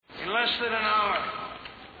less than an hour,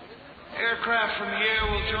 aircraft from here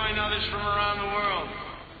will join others from around the world.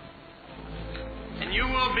 And you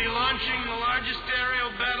will be launching the largest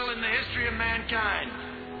aerial battle in the history of mankind.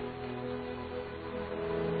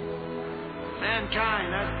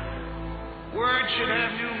 Mankind, that word should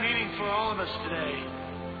have new meaning for all of us today.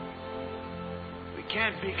 We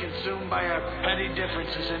can't be consumed by our petty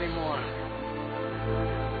differences anymore.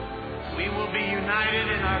 We will be united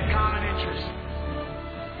in our common interest.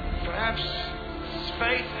 Perhaps it's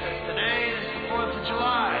fate that today is the 4th of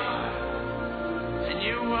July, and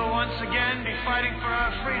you will once again be fighting for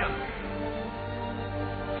our freedom.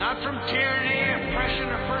 Not from tyranny,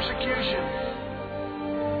 oppression, or persecution,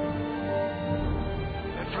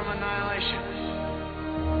 but from annihilation.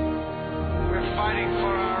 We're fighting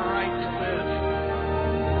for our right to live,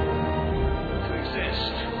 to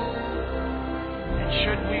exist. And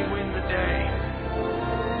should we win the day,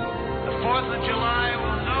 the 4th of July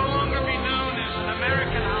will no longer be known as an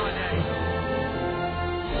American holiday,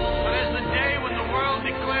 but as the day when the world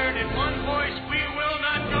declared in one voice, we will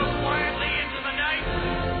not go quietly into the night.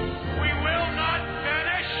 We will not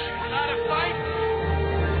vanish without a fight.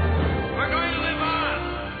 We're going to live on.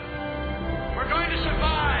 We're going to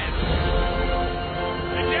survive.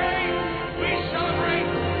 Today, we celebrate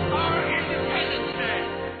our Independence Day.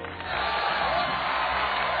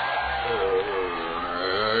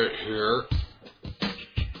 Here.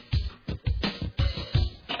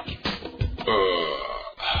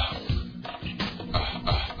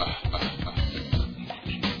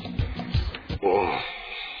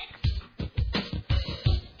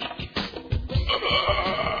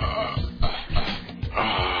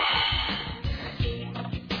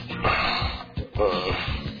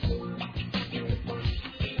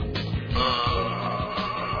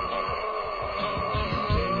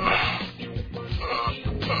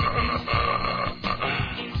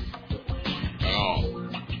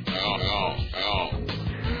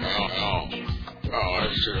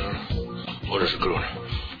 What is it doing?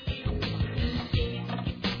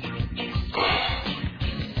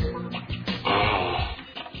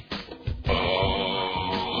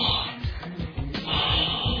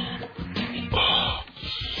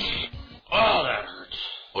 That hurts.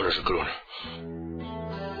 What is it doing?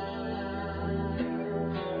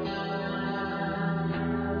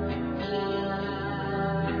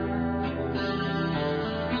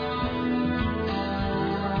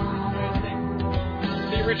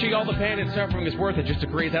 Richie, all the pain and suffering is worth it just to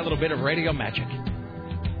create that little bit of radio magic.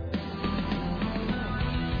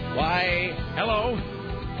 Why, hello.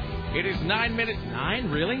 It is 9 minutes. 9?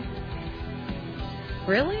 Really?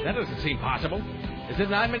 Really? That doesn't seem possible. Is it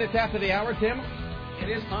 9 minutes after the hour, Tim? It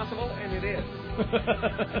is possible, and it is.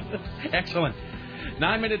 Excellent.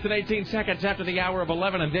 9 minutes and 18 seconds after the hour of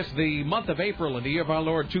 11, and this the month of April in the year of our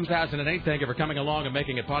Lord 2008. Thank you for coming along and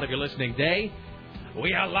making it part of your listening day.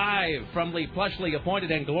 We are live from the plushly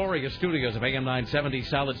appointed and glorious studios of AM 970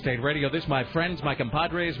 Solid State Radio. This, my friends, my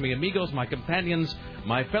compadres, mi amigos, my companions,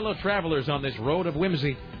 my fellow travelers on this road of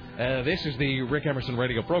whimsy. This is the Rick Emerson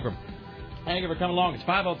radio program. Thank you for coming along. It's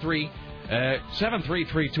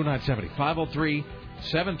 503-733-2970.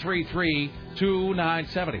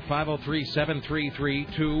 503-733-2970.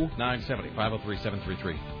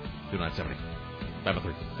 503-733-2970. 503-733-2970.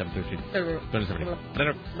 503-733-2970.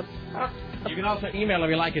 You can also email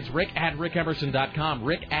if you like. It's rick@rickemerson.com.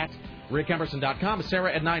 rick@rickemerson.com.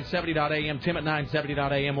 Sarah at 970.am. Tim at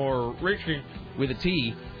 970.am. Or Richie with a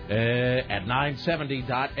T at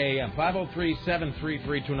 970.am.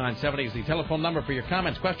 503-733-2970 is the telephone number for your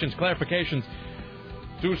comments, questions, clarifications,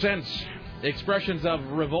 2 cents, expressions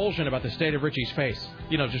of revulsion about the state of Richie's face.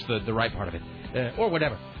 You know, just the right part of it. Or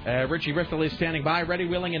whatever. Richie Bristol is standing by, ready,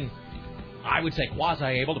 willing, and I would say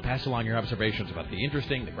quasi-able to pass along your observations about the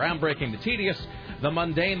interesting, the groundbreaking, the tedious, the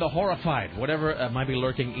mundane, the horrified, whatever might be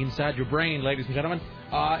lurking inside your brain, ladies and gentlemen.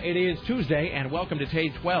 It is Tuesday, and welcome to Tay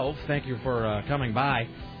 12. Thank you for coming by.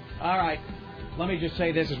 All right, let me just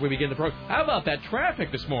say this as we begin the program. How about that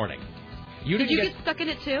traffic this morning? Did you get stuck in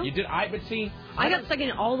it, too? You did. But see, I got stuck in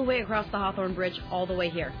it all the way across the Hawthorne Bridge, all the way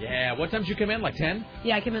here. Yeah. What time did you come in? Like 10?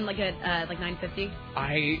 Yeah, I came in like at 9:50.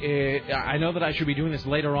 I know that I should be doing this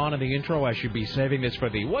later on in the intro. I should be saving this for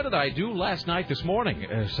the "What did I do last night this morning"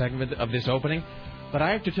 segment of this opening. But I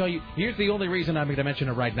have to tell you, here's the only reason I'm going to mention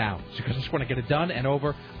it right now. It's because I just want to get it done and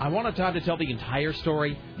over. I want a time to tell the entire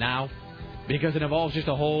story now, because it involves just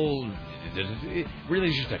a whole, really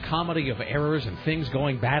just a comedy of errors and things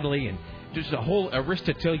going badly, and just a whole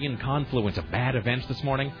Aristotelian confluence of bad events this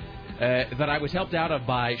morning that I was helped out of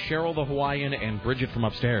by Cheryl the Hawaiian and Bridget from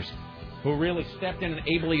upstairs. who really stepped in and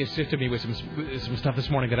ably assisted me with some stuff this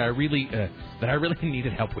morning that I really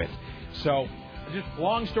needed help with. So, just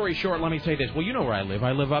long story short, let me say this. Well, you know where I live.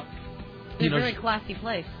 I live up... In a very classy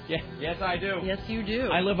place. Yeah, yes, I do. Yes, you do.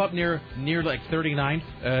 I live up near like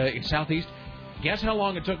 39th in Southeast. Guess how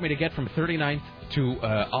long it took me to get from 39th to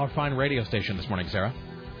our fine radio station this morning, Sarah?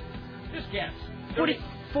 Just guess.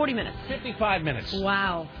 40 minutes. 55 minutes.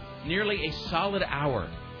 Wow. Nearly a solid hour.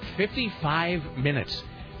 55 minutes.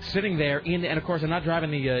 Sitting there and of course I'm not driving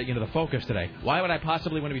the Focus today. Why would I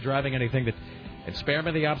possibly want to be driving anything that... And spare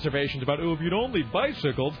me the observations about, if you'd only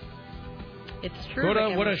bicycled. It's true.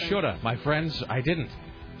 Coulda, woulda, shoulda. My friends, I didn't.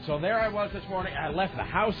 So there I was this morning. I left the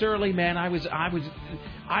house early, man. I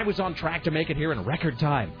was on track to make it here in record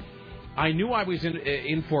time. I knew I was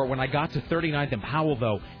in for it when I got to 39th and Powell,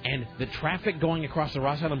 though, and the traffic going across the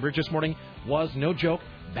Ross Island Bridge this morning was, no joke,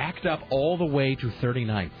 backed up all the way to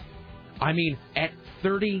 39th. I mean, at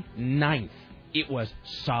 39th, it was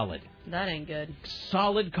solid. That ain't good.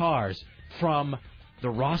 Solid cars from the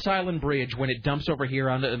Ross Island Bridge when it dumps over here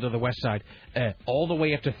onto the west side, all the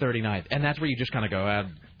way up to 39th. And that's where you just kind of go,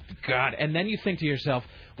 God. And then you think to yourself,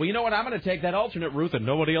 well, you know what? I'm going to take that alternate route that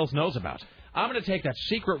nobody else knows about. I'm going to take that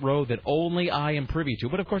secret road that only I am privy to.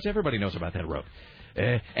 But, of course, everybody knows about that road.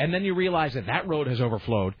 And then you realize that road has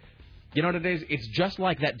overflowed. You know what it is? It's just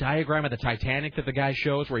like that diagram of the Titanic that the guy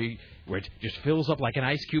shows where it just fills up like an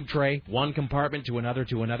ice cube tray, one compartment to another,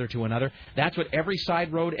 to another, to another. That's what every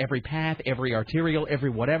side road, every path, every arterial, every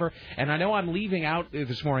whatever. And I know I'm leaving out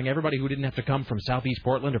this morning everybody who didn't have to come from southeast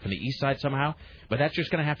Portland or from the east side somehow, but that's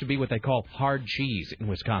just going to have to be what they call hard cheese in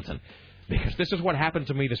Wisconsin. Because this is what happened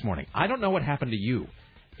to me this morning. I don't know what happened to you.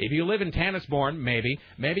 If you live in Tannisbourne,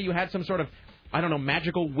 maybe you had some sort of, I don't know,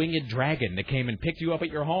 magical winged dragon that came and picked you up at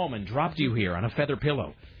your home and dropped you here on a feather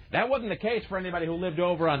pillow. That wasn't the case for anybody who lived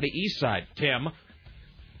over on the east side, Tim.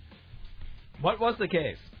 What was the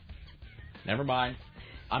case? Never mind.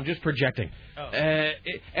 I'm just projecting. Oh.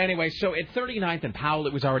 Anyway, so at 39th and Powell,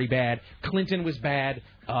 it was already bad. Clinton was bad.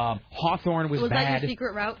 Hawthorne was bad. Was that your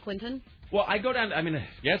secret route, Clinton? Well, I go down,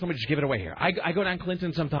 yes, let me just give it away here. I go down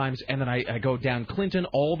Clinton sometimes, and then I go down Clinton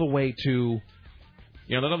all the way to...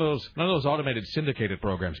 You know, none of those automated syndicated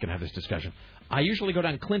programs can have this discussion. I usually go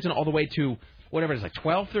down Clinton all the way to whatever it is, like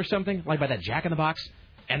 12th or something, like by that Jack in the Box.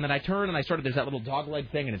 And then I turn and there's that little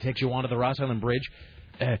dogleg thing and it takes you onto the Ross Island Bridge.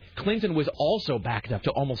 Clinton was also backed up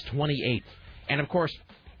to almost 28th. And of course,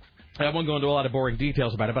 I won't go into a lot of boring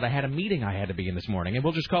details about it, but I had a meeting I had to be in this morning. And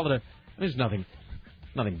we'll just call it there's nothing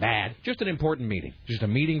bad, just an important meeting. Just a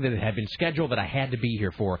meeting that had been scheduled that I had to be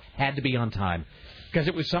here for, had to be on time. Because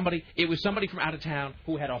it was somebody from out of town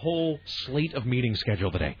who had a whole slate of meetings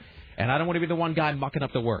scheduled today. And I don't want to be the one guy mucking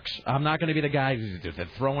up the works. I'm not going to be the guy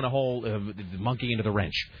throwing a whole monkey into the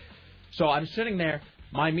wrench. So I'm sitting there.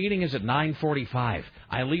 My meeting is at 9:45.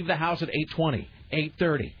 I leave the house at 8:20,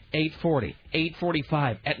 8:30, 8:40,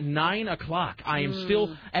 8:45. At 9 o'clock, I am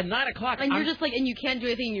still... At 9 o'clock... And you're just like... And you can't do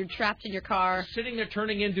anything. You're trapped in your car. Sitting there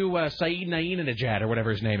turning into Saeed Nain-Najad or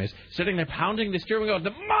whatever his name is. Sitting there pounding the steering wheel.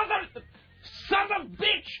 The mother... Son of a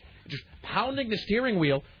bitch! Just pounding the steering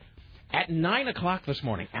wheel at 9 o'clock this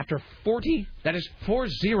morning. After 40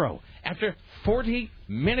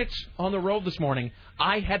 minutes on the road this morning,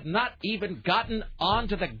 I had not even gotten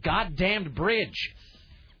onto the goddamned bridge.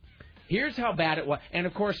 Here's how bad it was. And,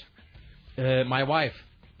 of course, my wife,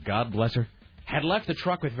 God bless her, had left the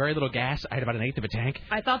truck with very little gas. I had about an eighth of a tank.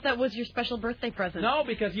 I thought that was your special birthday present. No,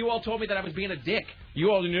 because you all told me that I was being a dick. You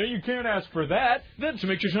all know you can't ask for that. That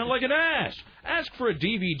makes you sound like an ass. Ask for a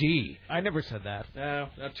DVD. I never said that. No,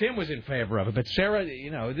 Tim was in favor of it, but Sarah,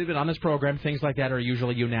 on this program, things like that are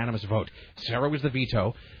usually unanimous vote. Sarah was the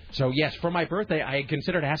veto. So, yes, for my birthday, I had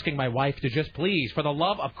considered asking my wife to just please, for the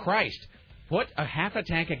love of Christ, put a half a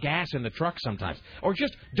tank of gas in the truck sometimes. Or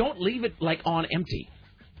just don't leave it, on empty.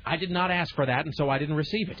 I did not ask for that, and so I didn't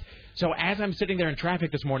receive it. So as I'm sitting there in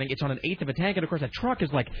traffic this morning, it's on an eighth of a tank, and of course that truck is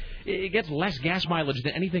it gets less gas mileage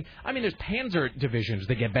than anything. I mean, there's Panzer divisions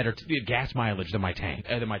that get better gas mileage than my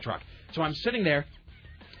truck. So I'm sitting there,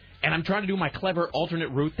 and I'm trying to do my clever alternate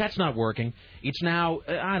route. That's not working. It's now,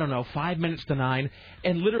 5 minutes to 9,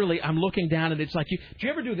 and literally I'm looking down, and it's like, do you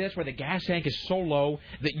ever do this where the gas tank is so low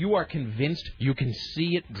that you are convinced you can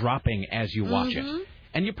see it dropping as you watch it?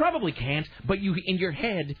 And you probably can't, but in your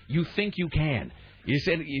head, you think you can. And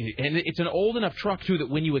it's an old enough truck, too, that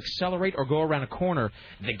when you accelerate or go around a corner,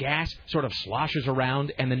 the gas sort of sloshes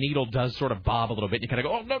around and the needle does sort of bob a little bit. You kind of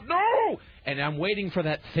go, oh, no! And I'm waiting for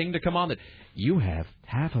that thing to come on that you have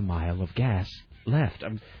half a mile of gas left.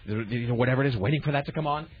 Whatever it is, waiting for that to come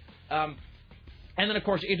on. And then, of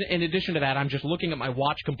course, in addition to that, I'm just looking at my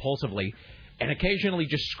watch compulsively. and occasionally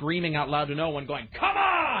just screaming out loud to no one, going, "Come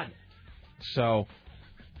on!" So,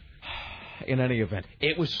 in any event,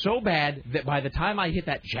 it was so bad that by the time I hit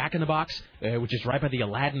that Jack in the Box, which is right by the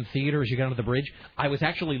Aladdin Theater as you get onto the bridge, I was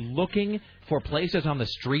actually looking for places on the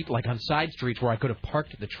street, like on side streets, where I could have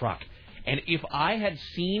parked the truck. And if I had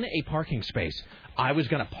seen a parking space, I was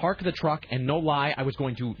going to park the truck, and no lie, I was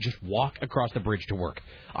going to just walk across the bridge to work.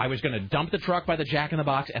 I was going to dump the truck by the Jack in the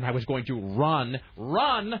Box, and I was going to run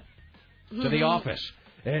to the office.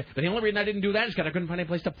 But the only reason I didn't do that is because I couldn't find any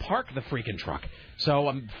place to park the freaking truck. So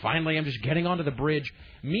I'm just getting onto the bridge.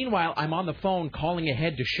 Meanwhile, I'm on the phone calling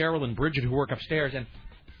ahead to Cheryl and Bridget, who work upstairs. And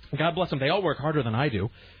God bless them, they all work harder than I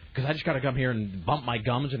do. Because I just got to come here and bump my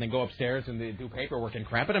gums and then go upstairs and do paperwork and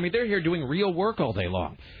crap. But, I mean, they're here doing real work all day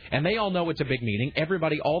long. And they all know it's a big meeting.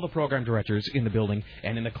 Everybody, all the program directors in the building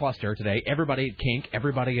and in the cluster today, everybody at Kink,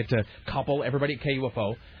 everybody at Couple, everybody at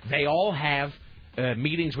KUFO, they all have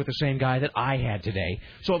meetings with the same guy that I had today.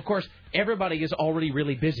 So, of course, everybody is already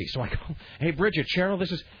really busy. So I go, "Hey, Bridget, Cheryl,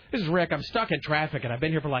 this is Rick. I'm stuck in traffic, and I've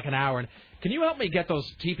been here for like an hour. And can you help me get those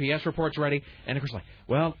TPS reports ready?" And, of course, like,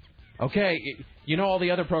 "Well, okay, you know all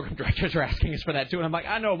the other program directors are asking us for that, too." And I'm like,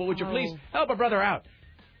 "I know, but would you please help a brother out?"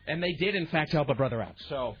 And they did, in fact, help a brother out.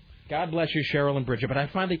 So, God bless you, Cheryl and Bridget.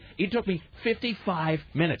 But it took me 55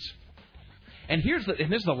 minutes. And this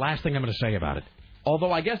is the last thing I'm going to say about it.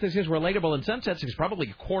 Although I guess this is relatable in some sense, because probably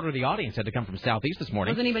a quarter of the audience had to come from Southeast this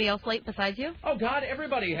morning. Was anybody else late besides you? Oh, God,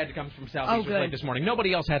 everybody had to come from Southeast late this morning.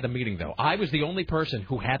 Nobody else had the meeting, though. I was the only person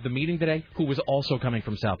who had the meeting today who was also coming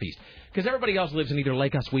from Southeast. Because everybody else lives in either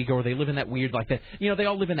Lake Oswego or they live in that weird, like that, they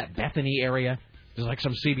all live in that Bethany area. There's like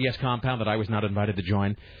some CBS compound that I was not invited to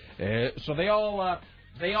join. So they all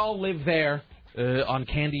live there on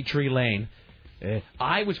Candy Tree Lane.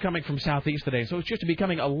 I was coming from Southeast today, so it's just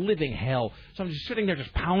becoming a living hell. So I'm just sitting there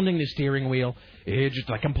just pounding the steering wheel, just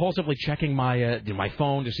like compulsively checking my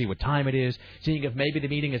phone to see what time it is, seeing if maybe the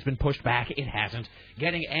meeting has been pushed back. It hasn't.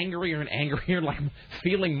 Getting angrier and angrier, like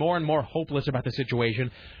feeling more and more hopeless about the situation,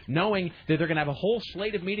 knowing that they're going to have a whole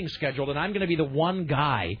slate of meetings scheduled, and I'm going to be the one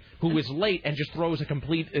guy who is late and just throws a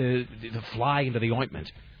complete fly into the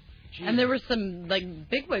ointment. Jeez. And there were some,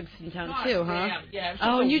 bigwigs in town, too, huh? Yeah.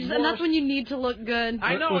 And that's when you need to look good.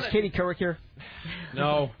 I know. Was Katie Couric here?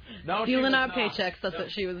 No. Stealing our paychecks, that's what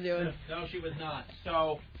she was doing. No, she was not.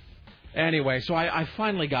 So, anyway, I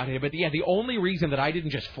finally got here. But, the only reason that I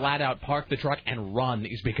didn't just flat-out park the truck and run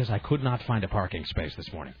is because I could not find a parking space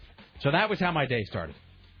this morning. So that was how my day started.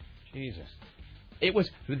 Jesus.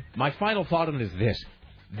 My final thought on it is this,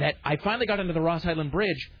 that I finally got into the Ross Island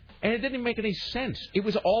Bridge, and it didn't even make any sense. It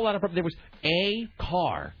was all out of... There was a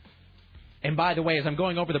car. And by the way, as I'm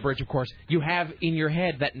going over the bridge, of course, you have in your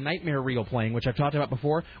head that nightmare reel playing, which I've talked about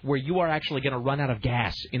before, where you are actually going to run out of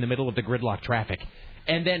gas in the middle of the gridlock traffic.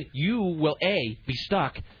 And then you will, A, be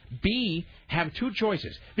stuck, B, have two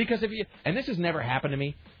choices. Because and this has never happened to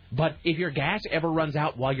me, but if your gas ever runs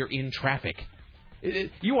out while you're in traffic,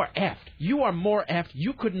 you are effed. You are more effed.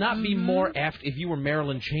 You could not be more effed if you were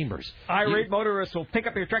Marilyn Chambers. Irate motorists will pick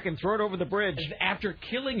up your truck and throw it over the bridge. After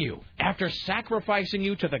killing you. After sacrificing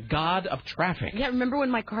you to the god of traffic. Yeah, remember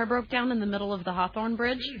when my car broke down in the middle of the Hawthorne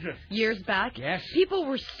Bridge years back? Yes. People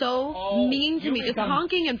were so mean to me, just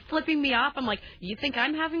honking and flipping me off. I'm like, you think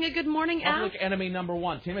I'm having a good morning, Al? Public enemy number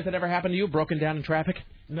one. Tim, has that ever happened to you? Broken down in traffic?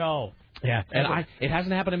 No. Yeah, and it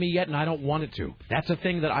hasn't happened to me yet, and I don't want it to. That's a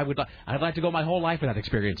thing that I'd like to go my whole life without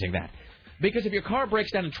experiencing that. Because if your car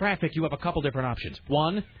breaks down in traffic, you have a couple different options.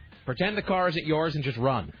 One, pretend the car isn't yours and just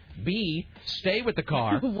run. B, stay with the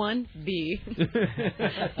car. 1B.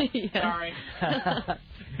 Sorry.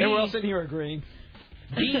 Everyone else in here agreeing.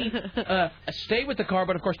 B, stay with the car,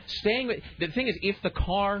 but of course, the thing is, if the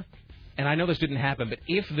car... And I know this didn't happen, but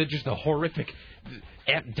if the horrific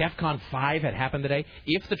DEFCON 5 had happened today,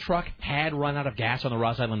 if the truck had run out of gas on the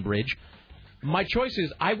Ross Island Bridge, my choice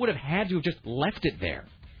is I would have had to have just left it there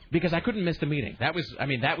because I couldn't miss the meeting.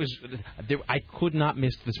 I could not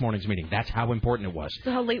miss this morning's meeting. That's how important it was.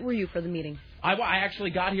 So how late were you for the meeting? I actually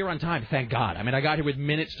got here on time, thank God. I got here with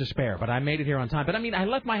minutes to spare, but I made it here on time. But, I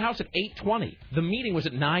left my house at 8:20. The meeting was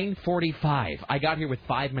at 9:45. I got here with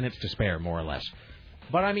 5 minutes to spare, more or less.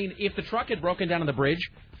 But, if the truck had broken down on the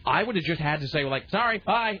bridge, I would have just had to say, sorry,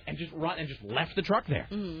 bye, and just run and just left the truck there.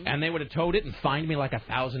 Mm-hmm. And they would have towed it and fined me like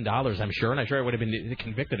 $1,000, I'm sure, and I'm sure I would have been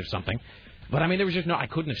convicted of something. But, there was just I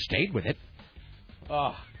couldn't have stayed with it.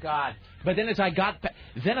 Oh, God. But then as I got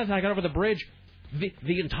over the bridge,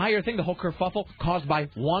 the entire thing, the whole kerfuffle, caused by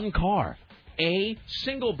one car. A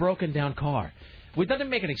single broken down car. Which doesn't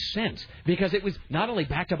make any sense because it was not only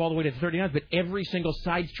backed up all the way to the 39th, but every single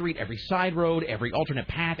side street, every side road, every alternate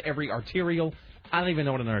path, every arterial. I don't even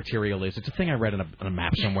know what an arterial is. It's a thing I read on a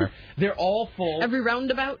map somewhere. They're all full. Every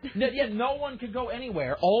roundabout? No one could go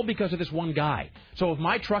anywhere, all because of this one guy. So if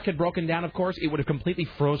my truck had broken down, of course, it would have completely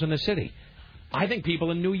frozen the city. I think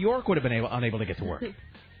people in New York would have been unable to get to work.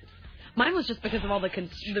 Mine was just because of all the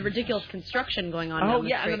ridiculous construction going on. Oh,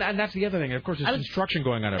 yeah, and that's the other thing. Of course, there's construction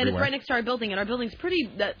going on everywhere. And it's right next to our building, and our building's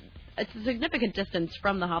it's a significant distance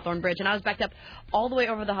from the Hawthorne Bridge, and I was backed up all the way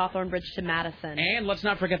over the Hawthorne Bridge to Madison. And let's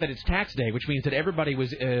not forget that it's tax day, which means that everybody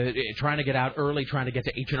was trying to get out early, trying to get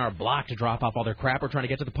to H&R Block to drop off all their crap, or trying to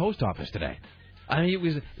get to the post office today. I mean, it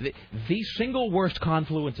was the single worst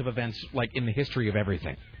confluence of events, like, in the history of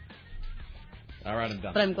everything. All right, I'm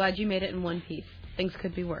done. But I'm glad you made it in one piece. Things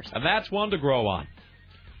could be worse. And that's one to grow on.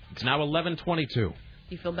 It's now 11:22.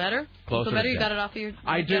 You feel better? Closer. You feel better? You got it off of your...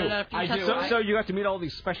 I do. So you got to meet all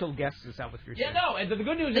these special guests. Is that what you're saying? Yeah, no. And the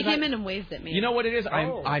good news is they came in and waved at me. You know what it is?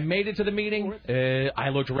 I made it to the meeting. I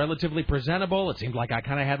looked relatively presentable. It seemed like I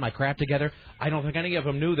kind of had my crap together. I don't think any of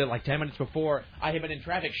them knew that like 10 minutes before I had been in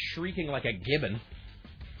traffic shrieking like a gibbon.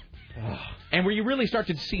 And where you really start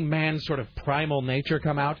to see man's sort of primal nature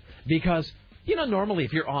come out, because normally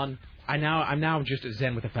if you're on. I'm now just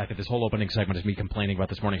zen with the fact that this whole opening segment is me complaining about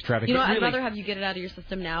this morning's traffic. You know, I'd rather have you get it out of your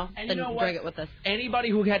system now than drag it with us. Anybody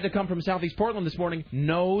who had to come from Southeast Portland this morning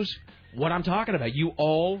knows what I'm talking about. You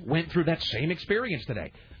all went through that same experience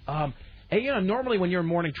today. And, normally when you're in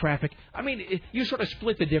morning traffic, I mean, you sort of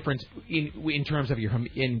split the difference in terms of your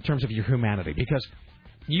humanity, because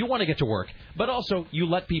you want to get to work, but also you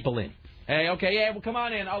let people in. Hey, okay, yeah, well, come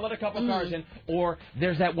on in. I'll let a couple cars in. Or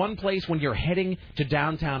there's that one place when you're heading to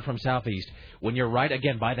downtown from Southeast, when you're right,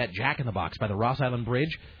 again, by that Jack-in-the-Box, by the Ross Island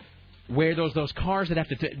Bridge, where those cars that have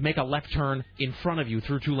to make a left turn in front of you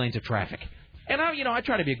through 2 lanes of traffic. And, I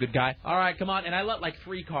try to be a good guy. All right, come on. And I let,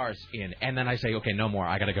 3 cars in. And then I say, okay, no more.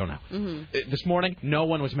 I got to go now. Mm-hmm. This morning, no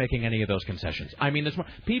one was making any of those concessions. I mean,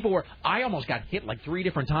 I almost got hit 3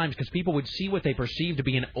 different times because people would see what they perceived to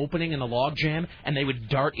be an opening in the log jam, and they would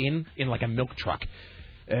dart in like a milk truck.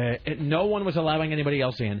 No one was allowing anybody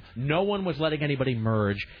else in. No one was letting anybody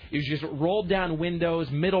merge. It was just rolled down windows,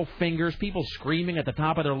 middle fingers, people screaming at the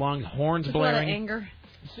top of their lungs, horns blaring. A lot of anger.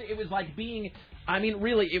 It was like being,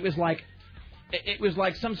 really, it was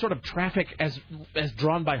like some sort of traffic as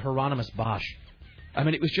drawn by Hieronymus Bosch. I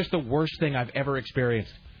mean, it was just the worst thing I've ever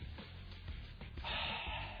experienced.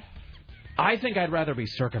 I think I'd rather be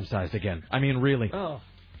circumcised again. I mean, really. Oh.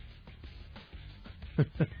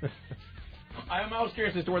 I'm most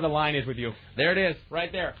curious as to where the line is with you. There it is,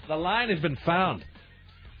 right there. The line has been found.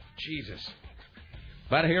 Jesus.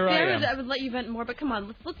 But here I am. I would let you vent more, but come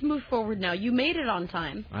on, let's move forward now. You made it on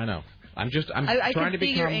time. I know. I could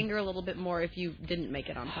see your anger a little bit more if you didn't make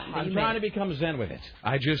it on time. I'm trying to become zen with it.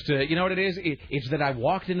 I just, you know what it is? It's that I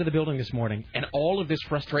walked into the building this morning, and all of this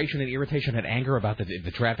frustration and irritation and anger about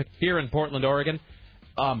the traffic here in Portland, Oregon,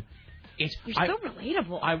 you're so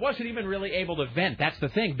relatable. I wasn't even really able to vent. That's the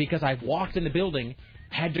thing, because I walked in the building,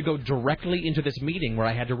 had to go directly into this meeting where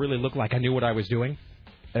I had to really look like I knew what I was doing.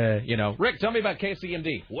 Rick, tell me about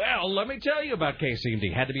KCMD. Well, let me tell you about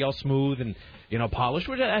KCMD. Had to be all smooth and, polished,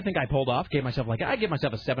 which I think I pulled off. I gave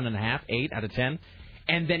myself a 7.5, 8 out of 10,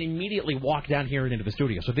 and then immediately walked down here and into the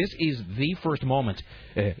studio. So this is the first moment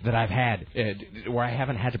that I've had where I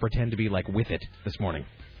haven't had to pretend to be with it this morning.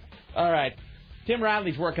 All right. Tim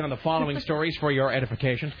Riley's working on the following stories for your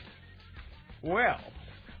edification. Well,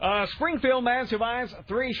 Springfield man survives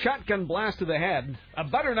 3 shotgun blasts to the head. A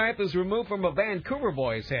butter knife is removed from a Vancouver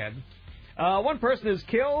boy's head. One person is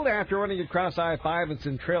killed after running across I-5 in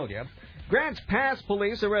Centralia. Grants Pass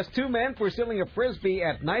police arrest 2 men for stealing a Frisbee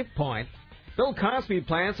at knife point. Bill Cosby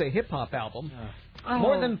plans a hip-hop album.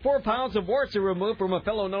 More than 4 pounds of warts are removed from a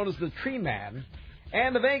fellow known as the Tree Man.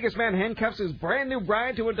 And the Vegas man handcuffs his brand-new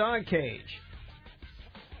bride to a dog cage.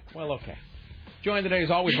 Well, okay. Joined today,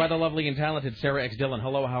 as always, by the lovely and talented Sarah X. Dillon.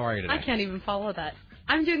 Hello, how are you today? I can't even follow that.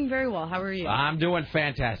 I'm doing very well. How are you? I'm doing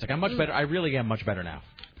fantastic. I'm much better. I really am much better now.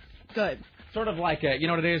 Good. Sort of like, you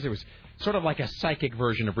know what it is? It was sort of like a psychic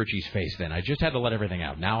version of Richie's face then. I just had to let everything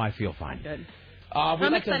out. Now I feel fine. Good.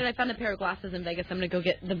 I'm excited. I found a pair of glasses in Vegas. I'm going to go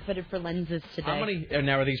get them fitted for lenses today. How many?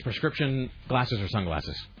 Now, are these prescription glasses or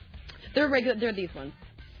sunglasses? They're regular. They're these ones.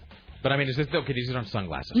 But, I mean, is this okay, these aren't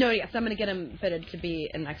sunglasses? No, yes, I'm going to get them fitted to be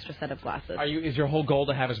an extra set of glasses. Is your whole goal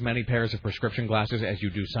to have as many pairs of prescription glasses as you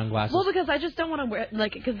do sunglasses? Well, because I just don't want to wear,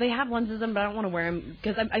 because they have lenses in them, but I don't want to wear them,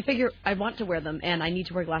 because I figure I want to wear them, and I need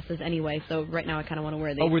to wear glasses anyway, so right now I kind of want to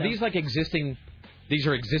wear these. Oh, were these, existing, These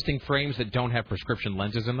are existing frames that don't have prescription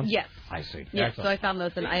lenses in them? Yes. I see. Yes, so I found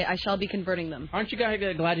those, and I shall be converting them. Aren't you guys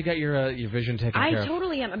glad you got your vision taken care of? I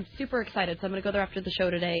totally am. I'm super excited, so I'm going to go there after the show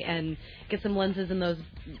today and get some lenses in those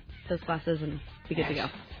glasses and be good to go.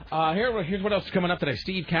 Here's what else is coming up today.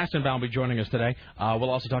 Steve Kastenbaum will be joining us today. We'll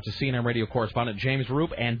also talk to CNN radio correspondent James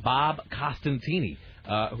Roop and Bob Costantini,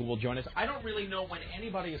 who will join us. I don't really know when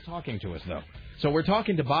anybody is talking to us, though. So we're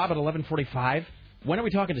talking to Bob at 11:45. When are we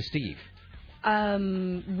talking to Steve?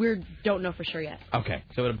 We don't know for sure yet. Okay,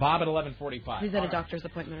 so Bob at 11:45. He's at a doctor's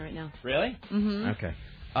appointment right now. Really? Mm-hmm. Okay.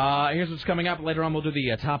 Here's what's coming up. Later on, we'll do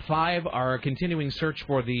the top 5. Our continuing search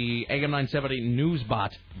for the AM 970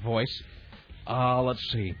 Newsbot voice.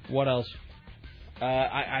 Let's see. What else?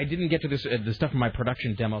 I didn't get to the stuff from my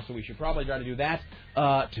production demo, so we should probably try to do that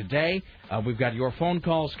today. We've got your phone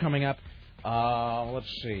calls coming up. Let's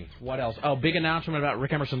see. What else? Oh, big announcement about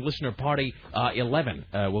Rick Emerson Listener Party 11.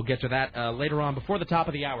 We'll get to that later on before the top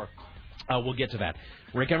of the hour. We'll get to that.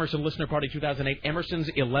 Rick Emerson Listener Party 2008, Emerson's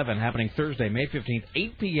 11, happening Thursday, May 15th,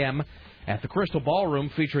 8 p.m. at the Crystal Ballroom,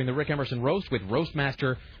 featuring the Rick Emerson Roast with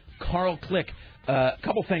Roastmaster Carl Click.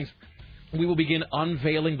 Couple things. We will begin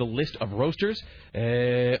unveiling the list of roasters.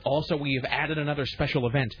 Also, we have added another special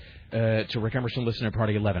event to Rick Emerson Listener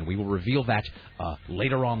Party 11. We will reveal that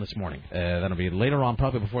later on this morning. That'll be later on,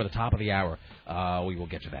 probably before the top of the hour. We will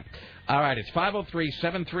get to that. All right, it's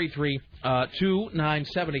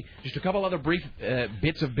 503-733-2970. Just a couple other brief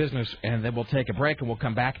bits of business, and then we'll take a break, and we'll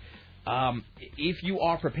come back. If you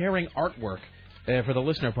are preparing artwork for the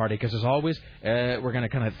listener party, because as always, we're going to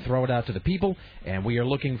kind of throw it out to the people, and we are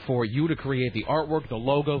looking for you to create the artwork, the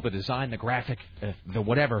logo, the design, the graphic, the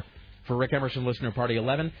whatever, for Rick Emerson Listener Party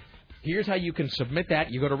 11. Here's how you can submit that.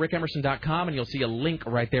 You go to rickemerson.com, and you'll see a link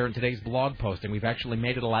right there in today's blog post, and we've actually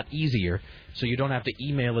made it a lot easier, so you don't have to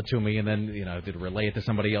email it to me and then, to relay it to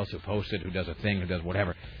somebody else who posted, who does a thing, who does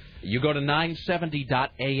whatever. You go to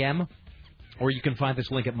 970.am, or you can find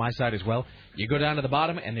this link at my site as well. You go down to the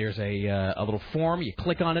bottom, and there's a little form. You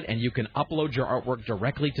click on it, and you can upload your artwork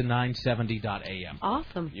directly to 970.am.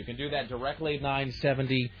 Awesome. You can do that directly at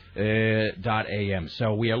 970.am.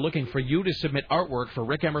 So we are looking for you to submit artwork for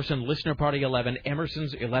Rick Emerson Listener Party 11,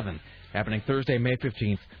 Emerson's 11, happening Thursday, May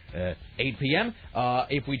 15th, 8 p.m.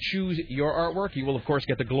 If we choose your artwork, you will, of course,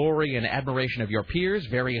 get the glory and admiration of your peers,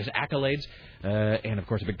 various accolades, and, of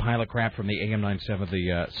course, a big pile of crap from the AM 970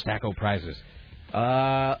 Stacko prizes.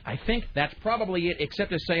 I think that's probably it,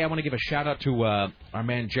 except to say I want to give a shout-out to our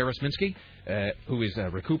man Jairus Minsky, who is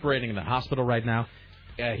recuperating in the hospital right now.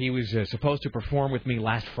 He was supposed to perform with me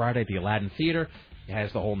last Friday at the Aladdin Theater. He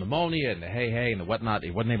has the whole pneumonia and the hey and the whatnot.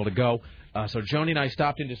 He wasn't able to go. So Joni and I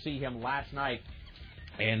stopped in to see him last night.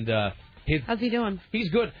 And how's he doing? He's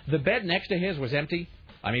good. The bed next to his was empty.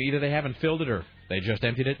 I mean, either they haven't filled it or they just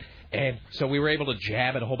emptied it. And so we were able to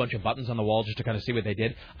jab at a whole bunch of buttons on the wall just to kind of see what they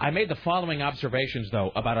did. I made the following observations,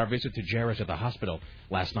 though, about our visit to Jairus at the hospital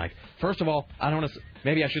last night. First of all,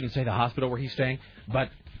 maybe I shouldn't say the hospital where he's staying, but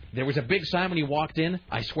there was a big sign when he walked in.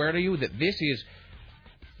 I swear to you that this is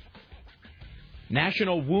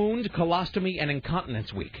National Wound, Colostomy, and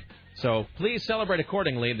Incontinence Week. So please celebrate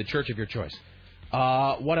accordingly in the church of your choice.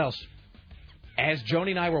 What else? As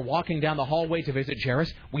Joni and I were walking down the hallway to visit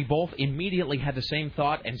Jairus, we both immediately had the same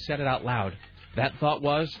thought and said it out loud. That thought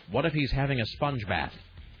was, what if he's having a sponge bath?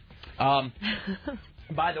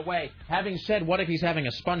 By the way, having said what if he's having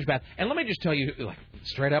a sponge bath, and let me just tell you,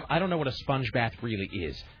 straight up, I don't know what a sponge bath really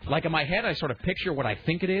is. Like in my head, I sort of picture what I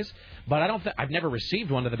think it is, but I've never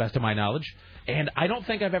received one to the best of my knowledge, and I don't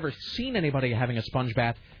think I've ever seen anybody having a sponge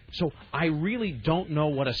bath, so I really don't know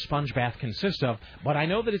what a sponge bath consists of, but I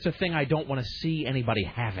know that it's a thing I don't want to see anybody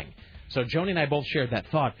having. So Joni and I both shared that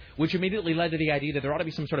thought, which immediately led to the idea that there ought to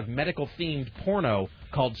be some sort of medical-themed porno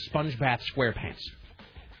called Sponge Bath SquarePants.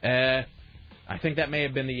 I think that may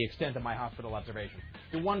have been the extent of my hospital observation.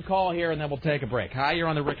 Do one call here, and then we'll take a break. Hi, you're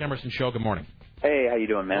on the Rick Emerson Show. Good morning. Hey, how you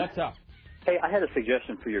doing, man? What's up? Hey, I had a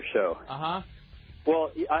suggestion for your show. Uh-huh.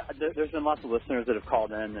 Well, there's been lots of listeners that have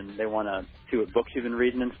called in, and they want to see what books you've been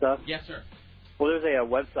reading and stuff. Yes, sir. Well, there's a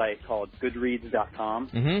website called Goodreads.com.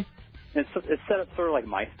 Mm-hmm. It's set up sort of like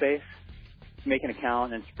MySpace. You make an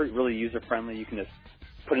account, and it's really user-friendly. You can just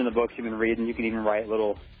put in the books you've been reading. You can even write a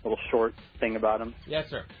little short thing about them. Yes,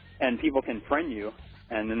 sir. And people can friend you,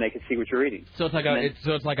 and then they can see what you're reading. So it's like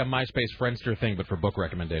a MySpace Friendster thing, but for book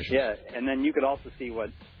recommendations. Yeah, and then you could also see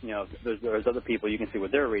what there's other people you can see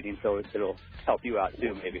what they're reading, so it'll help you out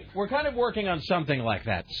too, maybe. We're kind of working on something like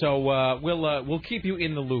that, so we'll keep you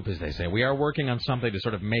in the loop, as they say. We are working on something to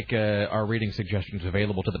sort of make our reading suggestions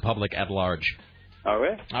available to the public at large. All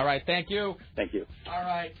right. All right. Thank you. Thank you. All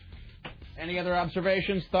right. Any other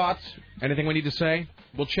observations, thoughts, anything we need to say?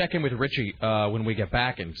 We'll check in with Richie when we get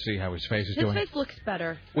back and see how his face is doing. His face looks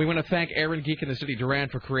better. We want to thank Aaron Geek in the City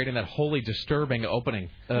Durant for creating that wholly disturbing opening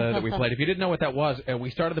that we played. If you didn't know what that was, we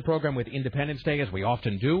started the program with Independence Day, as we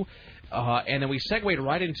often do, and then we segued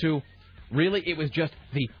right into, really, it was just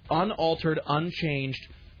the unaltered, unchanged,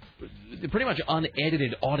 pretty much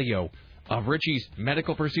unedited audio of Richie's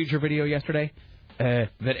medical procedure video yesterday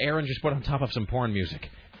that Aaron just put on top of some porn music.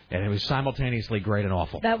 And it was simultaneously great and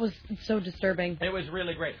awful. That was so disturbing. It was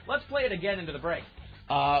really great. Let's play it again into the break.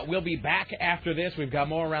 We'll be back after this. We've got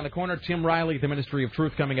more around the corner. Tim Riley, the Ministry of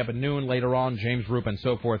Truth, coming up at noon. Later on, James Roop and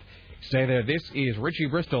so forth. Stay there. This is Richie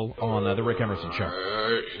Bristol on The Rick Emerson Show.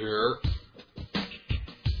 Right here.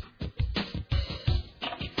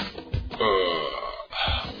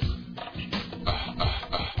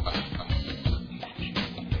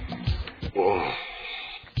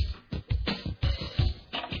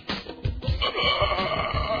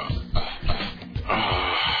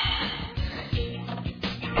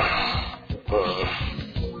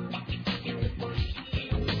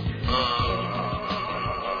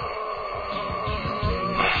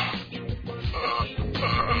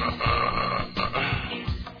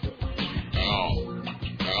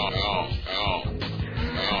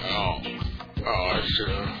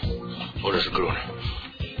 What is a good one?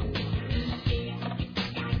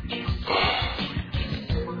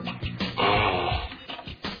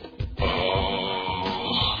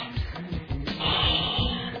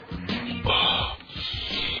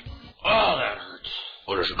 That hurts.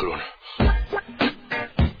 What is a good one?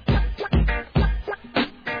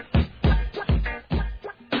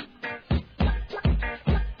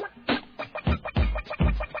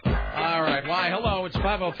 Hello, it's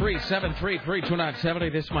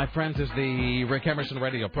 503-733-2970. This, my friends, is the Rick Emerson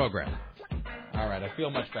radio program. All right, I feel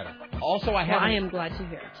much better. Also, I am glad to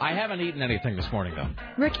hear it. I haven't eaten anything this morning, though.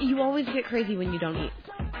 Rick, you always get crazy when you don't eat.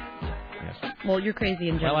 Yes. Well, you're crazy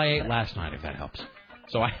in general. Well, I ate last night, if that helps.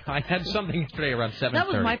 So I had something yesterday around 7:30. That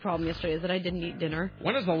was my problem yesterday, is that I didn't eat dinner.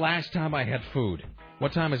 When is the last time I had food?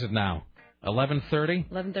 What time is it now? 11:30?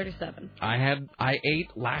 11:37. I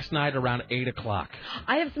ate last night around 8 o'clock.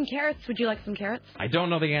 I have some carrots. Would you like some carrots? I don't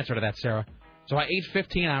know the answer to that, Sarah. So I ate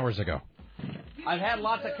 15 hours ago. I've had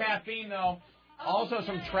lots of caffeine, though. Also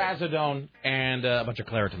some trazodone and a bunch of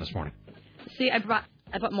Claritin this morning. See, I bought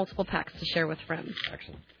multiple packs to share with friends.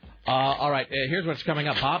 Excellent. All right, here's what's coming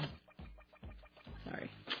up.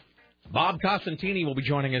 Bob Costantini will be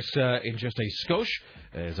joining us in just a skosh,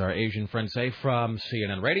 as our Asian friends say, from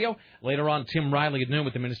CNN Radio. Later on, Tim Riley at noon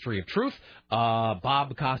with the Ministry of Truth.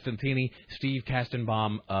 Bob Costantini, Steve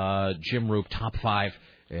Kastenbaum, Jim Roop, Top 5,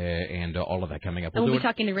 and all of that coming up. We'll be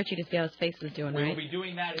talking to Richie to see how his face is doing, right? We'll be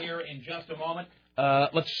doing that here in just a moment.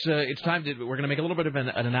 It's time we're going to make a little bit of an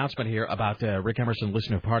announcement here about Rick Emerson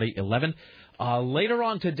Listener Party 11. Later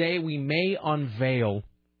on today, we may unveil,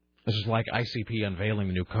 this is like ICP unveiling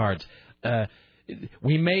the new cards,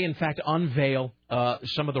 we may, in fact, unveil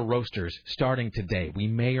some of the roasters starting today. We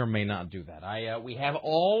may or may not do that. We have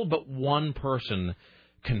all but one person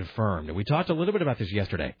confirmed. We talked a little bit about this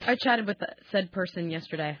yesterday. I chatted with said person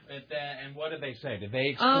yesterday. And what did they say? Did they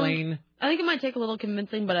explain? I think it might take a little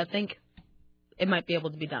convincing, but I think it might be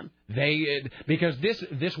able to be done. Because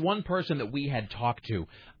this one person that we had talked to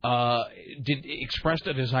expressed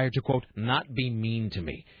a desire to, quote, not be mean to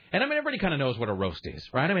me. And I mean, everybody kind of knows what a roast is,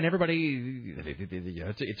 right? I mean, everybody,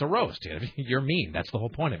 it's a roast. You're mean. That's the whole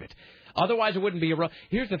point of it. Otherwise, it wouldn't be a roast.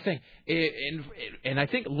 Here's the thing, and I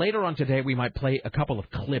think later on today we might play a couple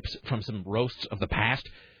of clips from some roasts of the past.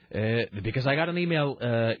 Because I got an email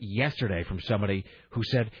yesterday from somebody who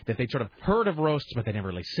said that they'd sort of heard of roasts, but they'd never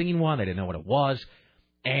really seen one. They didn't know what it was.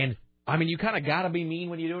 And, I mean, you kind of got to be mean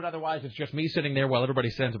when you do it. Otherwise, it's just me sitting there while everybody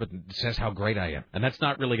stands up and says how great I am. And that's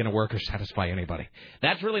not really going to work or satisfy anybody.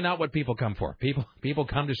 That's really not what people come for. People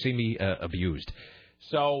come to see me abused.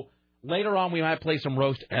 So later on, we might play some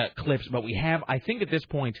roast clips. But we have, I think at this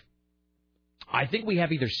point, we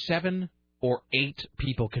have either 7 or 8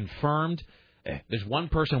 people confirmed. There's one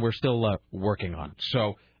person we're still working on.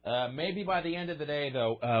 So maybe by the end of the day,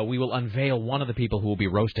 though, we will unveil one of the people who will be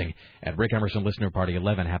roasting at Rick Emerson Listener Party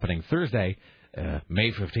 11 happening Thursday,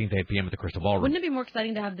 May 15th, 8 p.m. at the Crystal Ballroom. Wouldn't it be more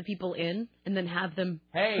exciting to have the people in and then have them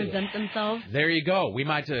present themselves? There you go. We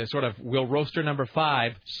might we'll roaster number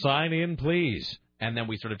 5. Sign in, please. and then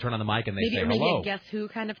we sort of turn on the mic and they say maybe hello. a guess who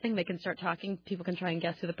kind of thing. They can start talking. People can try and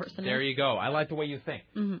guess who the person is. There you go. I like the way you think.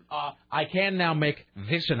 Mm-hmm. I can now make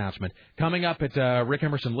this announcement. Coming up at Rick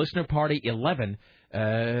Emerson Listener Party 11, we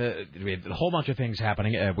have a whole bunch of things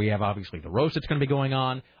happening. We have, obviously, the roast that's going to be going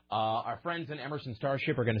on. Our friends in Emerson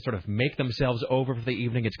Starship are going to sort of make themselves over for the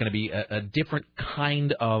evening. It's going to be a different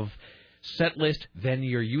kind of set list than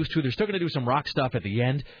you're used to. They're still going to do some rock stuff at the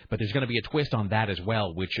end, but there's going to be a twist on that as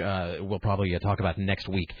well, which we'll probably talk about next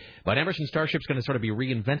week. But Emerson Starship's going to sort of be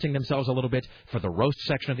reinventing themselves a little bit for the roast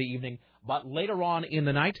section of the evening. But later on in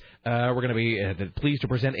the night, we're going to be pleased to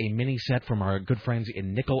present a mini set from our good friends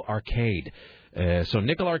in Nickel Arcade. So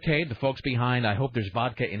Nickel Arcade, the folks behind I Hope There's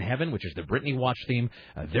Vodka in Heaven, which is the Britney Watch theme,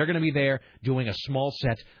 they're going to be there doing a small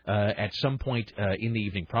set at some point in the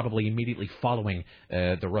evening, probably immediately following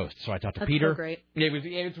the roast. So I talked to Peter. So great.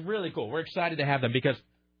 It's really cool. We're excited to have them because,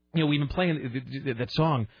 we've been playing that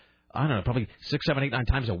song, I don't know, probably 6, 7, 8, 9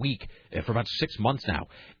 times a week for about 6 months now.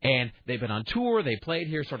 And they've been on tour. They played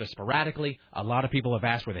here sort of sporadically. A lot of people have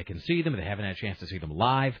asked where they can see them. They haven't had a chance to see them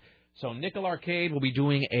live. So Nickel Arcade will be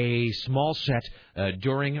doing a small set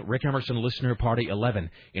during Rick Emerson Listener Party 11,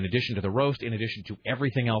 in addition to the roast, in addition to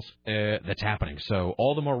everything else that's happening. So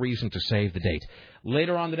all the more reason to save the date.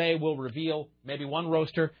 Later on today, we'll reveal maybe one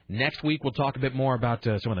roaster. Next week, we'll talk a bit more about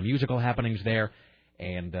some of the musical happenings there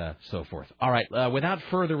and so forth. All right, without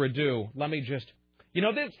further ado, let me just...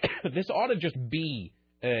 this ought to just be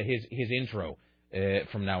his intro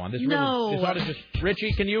from now on. This ought to just...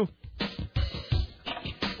 Richie, can you...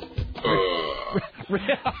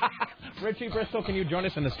 Richie Bristol, can you join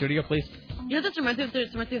us in the studio, please? This reminds me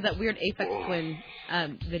of that weird Aphex Twin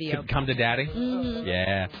video. Come to Daddy? Mm-hmm.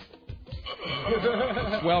 Yeah.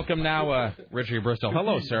 Welcome now, Richie Bristol.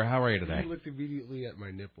 Hello, sir. How are you today? You looked immediately at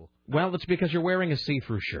my nipple. Well, it's because you're wearing a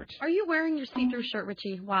see-through shirt. Are you wearing your see-through shirt,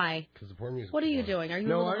 Richie? Why? Because the poor music. What are you doing? Are you a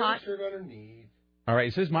little hot? No, I have a shirt underneath. All right,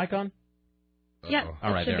 is his mic on? Yeah.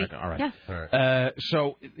 All right, there. All right. Yeah. All right.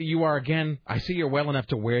 So you are, again, I see you're well enough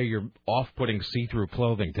to wear your off-putting see-through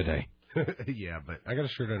clothing today. Yeah, but I got a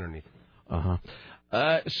shirt underneath.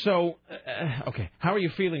 Okay. How are you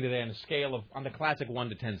feeling today on the classic 1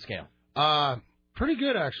 to 10 scale? Pretty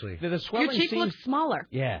good, actually. The swelling your cheek looks smaller.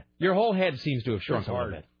 Yeah. Your whole head seems to have shrunk a little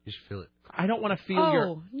bit. You should feel it. I don't want to feel your...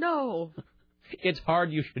 Oh, no. It's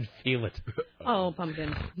hard. You should feel it. Oh,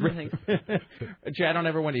 pumpkin. Jay, I don't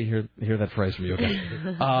ever want to hear that phrase from you. Okay.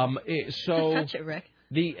 Just touch it, Rick.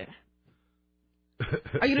 Are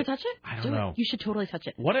you going to touch it? I don't know. You should totally touch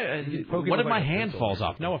it. What if my hand falls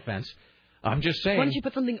off? No offense. I'm just saying. Why don't you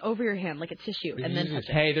put something over your hand, like a tissue, and then touch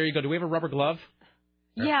it? Hey, there you go. Do we have a rubber glove?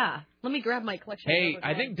 Yeah. Let me grab my collection of rubber gloves.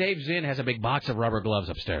 I think Dave Zinn has a big box of rubber gloves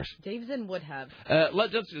upstairs. Dave Zinn would have.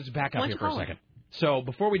 Let's just back up here for a second. So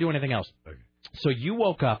before we do anything else, so you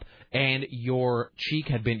woke up and your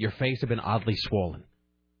face had been oddly swollen,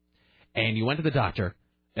 and you went to the doctor,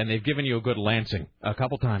 and they've given you a good lancing a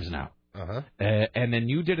couple times now. And then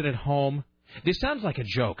you did it at home. This sounds like a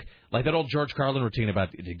joke, like that old George Carlin routine about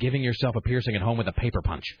giving yourself a piercing at home with a paper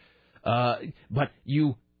punch. But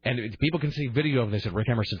you, and people can see video of this at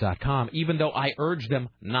rickemerson.com, even though I urge them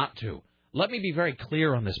not to. Let me be very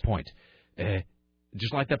clear on this point.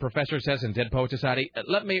 Just like that professor says in Dead Poet Society,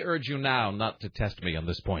 let me urge you now not to test me on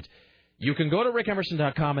this point. You can go to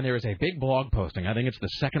rickemerson.com, and there is a big blog posting. I think it's the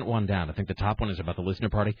second one down. I think the top one is about the listener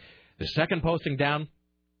party. The second posting down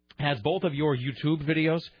has both of your YouTube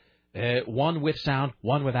videos, one with sound,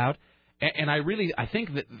 one without. And I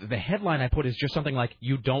think that the headline I put is just something like,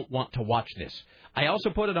 you don't want to watch this. I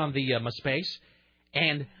also put it on the MySpace,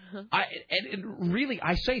 and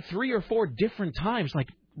I say 3 or 4 different times, like,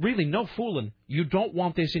 really, no fooling. You don't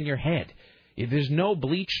want this in your head. If there's no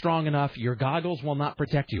bleach strong enough, your goggles will not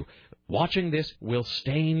protect you. Watching this will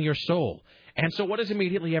stain your soul. And so what does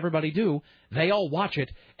immediately everybody do? They all watch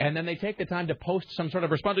it, and then they take the time to post some sort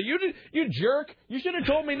of response. You jerk! You should have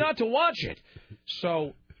told me not to watch it.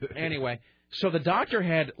 So, anyway, the doctor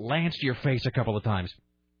had lanced your face a couple of times.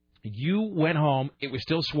 You went home. It was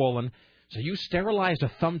still swollen. So you sterilized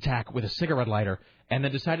a thumbtack with a cigarette lighter and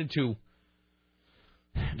then decided to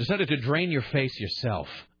drain your face yourself,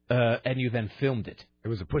 and you then filmed it. It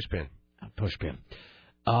was a pushpin. A pushpin.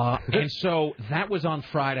 And so that was on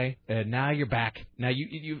Friday. Now you're back. Now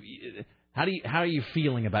how are you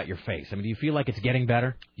feeling about your face? I mean, do you feel like it's getting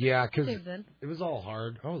better? Yeah, because it was all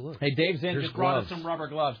hard. Oh, look. Hey, Dave Zinn just brought us some rubber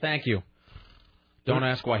gloves. Thank you. Don't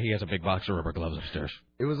ask why he has a big box of rubber gloves upstairs.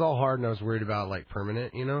 It was all hard, and I was worried about, like,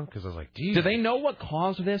 permanent, because I was like, geez. Do they know what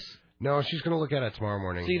caused this? No, she's going to look at it tomorrow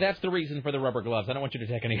morning. See, that's the reason for the rubber gloves. I don't want you to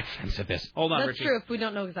take any offense at this. Hold on, That's Richie. true if we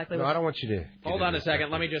don't know exactly what. No, I don't want you to. Hold on a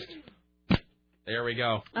second. Let me just... There we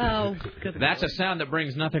go. Oh, good. That's a sound that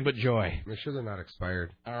brings nothing but joy. Make sure they're not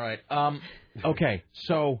expired. All right. Okay,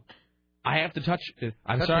 so I have to touch...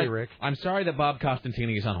 I'm Touch sorry, me, Rick. I'm sorry that Bob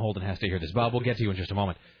Costantini is on hold and has to hear this. Bob, we'll get to you in just a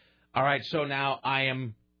moment. All right, so now I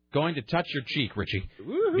am going to touch your cheek, Richie,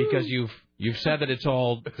 because you've said that it's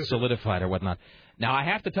all solidified or whatnot. Now I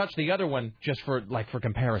have to touch the other one just for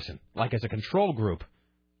comparison, like as a control group.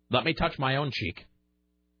 Let me touch my own cheek.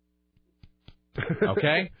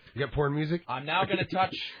 Okay? You got porn music? I'm now going to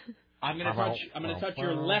touch. I'm going to touch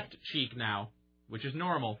your left cheek now, which is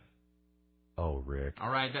normal. Oh, Rick. All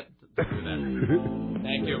right, do that.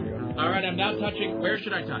 Thank you. All right, I'm now touching. Where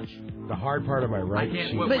should I touch? The hard part of my right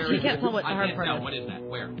cheek. But you can't tell what the hard part is. What is that?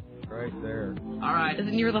 Where? Right there. All right. Is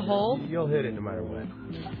it near the hole? You'll hit it no matter what.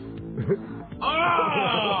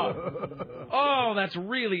 Oh, that's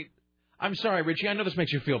really... I'm sorry, Richie. I know this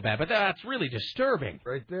makes you feel bad, but that's really disturbing.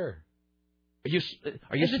 Right there. Are you Is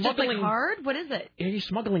smuggling... it just like hard? What is it? Are you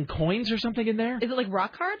smuggling coins or something in there? Is it like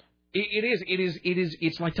rock hard? It is.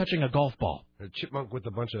 It's like touching a golf ball. A chipmunk with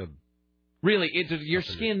a bunch of... Really, your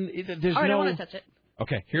skin... there's All right, no... I want to touch it.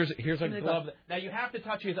 Okay, here's a glove. Now, you have to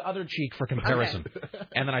touch his other cheek for comparison. Okay.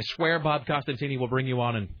 And then I swear Bob Costantini will bring you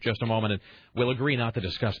on in just a moment, and we'll agree not to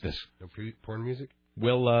discuss this. No porn music?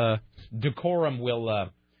 Decorum will...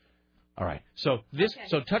 All right, so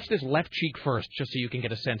touch this left cheek first, just so you can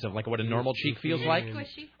get a sense of like what a normal cheek feels like.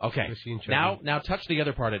 Squishy. Okay, now touch the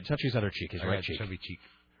other part. Touch his other cheek, his right cheek. Chubby cheek.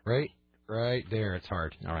 Right there. It's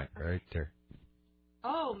hard. All right. Right there.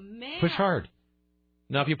 Oh, man. Push hard.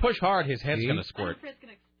 Now, if you push hard, his head's going to squirt. I'm afraid it's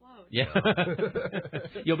going to explode.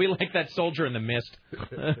 Yeah. You'll be like that soldier in the mist.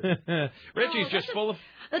 Richie's just full of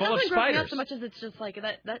That doesn't gross me out spiders. so much as it's just like,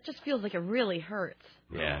 that just feels like it really hurts.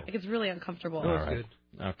 Yeah. Like it's really uncomfortable. All right.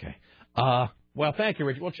 Okay. Well, thank you,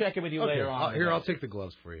 Richie. We'll check in with you later on. I'll take the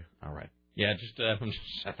gloves for you. All right. Yeah, just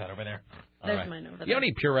set that over there. All There's right. mine over there. You don't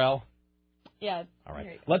need Purell. Yeah. All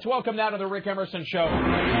right. Let's welcome now to the Rick Emerson Show.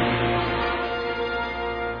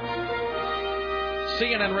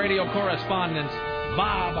 CNN radio correspondent,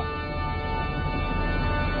 Bob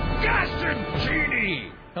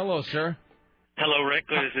Costantini. Hello, sir. Hello, Rick.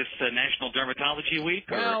 Is this National Dermatology Week?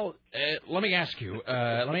 Well, let me ask you.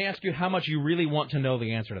 How much you really want to know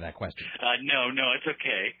the answer to that question. No, it's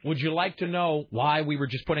okay. Would you like to know why we were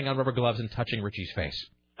just putting on rubber gloves and touching Richie's face?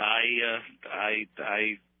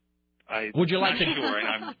 Would you like to? Sure,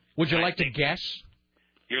 and would you like to guess?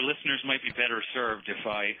 Your listeners might be better served if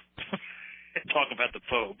I talk about the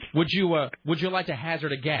Pope. Would you like to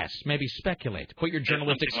hazard a guess? Maybe speculate. Put your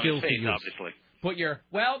journalistic skills to use. Obviously.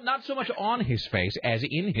 Not so much on his face as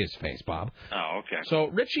in his face, Bob. Oh, okay. So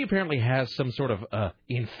Richie apparently has some sort of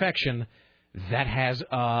infection that has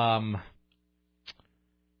how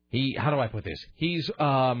do I put this? He's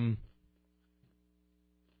all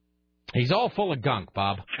full of gunk,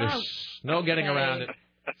 Bob. There's no getting around it.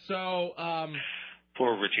 So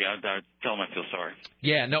poor Richie. I'll tell him I feel sorry.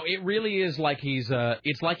 Yeah, no, it really is like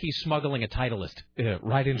it's like he's smuggling a Titleist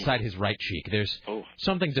right inside his right cheek. There's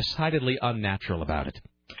something decidedly unnatural about it.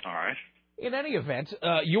 All right. In any event,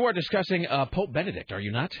 you are discussing Pope Benedict, are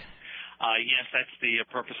you not? Yes, that's the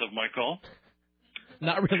purpose of my call.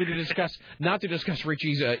 Not really to discuss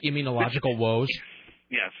Richie's immunological woes.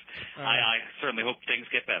 Yes, I certainly hope things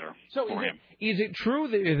get better for him. Is it true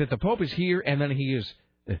that the Pope is here and then he is...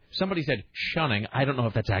 somebody said shunning. I don't know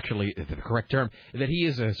if that's actually the correct term. That he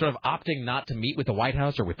is sort of opting not to meet with the White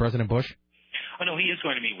House or with President Bush? Oh, no, he is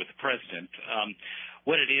going to meet with the president.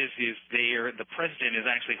 What it is the president is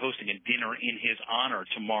actually hosting a dinner in his honor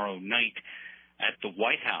tomorrow night at the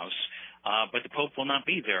White House. But the Pope will not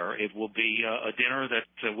be there. It will be a dinner that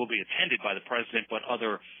will be attended by the president, but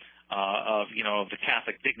other of the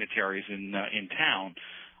Catholic dignitaries in town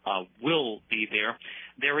will be there.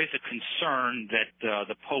 There is a concern that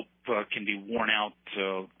the Pope can be worn out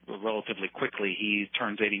relatively quickly. He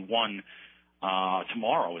turns 81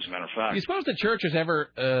 tomorrow, as a matter of fact. Do you suppose the church has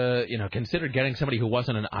ever, considered getting somebody who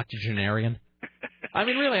wasn't an octogenarian? I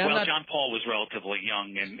mean, really, well, John Paul was relatively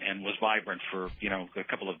young and was vibrant for, a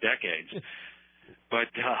couple of decades. But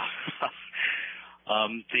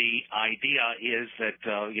the idea is that,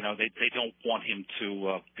 they don't want him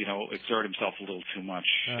to, exert himself a little too much.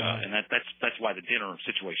 And that's why the dinner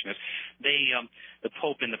situation is. The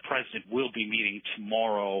Pope and the President will be meeting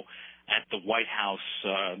tomorrow at the White House,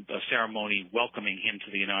 a ceremony welcoming him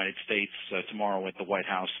to the United States tomorrow at the White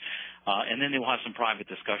House. And then they will have some private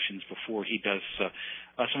discussions before he does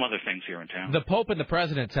some other things here in town. The Pope and the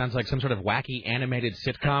President sounds like some sort of wacky animated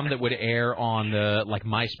sitcom that would air on,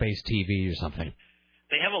 MySpace TV or something.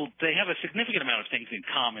 They have a Well, they have a significant amount of things in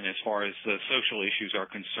common as far as social issues are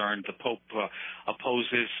concerned. The Pope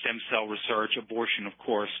opposes stem cell research, abortion, of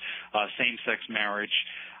course, same-sex marriage,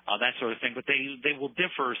 that sort of thing. But they will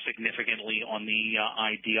differ significantly on the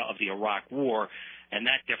idea of the Iraq War, and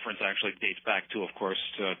that difference actually dates back to, of course,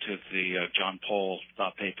 to the John Paul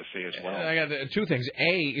papacy as well. I got two things.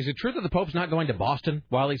 A, is it true that the Pope's not going to Boston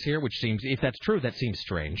while he's here? Which seems, if that's true, that seems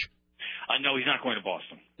strange. No, he's not going to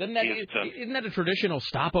Boston. Isn't that a traditional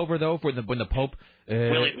stopover, though, when the Pope...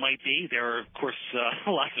 Well, it might be. There are, of course,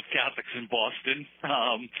 lots of Catholics in Boston.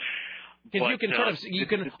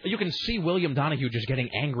 You can see William Donahue just getting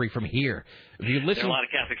angry from here. If you listen, there are a lot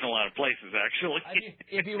of Catholics in a lot of places, actually.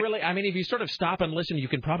 if you sort of stop and listen, you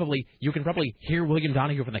can probably hear William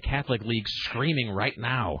Donahue from the Catholic League screaming right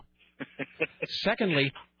now.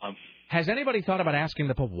 Secondly, has anybody thought about asking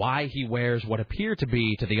the Pope why he wears what appear to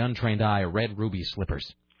be, to the untrained eye, red ruby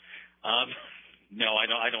slippers? No,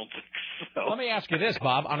 I don't think so. Let me ask you this,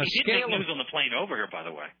 Bob. On a scale news on the plane over here, by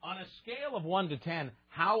the way. On a scale of 1 to 10,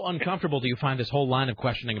 how uncomfortable do you find this whole line of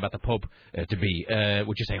questioning about the Pope to be?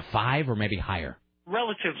 Would you say a 5 or maybe higher?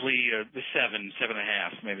 Relatively 7,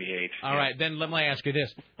 7.5, maybe 8. All right, then let me ask you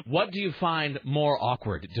this. What do you find more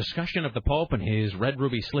awkward, discussion of the Pope and his red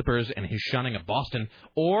ruby slippers and his shunning of Boston,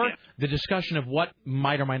 or the discussion of what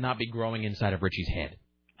might or might not be growing inside of Richie's head?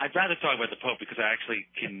 I'd rather talk about the Pope because I actually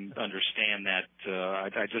can understand that.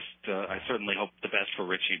 I certainly hope the best for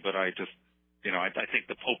Richie, but I think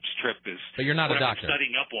the Pope's trip is. But you're not a doctor. I'm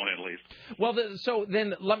studying up on it, at least. Well, so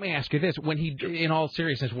then let me ask you this: when he, in all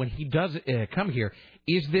seriousness, when he does come here,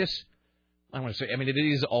 is this? I want to say, it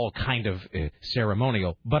is all kind of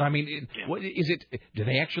ceremonial, but is it? Do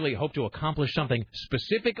they actually hope to accomplish something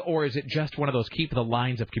specific, or is it just one of those keep the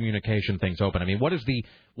lines of communication things open? What is the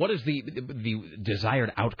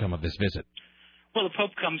desired outcome of this visit? Well, the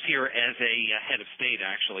Pope comes here as a head of state,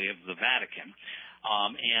 actually, of the Vatican.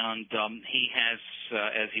 He has,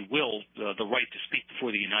 as he will, the right to speak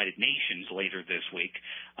before the United Nations later this week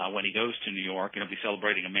when he goes to New York, and he'll be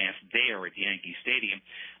celebrating a Mass there at Yankee Stadium.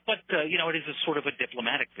 But, it is a sort of a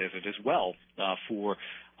diplomatic visit as well for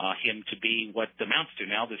him to be what amounts to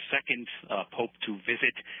now the second Pope to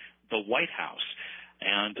visit the White House.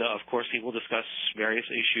 And, of course, he will discuss various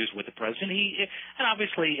issues with the president. And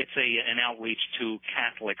obviously it's an outreach to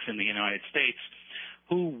Catholics in the United States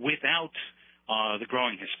who, without the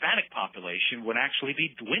growing Hispanic population, would actually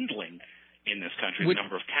be dwindling in this country, the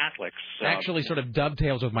number of Catholics. Actually sort of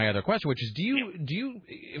dovetails with my other question, which is, do you,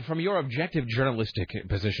 from your objective journalistic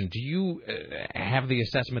position, do you have the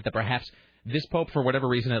assessment that perhaps this Pope, for whatever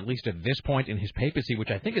reason, at least at this point in his papacy, which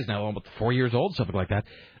I think is now almost 4 years old, something like that,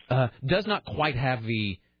 does not quite have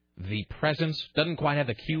the presence, doesn't quite have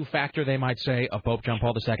the Q factor, they might say, of Pope John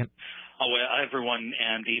Paul II? Oh, well, everyone,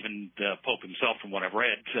 and even the Pope himself, from what I've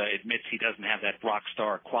read, admits he doesn't have that rock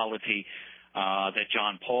star quality that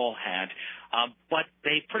John Paul had. But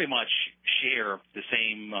they pretty much share the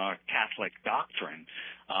same Catholic doctrine.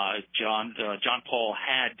 John Paul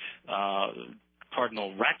had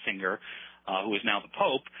Cardinal Ratzinger, who is now the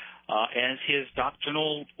Pope, as his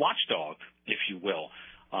doctrinal watchdog, if you will.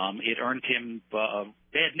 It earned him a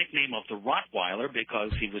bad nickname of the Rottweiler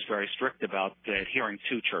because he was very strict about adhering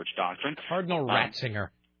to church doctrine. Cardinal Ratzinger.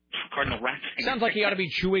 Cardinal Ratzinger. Sounds like he ought to be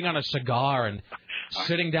chewing on a cigar and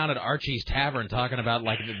sitting down at Archie's Tavern talking about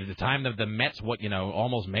like the time that the Mets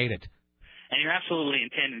almost made it. And you're absolutely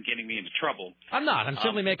intent on getting me into trouble. I'm not. I'm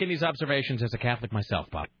simply making these observations as a Catholic myself,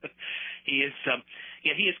 Bob. He is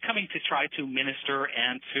coming to try to minister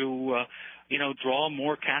and to draw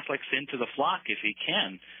more Catholics into the flock if he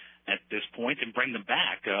can at this point and bring them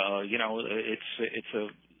back.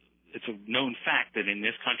 It's a known fact that in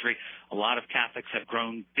this country a lot of Catholics have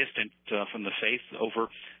grown distant from the faith over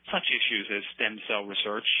such issues as stem cell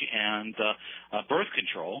research and birth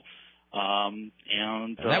control.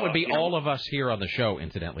 That would be all of us here on the show,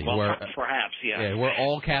 incidentally. Well, perhaps, yeah. Yeah, we're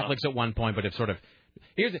all Catholics at one point, but it's sort of.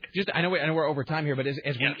 I know we're over time here, but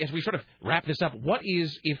as we sort of wrap this up, what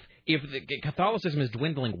is if Catholicism is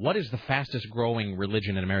dwindling? What is the fastest growing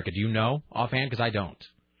religion in America? Do you know offhand? Because I don't.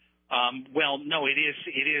 Well, no, it is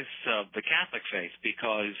the Catholic faith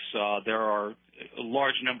because there are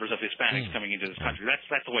large numbers of Hispanics coming into this country.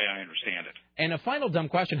 That's the way I understand it. And a final dumb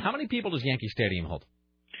question: how many people does Yankee Stadium hold?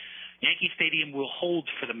 Yankee Stadium will hold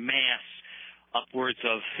for the Mass upwards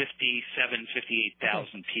of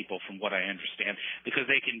 58,000 people, from what I understand, because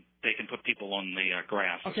they can put people on the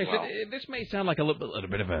grass. Okay, as well. So this may sound like a little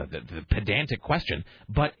bit of a pedantic question,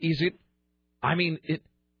 but is it?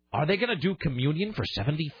 Are they going to do communion for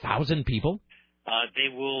 70,000 people? They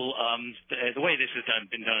will. The way this has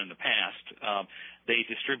been done in the past, they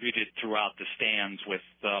distributed throughout the stands with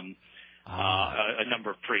a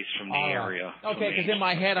number of priests from the area. Okay, because in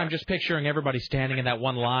my head I'm just picturing everybody standing in that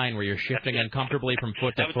one line where you're shifting uncomfortably from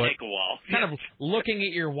foot to that foot. would take a while. Kind of looking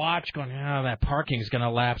at your watch going, oh, that parking's going to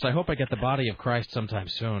lapse. I hope I get the body of Christ sometime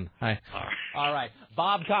soon. All right.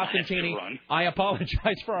 Bob Costantini, I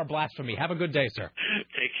apologize for our blasphemy. Have a good day, sir.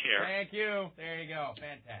 Take care. Thank you. There you go.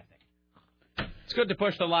 Fantastic. It's good to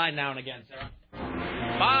push the line now and again, Sarah.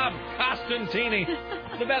 Bob Costantini.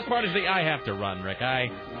 The best part is I have to run, Rick.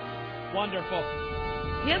 Wonderful.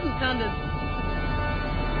 He hasn't sounded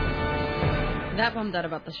that bummed out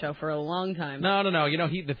about the show for a long time. No. You know,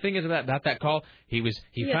 the thing is about that call, he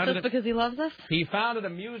found it because he loves us? He found it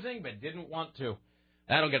amusing, but didn't want to.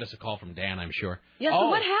 That'll get us a call from Dan, I'm sure. Yeah, so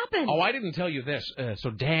what happened? Oh, I didn't tell you this. So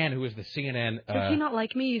Dan, who is the CNN... Does he not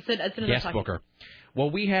like me? You said as soon as guest booker.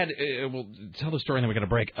 Well, we had... we'll tell the story and then we're going to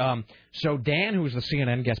break. So Dan, who is the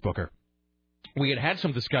CNN guest booker, we had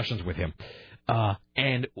some discussions with him.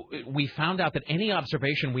 And we found out that any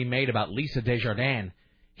observation we made about Lisa Desjardins,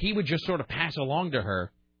 he would just sort of pass along to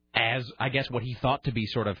her as, I guess, what he thought to be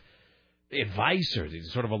sort of advice or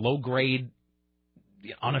sort of a low-grade,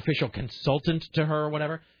 unofficial consultant to her or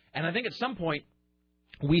whatever. And I think at some point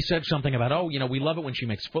we said something about, we love it when she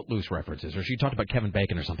makes Footloose references, or she talked about Kevin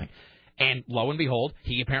Bacon or something. And lo and behold,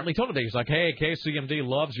 he apparently told her that. He was like, hey, KCMD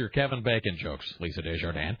loves your Kevin Bacon jokes, Lisa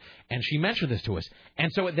Desjardins. And she mentioned this to us.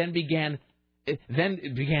 And so it then began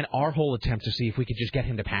our whole attempt to see if we could just get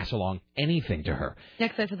him to pass along anything to her.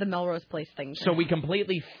 Next, I said the Melrose Place thing. So we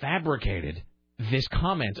completely fabricated this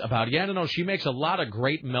comment about, she makes a lot of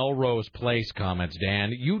great Melrose Place comments,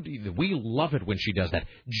 Dan. We love it when she does that,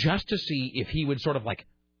 just to see if he would sort of like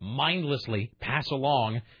mindlessly pass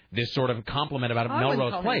along this sort of compliment about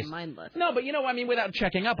Melrose Place. Mindless. No, but without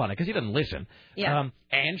checking up on it, because he doesn't listen. Yeah.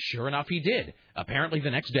 And sure enough, he did. Apparently, the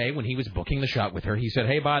next day when he was booking the shot with her, he said,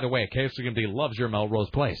 hey, by the way, KCMD loves your Melrose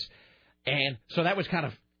Place. And so that was kind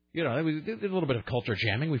of, it was a little bit of culture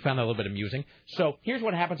jamming. We found that a little bit amusing. So here's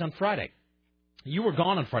what happens on Friday. You were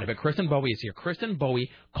gone on Friday, but Kristen Bowie is here. Kristen Bowie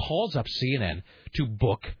calls up CNN to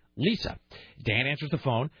book Lisa. Dan answers the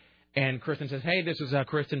phone. And Kristen says, hey, this is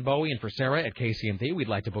Kristen Bowie and for Sarah at KCMD. We'd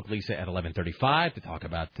like to book Lisa at 11:35 to talk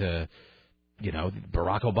about, Barack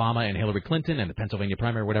Obama and Hillary Clinton and the Pennsylvania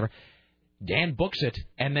primary or whatever. Dan books it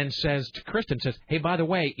and then says to Kristen, hey, by the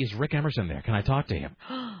way, is Rick Emerson there? Can I talk to him?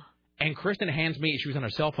 And Kristen hands me, she was on her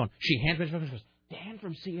cell phone, she hands me, she goes, Dan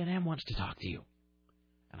from CNN wants to talk to you.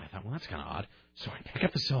 And I thought, well, that's kind of odd. So I pick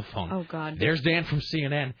up the cell phone. Oh, God. There's Dan from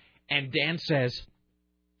CNN. And Dan says,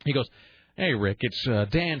 he goes, hey, Rick, it's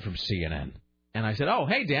Dan from CNN. And I said, oh,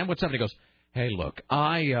 hey, Dan, what's up? And he goes, hey, look,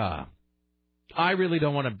 I really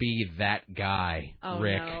don't want to be that guy,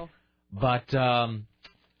 Rick. No. But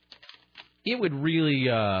it would really,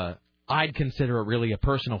 I'd consider it really a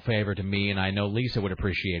personal favor to me, and I know Lisa would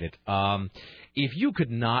appreciate it. If you could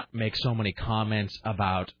not make so many comments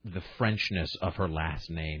about the Frenchness of her last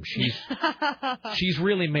name. She's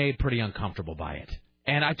really made pretty uncomfortable by it.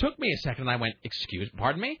 And it took me a second, and I went,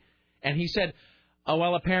 pardon me? And he said, oh,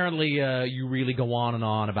 well, apparently you really go on and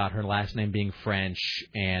on about her last name being French,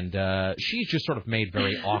 and she's just sort of made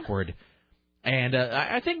very awkward. And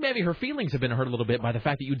I think maybe her feelings have been hurt a little bit by the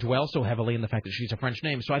fact that you dwell so heavily in the fact that she's a French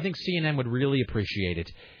name. So I think CNN would really appreciate it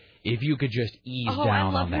if you could just ease down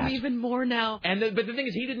on that. I love him even more now. But the thing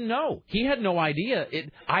is, he didn't know. He had no idea.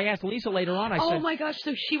 I asked Lisa later on. I said, oh, my gosh,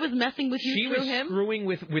 so she was messing with you through him? She was screwing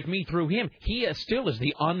with me through him. He still is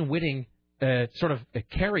the unwitting sort of a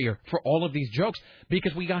carrier for all of these jokes,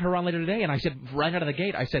 because we got her on later today, and I said, right out of the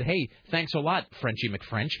gate, I said, hey, thanks a lot, Frenchie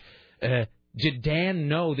McFrench. Did Dan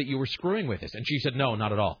know that you were screwing with us? And she said, no,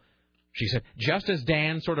 not at all. She said, just as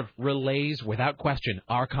Dan sort of relays without question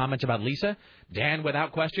our comments about Lisa, Dan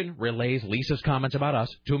without question relays Lisa's comments about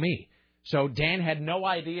us to me. So Dan had no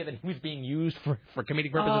idea that he was being used for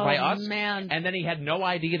comedic purposes by us. Man. And then he had no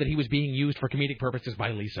idea that he was being used for comedic purposes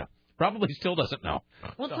by Lisa. Probably still doesn't know.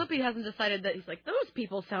 Well, Flippy hasn't decided that. He's like, those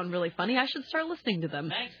people sound really funny. I should start listening to them.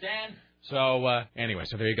 Thanks, Dan. So, anyway,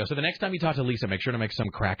 so there you go. So the next time you talk to Lisa, make sure to make some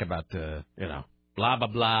crack about, blah, blah,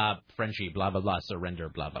 blah, Frenchie, blah, blah, blah, surrender,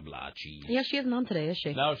 blah, blah, blah, cheese. Yeah, she isn't on today, is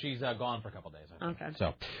she? No, she's gone for a couple days. Okay.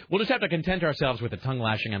 So we'll just have to content ourselves with the tongue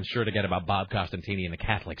lashing I'm sure to get about Bob Costantini in the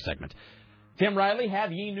Catholic segment. Tim Riley,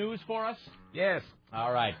 have ye news for us? Yes.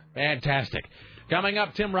 All right. Fantastic. Coming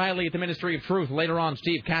up, Tim Riley at the Ministry of Truth. Later on,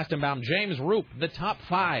 Steve Kastenbaum, James Roop, the Top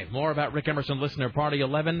 5. More about Rick Emerson Listener Party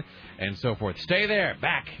 11, and so forth. Stay there.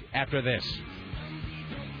 Back after this.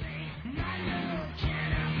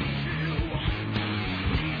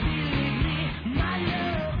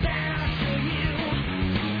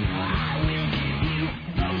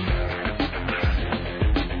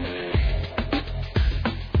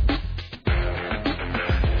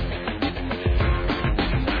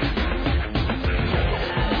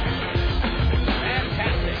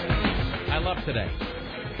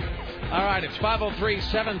 All right, it's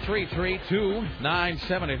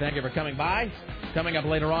 503-733-2970. Thank you for coming by. Coming up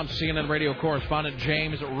later on, CNN radio correspondent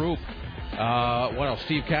James Roop. What else?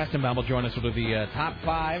 Steve Kastenbaum will join us with the top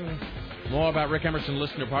 5. More about Rick Emerson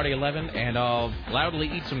Listener Party 11, and I'll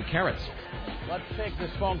loudly eat some carrots. Let's take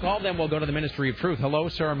this phone call, then we'll go to the Ministry of Truth. Hello,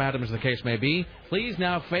 sir, madam, as the case may be. Please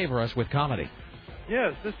now favor us with comedy.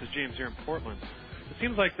 Yes, this is James here in Portland. It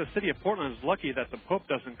seems like the city of Portland is lucky that the Pope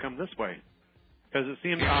doesn't come this way. Because it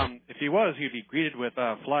seems if he was, he'd be greeted with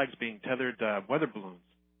flags being tethered to weather balloons.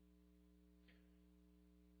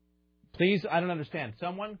 Please, I don't understand.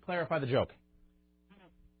 Someone clarify the joke.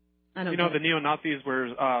 I don't know the neo-Nazis were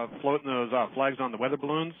floating those flags on the weather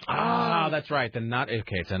balloons? Ah, that's right.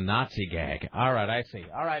 Okay, it's a Nazi gag. All right, I see.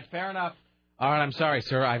 All right, fair enough. All right, I'm sorry,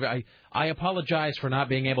 sir. I apologize for not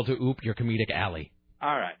being able to oop your comedic alley.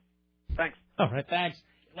 All right. Thanks. All right, thanks.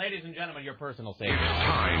 Ladies and gentlemen, your personal safety. It's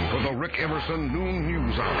time for the Rick Emerson Noon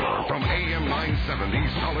News Hour from AM 970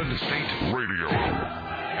 Solid State Radio.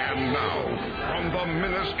 And now, from the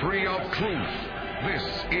Ministry of Truth, this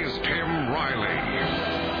is Tim Riley.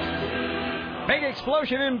 Big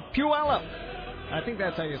explosion in Puyallup. I think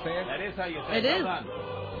that's how you say it. That is how you say it. It is.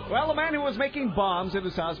 Well, a man who was making bombs in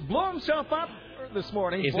his house blew himself up this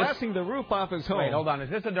morning, blasting the roof off his home. Wait, hold on. Is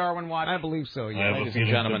this a Darwin watch? I believe so, yeah. I have Ladies a and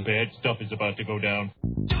feeling gentlemen. some bad stuff is about to go down.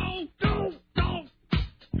 Don't. I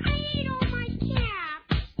ate all my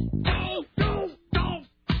caps. Don't.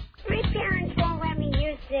 My parents won't let me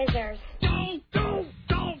use scissors. Don't.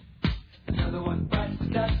 Another one bites the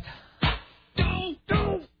dust. Don't.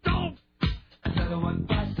 Another one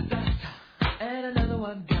bites the dust. And another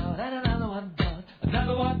one gone. And another one gone.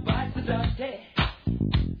 Another one bites the dust. Yeah.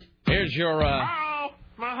 Here's your Oh,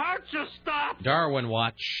 my heart just stopped. Darwin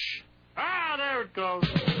watch. Ah, there it goes.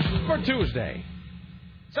 For Tuesday.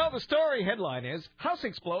 So the story headline is, House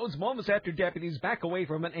explodes moments after deputies back away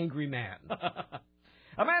from an angry man.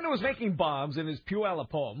 A man who was making bombs in his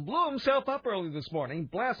Puyallup home blew himself up early this morning,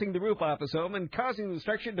 blasting the roof off his home and causing the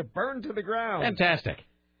structure to burn to the ground. Fantastic.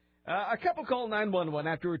 A couple called 911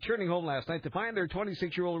 after returning home last night to find their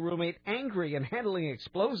 26-year-old roommate angry and handling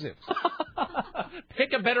explosives.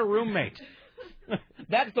 Pick a better roommate.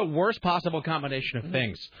 That's the worst possible combination of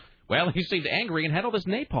things. Well, he seemed angry and had all this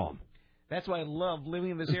napalm. That's why I love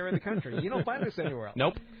living in this area of the country. You don't find this anywhere else.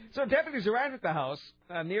 Nope. So deputies arrived at the house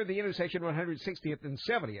near the intersection 160th and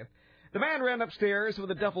 70th. The man ran upstairs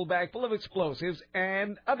with a duffel bag full of explosives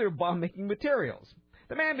and other bomb-making materials.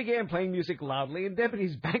 The man began playing music loudly, and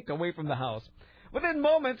deputies backed away from the house. Within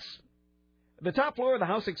moments, the top floor of the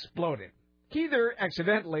house exploded. He either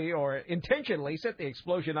accidentally or intentionally set the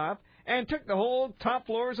explosion off and took the whole top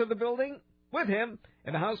floors of the building with him,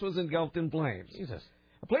 and the house was engulfed in flames. Jesus.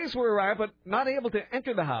 The police were arrived, but not able to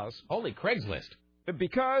enter the house. Holy Craigslist.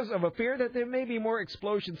 Because of a fear that there may be more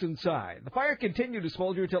explosions inside. The fire continued to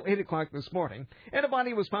smolder until 8 o'clock this morning, and a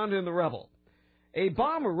body was found in the rubble. A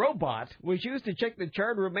bomb robot was used to check the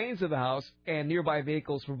charred remains of the house and nearby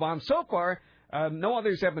vehicles for bombs. So far, no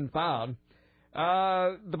others have been found.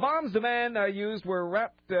 The bombs the man used were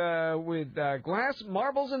wrapped with glass,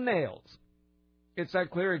 marbles, and nails. It's not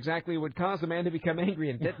clear exactly what caused the man to become angry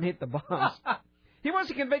and detonate the bombs. He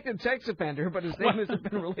was a convicted sex offender, but his name hasn't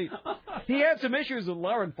been released. He had some issues with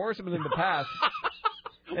law enforcement in the past.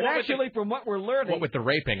 And actually, from what we're learning... What with the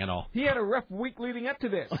raping and all? He had a rough week leading up to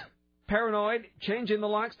this. Paranoid, changing the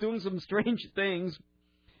locks, doing some strange things.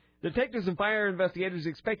 Detectives and fire investigators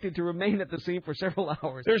expected to remain at the scene for several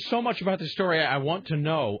hours. There's so much about this story I want to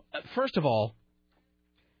know. First of all,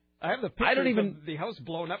 I have the picture of the house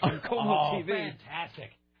blown up on Como TV.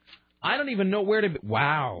 Fantastic. I don't even know where to be.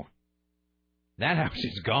 Wow. That house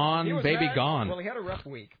is gone, baby, gone. Well, he had a rough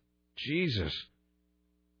week. Jesus.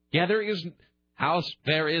 Yeah, there is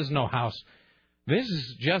no house. This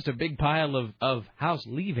is just a big pile of house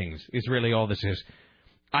leavings is really all this is.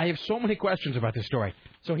 I have so many questions about this story.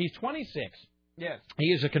 So he's 26. Yes.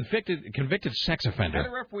 He is a convicted sex offender. Had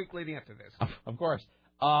a rough week leading up to this. Of course.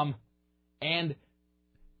 But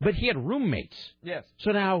he had roommates. Yes.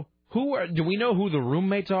 So now, do we know who the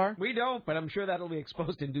roommates are? We don't, but I'm sure that'll be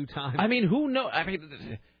exposed in due time. I mean, who knows?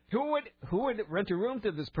 Who would rent a room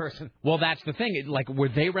to this person? Well, that's the thing. Like, were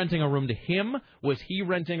they renting a room to him? Was he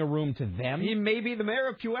renting a room to them? He may be the mayor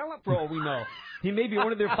of Puyallup, for all we know. He may be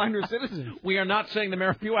one of their finer citizens. We are not saying the mayor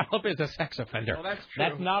of Puyallup is a sex offender. Well, that's true.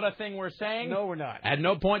 That's not a thing we're saying. No, we're not. At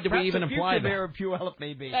no point did we even imply that. The mayor of Puyallup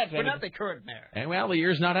may be, but not the current mayor. And, well, the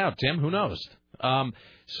year's not out, Tim. Who knows?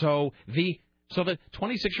 So the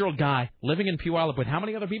 26-year-old guy living in Puyallup with how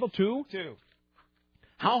many other people? Two? Two.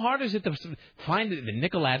 How hard is it to find the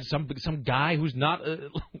Nicolad, some guy who's not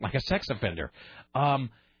like a sex offender?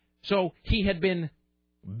 So he had been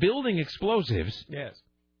building explosives. Yes.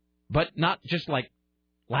 But not just like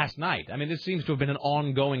last night. I mean, this seems to have been an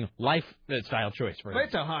ongoing lifestyle choice for him. But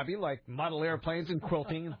it's a hobby, like model airplanes and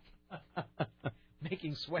quilting,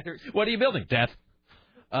 making sweaters. What are you building? Death.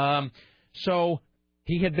 So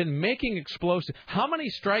he had been making explosives. How many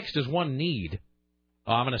strikes does one need?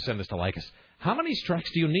 Oh, I'm going to send this to Lycus. How many strikes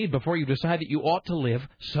do you need before you decide that you ought to live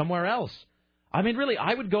somewhere else? I mean, really,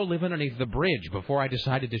 I would go live underneath the bridge before I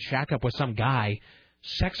decided to shack up with some guy,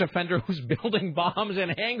 sex offender who's building bombs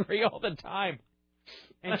and angry all the time.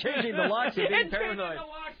 And changing the locks and being paranoid.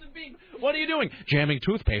 What are you doing? Jamming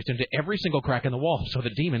toothpaste into every single crack in the wall so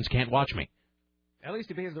the demons can't watch me. At least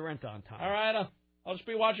he pays the rent on time. All right, I'll just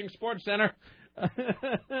be watching Sports Center.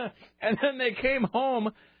 And then they came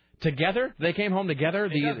home together. It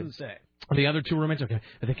doesn't say. The other two roommates, okay.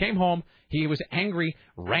 They came home. He was angry,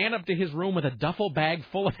 ran up to his room with a duffel bag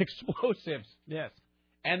full of explosives. Yes.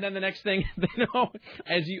 And then the next thing they know,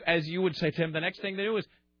 as you would say, Tim, the next thing they knew is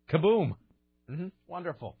kaboom. Mm-hmm.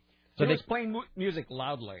 Wonderful. So he was playing music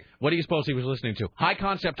loudly. What do you suppose he was listening to? High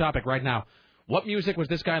concept topic right now. What music was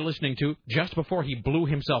this guy listening to just before he blew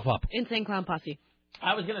himself up? Insane Clown Posse.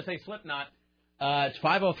 I was going to say Slipknot. It's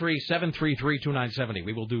 503-733-2970.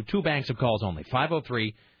 We will do 2 banks of calls only.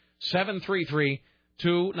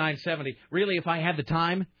 503-733-2970. Really, if I had the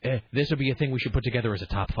time, this would be a thing we should put together as a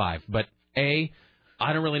top 5. But A,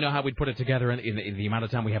 I don't really know how we'd put it together in the amount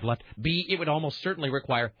of time we have left. B, it would almost certainly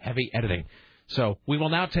require heavy editing. So we will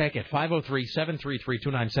now take at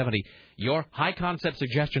 503-733-2970 your high-concept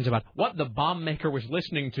suggestions about what the bomb maker was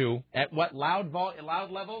listening to at what loud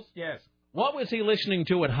levels? Yes. What was he listening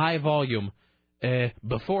to at high volume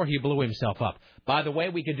before he blew himself up? By the way,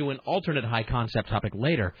 we could do an alternate high-concept topic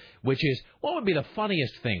later, which is what would be the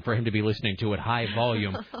funniest thing for him to be listening to at high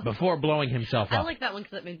volume before blowing himself up? I like that one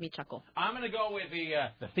because it made me chuckle. I'm going to go with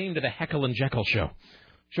the theme to the Heckle and Jekyll show.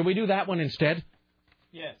 Should we do that one instead?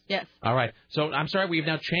 Yes. Yes. All right. So I'm sorry, we've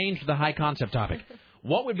now changed the high-concept topic.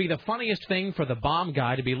 What would be the funniest thing for the bomb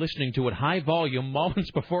guy to be listening to at high volume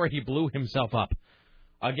moments before he blew himself up?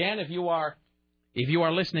 Again, if you are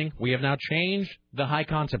listening, we have now changed the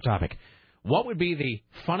high-concept topic. What would be the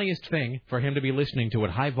funniest thing for him to be listening to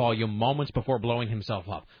at high volume moments before blowing himself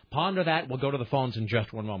up? Ponder that. We'll go to the phones in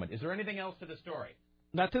just one moment. Is there anything else to the story?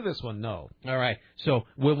 Not to this one, no. All right. So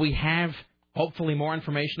will we have, hopefully, more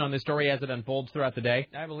information on this story as it unfolds throughout the day?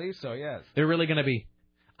 I believe so, yes. They're really going to be...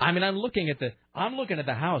 I mean, I'm looking at the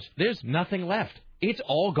house. There's nothing left. It's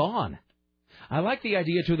all gone. I like the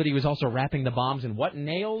idea, too, that he was also wrapping the bombs in what?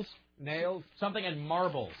 Nails? Nails. Something in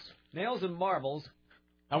marbles. Nails and marbles.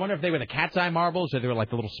 I wonder if they were the cat's eye marbles or they were like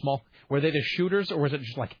the little small... Were they the shooters or was it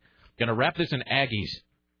just like, going to wrap this in Aggies?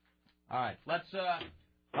 All right, let's...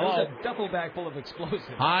 Hello. There's a duffel bag full of explosives.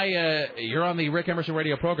 Hi, you're on the Rick Emerson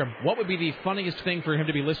radio program. What would be the funniest thing for him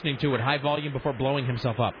to be listening to at high volume before blowing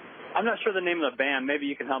himself up? I'm not sure the name of the band. Maybe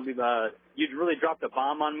you can help me. You'd really dropped a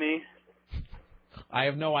bomb on me. I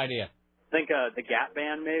have no idea. I think the Gap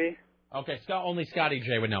Band, maybe. Okay, only Scotty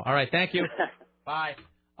J would know. All right, thank you. Bye.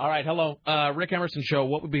 All right, hello. Rick Emerson show.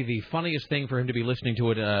 What would be the funniest thing for him to be listening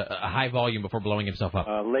to at a high volume before blowing himself up?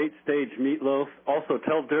 Late stage meatloaf. Also,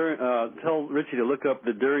 tell Richie to look up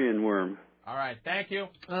the durian worm. All right, thank you.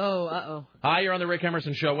 Oh, uh-oh. Hi, you're on the Rick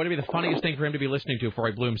Emerson show. What would be the funniest thing for him to be listening to before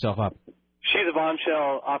he blew himself up? She's a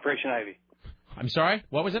Bombshell, Operation Ivy. I'm sorry?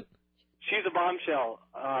 What was it? She's a Bombshell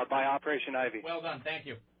by Operation Ivy. Well done, thank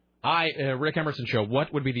you. Hi, Rick Emerson show.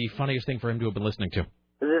 What would be the funniest thing for him to have been listening to? Is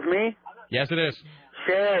this me? Yes, it is.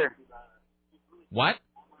 Share. What?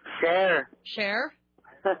 Share. Share?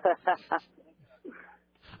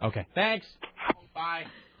 Okay, thanks. Bye.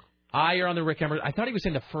 Hi, you're on the Rick Emerson. I thought he was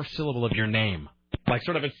saying the first syllable of your name. Like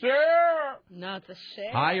sort of a share. No, it's a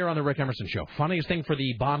share. Hi, you're on the Rick Emerson show. Funniest thing for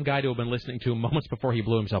the bomb guy to have been listening to moments before he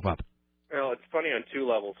blew himself up. Well, it's funny on 2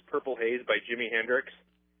 levels. Purple Haze by Jimi Hendrix,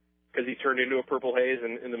 because he turned into a purple haze,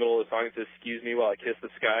 and in the middle of the song it says, "Excuse me while I kiss the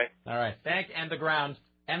sky." All right. And the ground.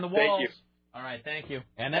 And the walls. Thank you. All right, thank you.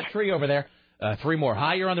 And that tree over there. 3 more.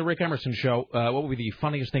 Hi, you're on the Rick Emerson show. What would be the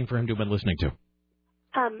funniest thing for him to have been listening to?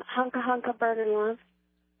 Hunka Hunka Burning Love.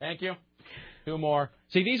 Thank you. 2 more.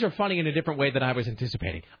 See, these are funny in a different way than I was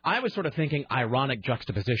anticipating. I was sort of thinking ironic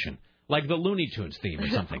juxtaposition, like the Looney Tunes theme or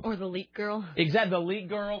something. Or the Leak Girl. Exactly, the Leak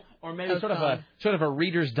Girl, or maybe sort of a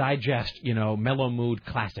Reader's Digest, mellow mood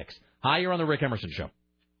classics. Hi, you're on the Rick Emerson show.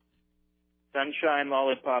 Sunshine,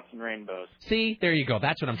 lollipops, and rainbows. See, there you go.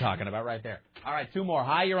 That's what I'm talking about right there. All right, 2 more.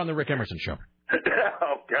 Hi, you're on the Rick Emerson show.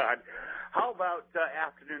 Oh, God. How about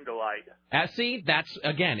Afternoon Delight? See, that's,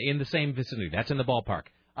 again, in the same vicinity. That's in the ballpark.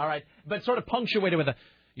 All right, but sort of punctuated with a,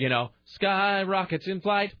 sky rockets in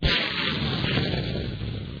flight.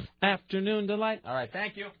 Afternoon Delight. All right,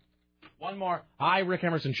 thank you. One more. Hi, Rick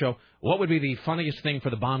Emerson Show. What would be the funniest thing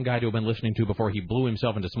for the bomb guy to have been listening to before he blew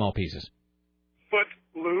himself into small pieces? Foot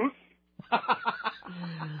loose.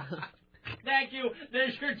 Thank you.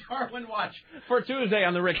 There's your Darwin Watch for Tuesday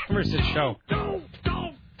on the Rick Emerson Show.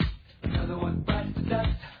 Another one bites the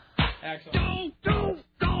dust. Excellent.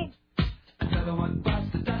 Another one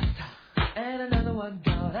bites the dust. And another one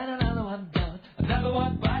gone. And another one gone. Another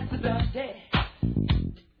one bites the dust. Yeah.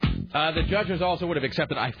 The judges also would have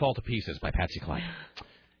accepted I Fall to Pieces by Patsy Cline.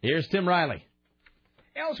 Here's Tim Riley.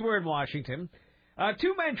 Elsewhere in Washington,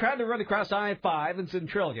 two men tried to run across I-5 in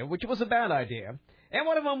Centralia, which was a bad idea, and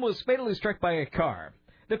one of them was fatally struck by a car.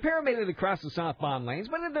 The pair made it across the southbound lanes,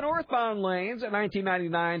 but in the northbound lanes, a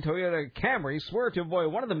 1999 Toyota Camry swerved to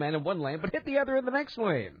avoid one of the men in one lane, but hit the other in the next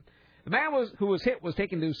lane. The man who was hit was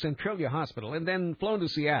taken to Centralia Hospital and then flown to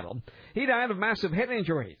Seattle. He died of massive head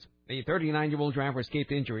injuries. The 39-year-old driver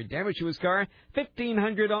escaped injury. Damage to his car,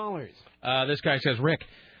 $1,500. This guy says, Rick,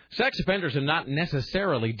 sex offenders are not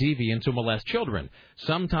necessarily deviant to molest children.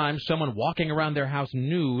 Sometimes someone walking around their house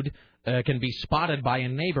nude can be spotted by a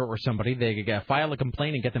neighbor or somebody. They file a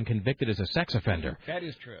complaint and get them convicted as a sex offender. That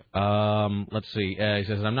is true. Let's see. He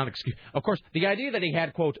says, I'm not excused. Of course, the idea that he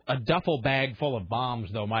had, quote, a duffel bag full of bombs,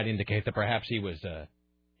 though, might indicate that perhaps he was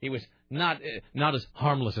not as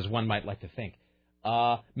harmless as one might like to think.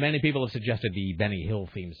 Many people have suggested the Benny Hill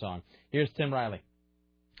theme song. Here's Tim Riley.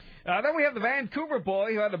 Then we have the Vancouver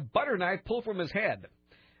boy who had a butter knife pulled from his head.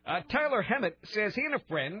 Tyler Hemmett says he and a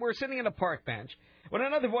friend were sitting on a park bench when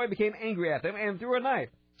another boy became angry at them and threw a knife.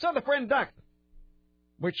 So the friend ducked,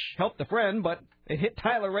 which helped the friend, but it hit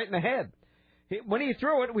Tyler right in the head. When he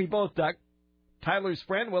threw it, we both ducked. Tyler's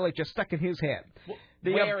friend, well, it just stuck in his head.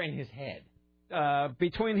 Where in his head?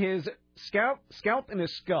 Between his scalp and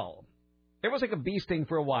his skull. It was like a bee sting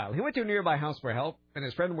for a while. He went to a nearby house for help, and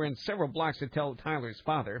his friend went several blocks to tell Tyler's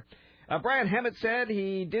father. Brian Hammett said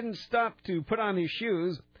he didn't stop to put on his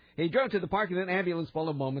shoes. He drove to the park, and an ambulance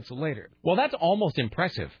followed moments later. Well, that's almost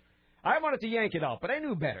impressive. I wanted to yank it out, but I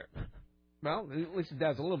knew better. Well, at least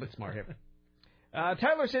Dad's a little bit smart here.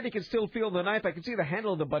 Tyler said he could still feel the knife. I could see the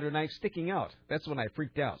handle of the butter knife sticking out. That's when I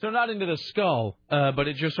freaked out. So not into the skull, but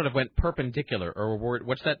it just sort of went perpendicular, or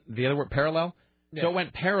what's that? The other word, parallel? Yeah. So it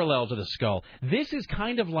went parallel to the skull. This is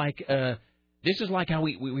kind of like how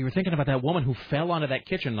we were thinking about that woman who fell onto that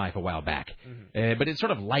kitchen knife a while back. Mm-hmm. But it's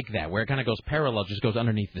sort of like that, where it kind of goes parallel, just goes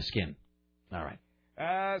underneath the skin. All right.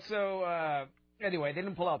 Anyway, they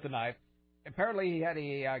didn't pull out the knife. Apparently he had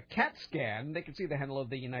a CAT scan. They could see the handle of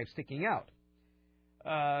the knife sticking out.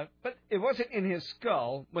 But it wasn't in his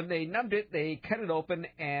skull. When they numbed it, they cut it open,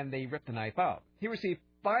 and they ripped the knife out. He received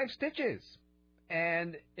 5 stitches,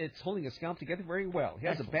 and it's holding his scalp together very well. He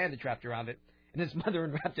has a bandage wrapped around it, and his mother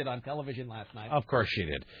unwrapped it on television last night. Of course she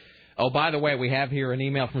did. Oh, by the way, we have here an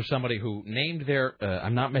email from somebody who named their,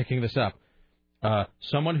 I'm not making this up,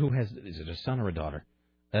 someone who has, is it a son or a daughter?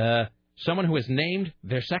 Someone who has named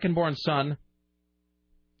their second-born son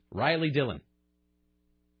Riley Dillon.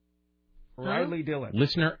 Riley Dillon.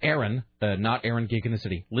 Listener Aaron, not Aaron Geek in the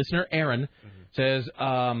City. Listener Aaron says,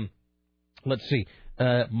 let's see.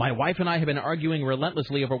 My wife and I have been arguing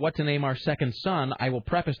relentlessly over what to name our second son. I will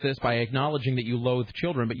preface this by acknowledging that you loathe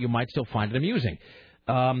children, but you might still find it amusing.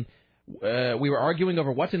 We were arguing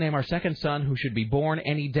over what to name our second son, who should be born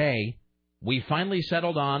any day. We finally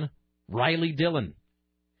settled on Riley Dillon.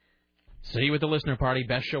 See you at the listener party.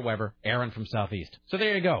 Best show ever. Aaron from Southeast. So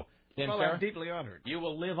there you go. Well, I'm deeply honored. You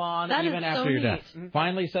will live on that even after your death. Mm-hmm.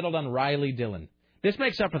 Finally settled on Riley Dillon. This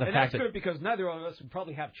makes up for the fact that... that's good because neither of us would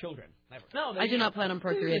probably have children. Never. No, I do not plan on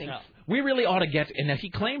procreating. No. We really ought to get... And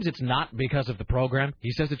he claims it's not because of the program.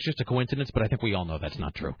 He says it's just a coincidence, but I think we all know that's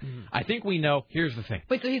not true. Mm-hmm. I think we know... Here's the thing.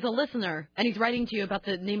 Wait, so he's a listener, and he's writing to you about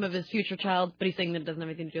the name of his future child, but he's saying that it doesn't have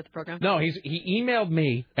anything to do with the program? No, he emailed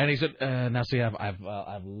me, and he said... now, see, I've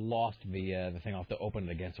lost the thing. I'll have to open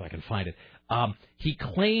it again so I can find it. He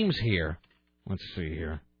claims here... Let's see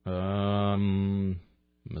here.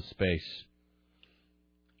 Space.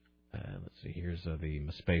 Let's see. Here's the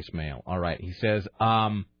space mail. All right. He says,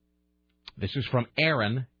 this is from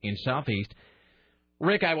Aaron in Southeast.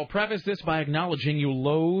 Rick, I will preface this by acknowledging you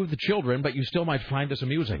loathe children, but you still might find this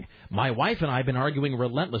amusing. My wife and I have been arguing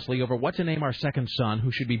relentlessly over what to name our second son, who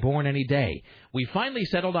should be born any day. We finally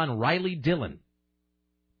settled on Riley Dillon.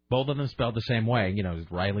 Both of them spelled the same way. You know,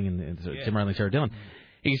 Riley and Tim Riley and Sarah Dillon.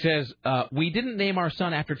 He says, we didn't name our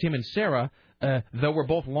son after Tim and Sarah, though we're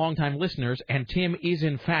both longtime listeners, and Tim is,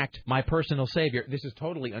 in fact, my personal savior. This is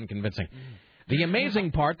totally unconvincing. The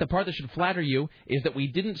amazing part, the part that should flatter you, is that we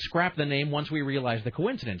didn't scrap the name once we realized the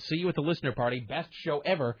coincidence. See you at the listener party. Best show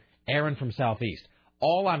ever, Aaron from Southeast.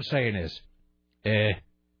 all I'm saying is,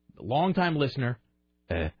 long-time listener,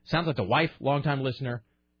 sounds like the wife, long-time listener,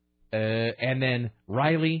 and then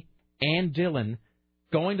Riley and Dylan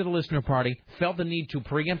going to the listener party, felt the need to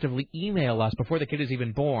preemptively email us before the kid is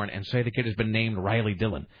even born and say the kid has been named Riley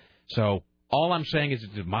Dylan. So all I'm saying is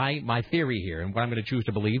my theory here, and what I'm going to choose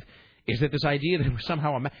to believe, is that this idea that it was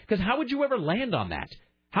somehow because how would you ever land on that?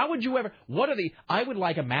 How would you ever? I would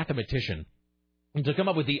like a mathematician to come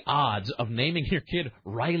up with the odds of naming your kid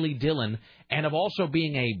Riley Dylan and of also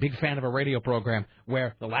being a big fan of a radio program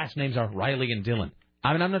where the last names are Riley and Dylan.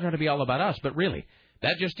 I mean, I'm not trying to be all about us, but really,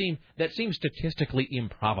 that seems statistically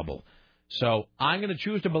improbable. So I'm going to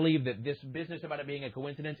choose to believe that this business about it being a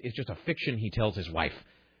coincidence is just a fiction he tells his wife.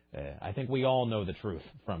 I think we all know the truth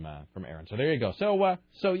from Aaron. So there you go. So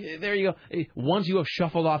there you go. Once you have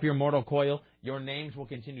shuffled off your mortal coil, your names will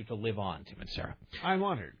continue to live on, Tim and Sarah. I'm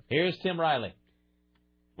honored. Here's Tim Riley.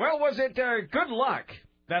 Well, was it good luck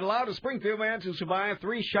that allowed a Springfield man to survive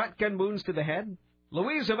 3 shotgun wounds to the head?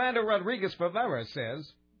 Luis Amanda Rodriguez Favara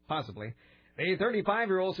says, possibly. The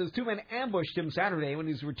 35-year-old says 2 men ambushed him Saturday when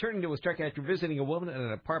he was returning to his truck after visiting a woman at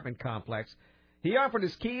an apartment complex. He offered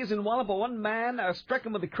his keys and wallop, but one man struck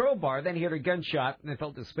him with a crowbar. Then he heard a gunshot and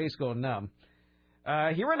felt his face go numb.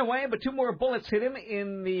 He ran away, but 2 more bullets hit him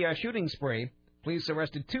in the shooting spree. Police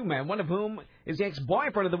arrested 2 men, one of whom is the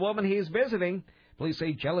ex-boyfriend of the woman he is visiting. Police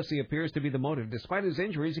say jealousy appears to be the motive. Despite his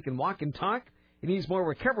injuries, he can walk and talk. He needs more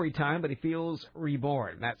recovery time, but he feels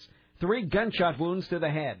reborn. That's 3 gunshot wounds to the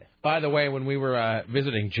head. By the way, when we were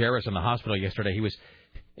visiting Jairus in the hospital yesterday,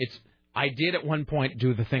 I did at one point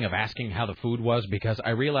do the thing of asking how the food was because I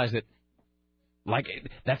realized that,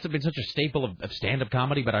 that's been such a staple of stand-up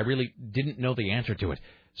comedy, but I really didn't know the answer to it.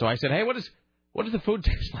 So I said, hey, what does the food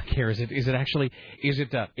taste like here? Is it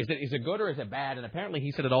good or is it bad? And apparently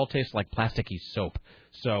he said it all tastes like plasticky soap.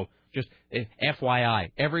 So just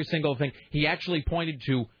FYI, every single thing. He actually pointed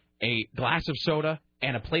to a glass of soda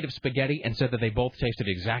and a plate of spaghetti and said that they both tasted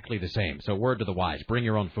exactly the same. So word to the wise, bring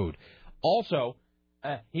your own food. Also,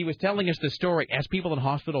 he was telling us the story, as people in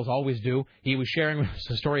hospitals always do. He was sharing with us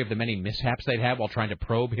the story of the many mishaps they'd had while trying to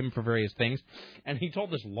probe him for various things. And he told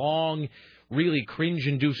this long, really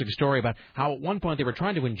cringe-inducing story about how at one point they were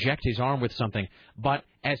trying to inject his arm with something, but,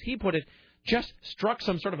 as he put it, just struck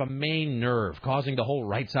some sort of a main nerve, causing the whole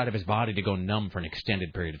right side of his body to go numb for an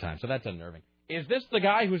extended period of time. So that's unnerving. Is this the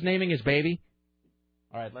guy who's naming his baby?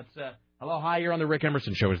 All right, let's... hello, hi, you're on the Rick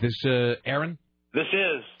Emerson Show. Is this Aaron? This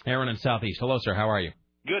is. Aaron in Southeast. Hello, sir. How are you?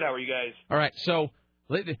 Good. How are you guys? All right, so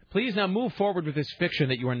please now move forward with this fiction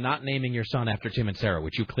that you are not naming your son after Tim and Sarah,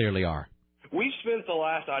 which you clearly are. We've spent the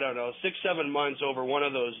last, 6-7 months over one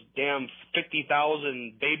of those damn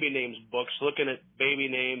 50,000 baby names books, looking at baby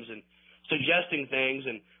names and suggesting things.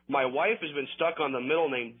 And my wife has been stuck on the middle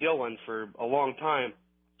name Dylan for a long time.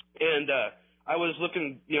 And I was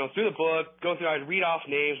looking, through the book, going through, I'd read off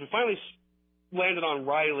names. We finally landed on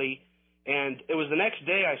Riley. And it was the next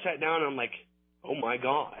day I sat down and I'm like, oh, my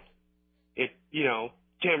God.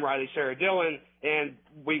 Tim, Riley, Sarah, Dylan. And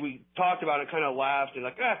we talked about it, kind of laughed, and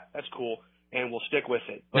that's cool, and we'll stick with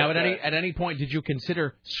it. But, now, at any point, did you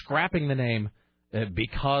consider scrapping the name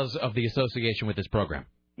because of the association with this program?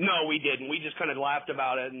 No, we didn't. We just kind of laughed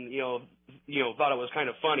about it and, thought it was kind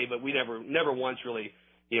of funny, but we never once really...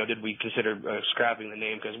 did we consider scrapping the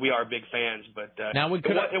name because we are big fans? But now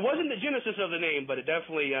it wasn't the genesis of the name, but it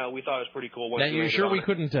definitely we thought it was pretty cool. Now you sure we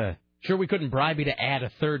couldn't bribe you to add a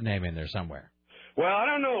third name in there somewhere? Well, I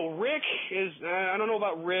don't know. Rick is. I don't know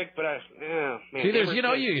about Rick, but man. See, there's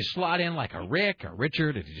you slot in like a Rick, a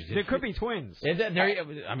Richard. There could be twins.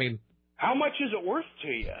 I mean, how much is it worth to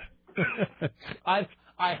you?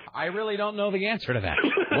 I really don't know the answer to that.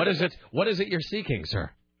 What is it you're seeking,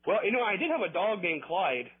 sir? Well, I did have a dog named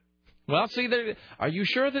Clyde. Well, see, are you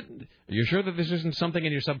sure that this isn't something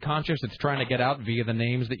in your subconscious that's trying to get out via the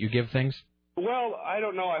names that you give things? Well, I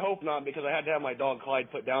don't know. I hope not, because I had to have my dog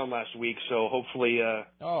Clyde put down last week. So hopefully.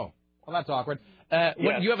 Oh, well, that's awkward. Yes.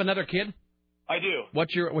 You have another kid? I do.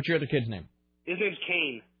 What's your other kid's name? His name's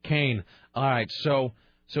Kane. Kane. All right. So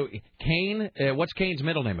Kane. What's Kane's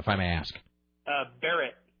middle name, if I may ask?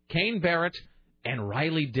 Barrett. Kane Barrett and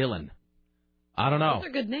Riley Dylan. I don't know. Those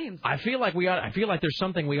are good names. I feel like there's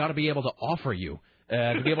something we ought to be able to offer you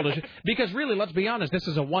to be able to because really, let's be honest, this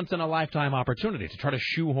is a once in a lifetime opportunity to try to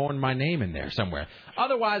shoehorn my name in there somewhere.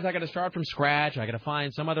 Otherwise, I got to start from scratch. I got to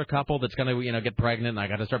find some other couple that's going to get pregnant, and I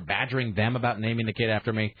got to start badgering them about naming the kid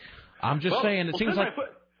after me. I'm just saying, it seems like.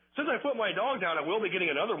 Since I put my dog down, I will be getting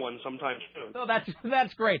another one sometime soon. No,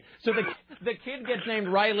 that's great. So the kid gets named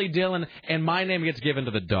Riley Dylan, and my name gets given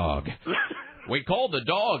to the dog. We called the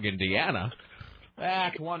dog Indiana.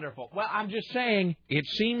 That's wonderful. Well, I'm just saying, it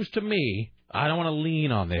seems to me, I don't want to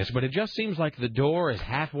lean on this, but it just seems like the door is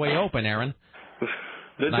halfway open, Aaron.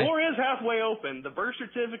 The door is halfway open. The birth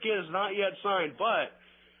certificate is not yet signed, but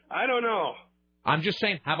I don't know. I'm just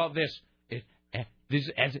saying, how about this?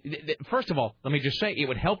 First of all, let me just say, it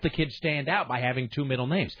would help the kid stand out by having two middle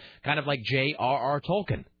names, kind of like J.R.R.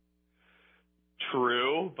 Tolkien.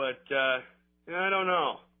 True, but I don't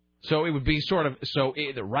know. So it would be sort of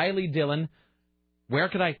either Riley Dillon. Where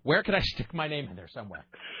could I stick my name in there somewhere?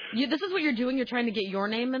 This is what you're doing. You're trying to get your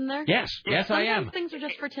name in there. Yes, I am. Sometimes things are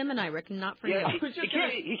just for Tim and I, Rick, and not for Yeah, you.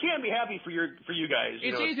 he can't be happy for you guys.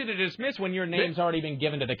 It's easy to dismiss when your name's already been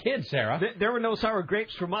given to the kids, Sarah. There were no sour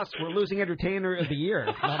grapes from us. We're losing Entertainer of the Year.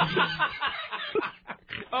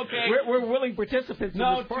 Okay. We're willing participants in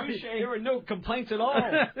this party. touche. There were no complaints at all.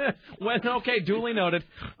 Well, okay, duly noted.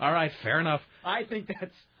 All right, fair enough. I think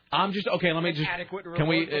that's... I'm just okay. Let me just. Adequate can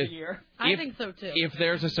we? reward for the year. I think so too. If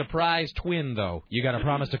there's a surprise twin, though, you got to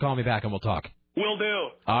promise to call me back and we'll talk. Will do.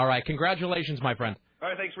 All right. Congratulations, my friend. All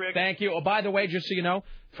right. Thanks, Rick. Thank you. Oh, by the way, just so you know,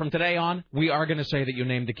 from today on, we are going to say that you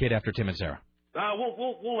named the kid after Tim and Sarah.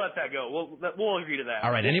 We'll let that go. We'll agree to that.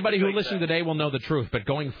 All right. Anybody who listened today will know the truth. But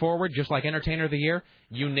going forward, just like Entertainer of the Year,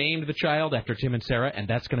 you named the child after Tim and Sarah, and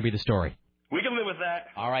that's going to be the story. We can live with that.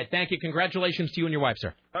 All right. Thank you. Congratulations to you and your wife,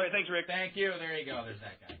 sir. All right. Thanks, Rick. Thank you. There you go. There's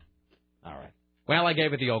that guy. All right. Well, I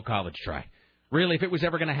gave it the old college try. Really, if it was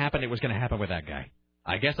ever going to happen, it was going to happen with that guy.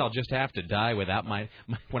 I guess I'll just have to die without my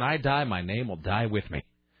when I die, my name will die with me.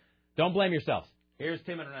 Don't blame yourselves. Here's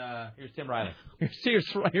Tim Riley.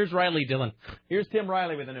 Here's Riley Dillon. Here's Tim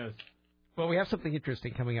Riley with the news. Well, we have something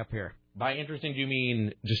interesting coming up here. By interesting, do you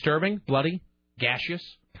mean disturbing, bloody, gaseous?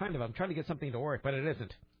 Kind of. I'm trying to get something to work, but it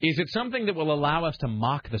isn't. Is it something that will allow us to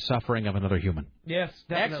mock the suffering of another human? Yes,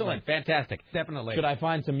 definitely. Excellent. Fantastic. Definitely. Should I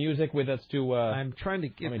find some music with us to... I'm trying to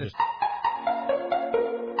get this...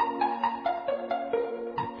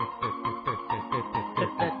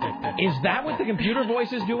 Is that what the computer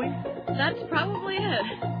voice is doing? That's probably it.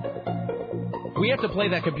 We have to play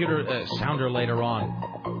that computer sounder later on.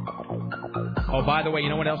 Oh, by the way, you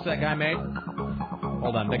know what else that guy made?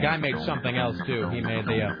 Hold on. The guy made something else, too. He made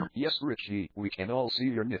the... Yes, Richie, we can all see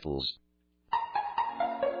your nipples.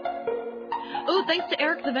 Oh, thanks to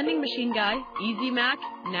Eric, the vending machine guy. Easy Mac,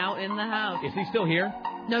 now in the house. Is he still here?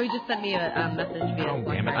 No, he just sent me a message via... Oh,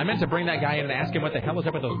 damn it. I meant to bring that guy in and ask him what the hell is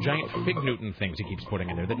up with those giant Fig Newton things he keeps putting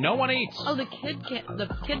in there that no one eats. Oh, the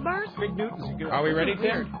kid bars? Fig Newtons are good. Are we ready,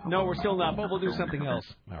 Tim? No, we're still not, but we'll do something else.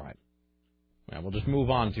 All right. Well, we'll just move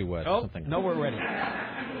on to something. No, we're ready.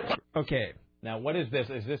 Okay. Now, what is this?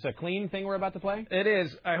 Is this a clean thing we're about to play? It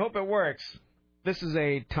is. I hope it works. This is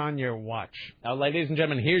a Tanya watch. Now, ladies and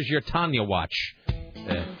gentlemen, here's your Tanya watch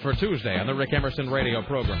for Tuesday on the Rick Emerson radio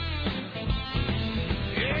program.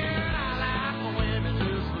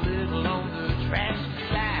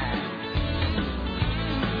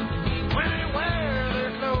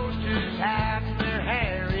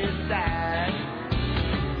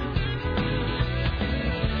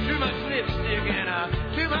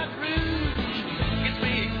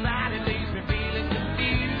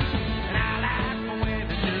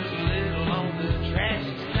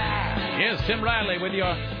 Tim Riley with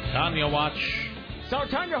your Tanya Watch. So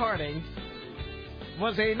Tanya Harding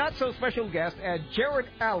was a not-so-special guest at Jared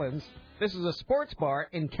Allen's. This is a sports bar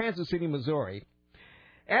in Kansas City, Missouri.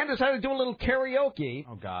 And decided to do a little karaoke.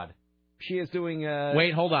 Oh, God. She is doing...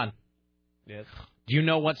 Wait, hold on. Yes. Do you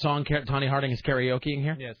know what song Tanya Harding is karaokeing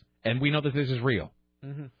here? Yes. And we know that this is real.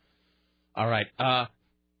 Mm-hmm. All right. I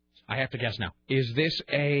have to guess now. Is this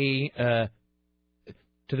to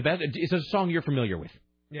the best? Is this a song you're familiar with?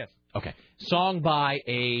 Yes. Okay. Song by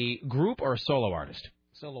a group or a solo artist?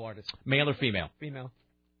 Solo artist. Male or female? Female.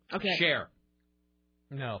 Okay. Cher.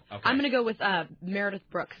 No. Okay. I'm going to go with Meredith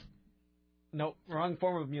Brooks. No, wrong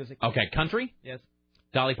form of music. Okay. Country? Yes.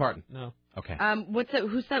 Dolly Parton? No. Okay. What's that?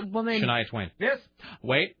 Who's that woman? Shania Twain? Yes.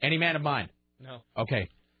 Wait. Any Man of Mine? No. Okay.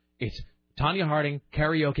 It's Tanya Harding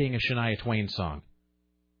karaokeing a Shania Twain song.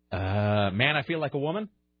 Man, I Feel Like a Woman?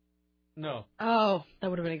 No. Oh, that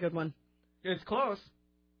would have been a good one. It's close.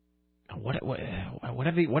 What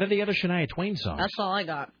are the other Shania Twain songs? That's all I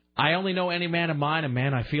got. I only know Any Man of Mine and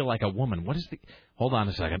Man I Feel Like a Woman. What is the... Hold on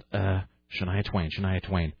a second. Shania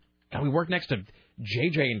Twain. God, we worked next to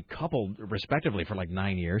JJ and Couple, respectively, for like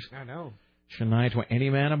 9 years. I know. Shania Twain, Any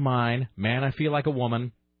Man of Mine, Man I Feel Like a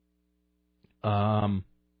Woman.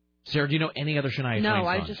 Sarah, do you know any other Shania Twain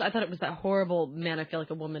songs? No, I thought it was that horrible Man I Feel Like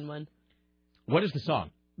a Woman one. What is the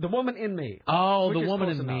song? The Woman in Me. Oh, The Woman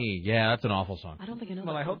in Me. Yeah, that's an awful song. I don't think I know.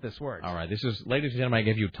 Well, I hope this works. All right, this is, ladies and gentlemen, I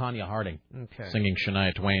give you Tanya Harding Okay. singing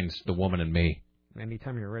Shania Twain's The Woman in Me.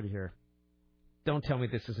 Anytime you're ready here. Don't tell me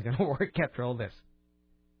this isn't going to work after all this.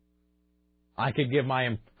 I could give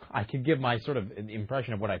my sort of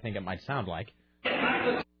impression of what I think it might sound like.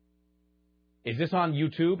 Is this on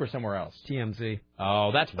YouTube or somewhere else? TMZ.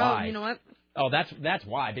 Oh, that's why. Oh, you know what? Oh, that's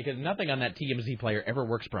why, because nothing on that TMZ player ever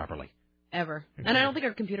works properly. Ever. And I don't think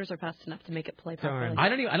our computers are fast enough to make it play properly. I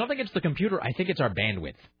don't think it's the computer. I think it's our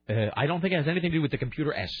bandwidth. I don't think it has anything to do with the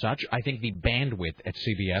computer as such. I think the bandwidth at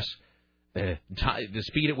CBS, the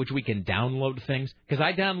speed at which we can download things, because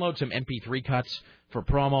I download some MP3 cuts for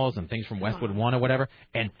promos and things from Westwood One or whatever,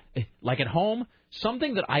 and like at home,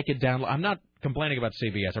 something that I could download. I'm not complaining about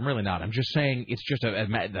CBS. I'm really not. I'm just saying it's just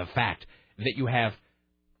the fact that you have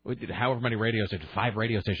however many radio stations, 5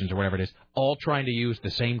 radio stations or whatever it is, all trying to use the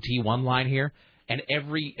same T1 line here, and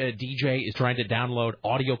every DJ is trying to download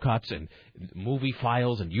audio cuts and movie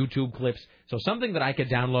files and YouTube clips. So something that I could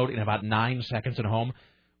download in about 9 seconds at home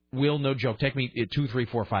will, no joke, take me 2, 3,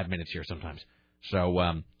 4, 5 minutes here sometimes.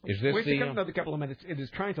 So is this Wait another couple of minutes. It is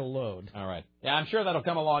trying to load. All right. Yeah, I'm sure that'll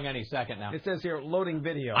come along any second now. It says here, loading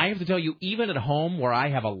video. I have to tell you, even at home where I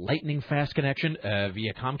have a lightning-fast connection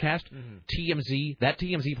via Comcast, TMZ, that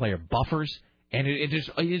TMZ player buffers, and it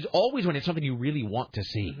is always when it's something you really want to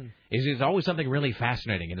see. It's always something really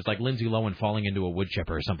fascinating, and it's like Lindsay Lohan falling into a wood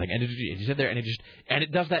chipper or something, and you sit there, and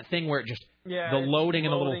it does that thing where it just, the loading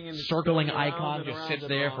and the little circling icon just sits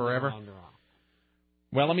there forever.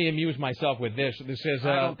 Well, let me amuse myself with this. This says,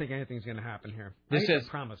 I don't think anything's going to happen here. This says,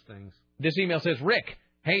 promise things. This email says, Rick,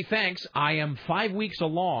 hey, thanks. I am 5 weeks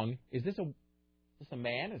along. Is this a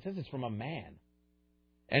man? It says it's from a man.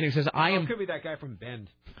 And he says, It could be that guy from Bend.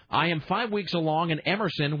 I am 5 weeks along, and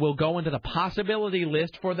Emerson will go into the possibility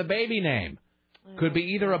list for the baby name. Could be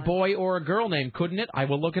either a boy or a girl name, couldn't it? I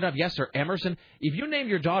will look it up. Yes, sir. Emerson. If you name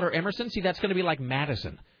your daughter Emerson, see, that's going to be like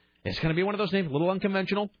Madison. It's going to be one of those names, a little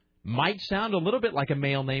unconventional. Might sound a little bit like a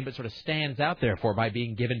male name, but sort of stands out there by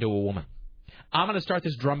being given to a woman. I'm going to start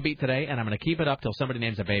this drum beat today, and I'm going to keep it up till somebody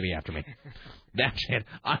names a baby after me. That's it.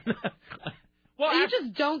 Well, you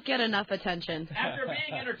just don't get enough attention. After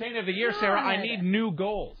being Entertainer of the Year, Sarah, I need new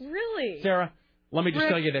goals. Really? Sarah, let me just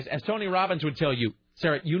tell you this. As Tony Robbins would tell you,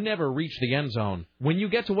 Sarah, you never reach the end zone. When you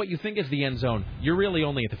get to what you think is the end zone, you're really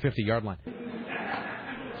only at the 50-yard line.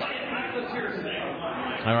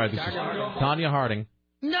 All right, this is Tanya Harding.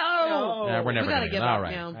 No. We're never going to give up. All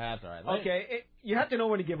right. Now. That's all right. Okay, you have to know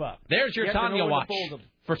when to give up. There's your Tanya Watch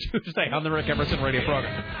for Tuesday on the Rick Emerson Radio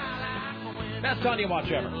program. That's Tanya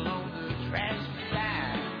Watch ever.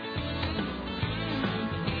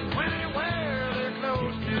 When they wear their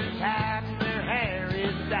clothes too tight and their hair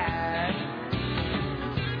is dyed.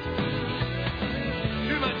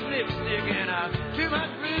 Too much lipstick and too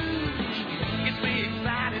much rouge gets me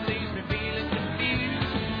excited, leaves me feeling confused.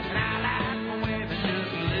 And I like my women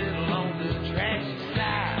just a little on the trashy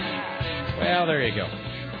side. Well, there you go.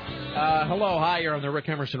 Hello, hi, you're on the Rick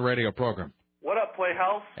Emerson Radio program. What up,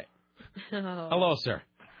 Playhouse? Hey. Hello, sir.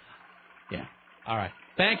 Yeah. All right.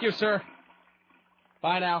 Thank you, sir.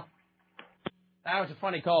 Bye now. That was a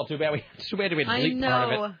funny call. Too bad we had to delete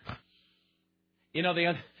part of it. You know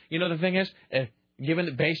the thing is,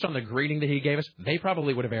 based on the greeting that he gave us, they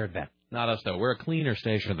probably would have aired that. Not us though. We're a cleaner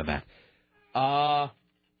station than that.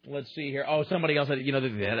 Let's see here. Oh, somebody else.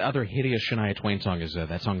 That other hideous Shania Twain song is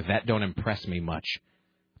that song "That Don't Impress Me Much."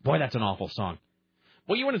 Boy, that's an awful song.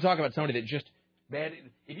 Well, you want to talk about somebody that just. Man,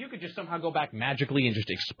 if you could just somehow go back magically and just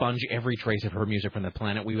expunge every trace of her music from the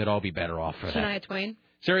planet, we would all be better off for that. Shania Twain?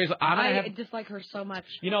 Seriously, I dislike her so much.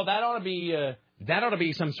 You know, that ought to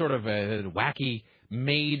be some sort of wacky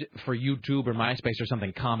made for YouTube or MySpace or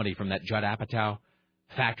something comedy from that Judd Apatow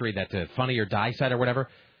factory, that Funny or Die site or whatever,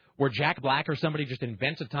 where Jack Black or somebody just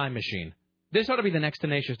invents a time machine. This ought to be the next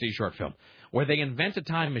Tenacious D short film, where they invent a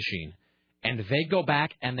time machine and they go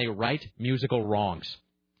back and they right musical wrongs.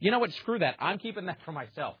 You know what? Screw that. I'm keeping that for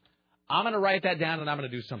myself. I'm going to write that down, and I'm going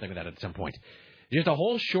to do something with that at some point. Just a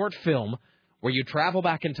whole short film where you travel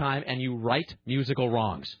back in time and you right musical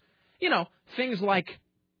wrongs. You know, things like...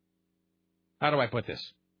 How do I put this?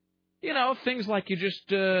 You know, things like you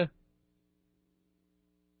just...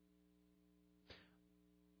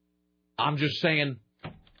 I'm just saying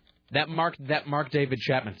that Mark David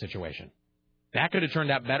Chapman situation. That could have turned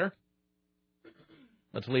out better.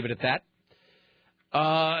 Let's leave it at that.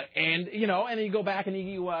 And then you go back and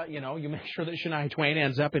you make sure that Shania Twain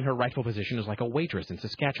ends up in her rightful position as like a waitress in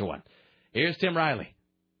Saskatchewan. Here's Tim Riley.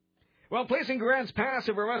 Well, placing Grants Pass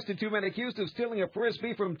have arrested 2 men accused of stealing a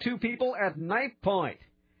Frisbee from 2 people at knife point.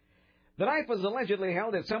 The knife was allegedly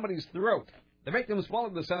held at somebody's throat. The victims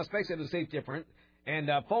followed the suspects at a safe different and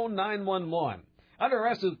phoned 911. Under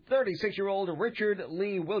arrest is 36-year-old Richard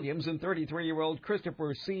Lee Williams and 33-year-old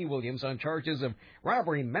Christopher C. Williams on charges of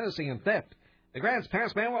robbery, menacing, and theft. The Grants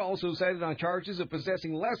Pass man were also cited on charges of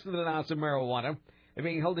possessing less than an ounce of marijuana and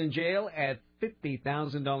being held in jail at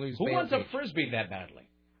 $50,000. Who wants a Frisbee that badly?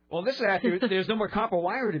 Well, this is after there's no more copper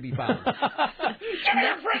wire to be found. Give me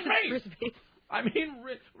a Frisbee! I mean,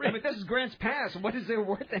 this is Grants Pass. What is there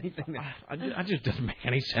worth anything? It just doesn't make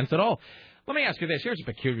any sense at all. Let me ask you this. Here's a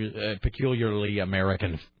peculiarly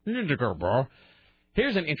American...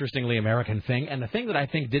 Here's an interestingly American thing, and the thing that I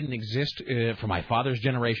think didn't exist for my father's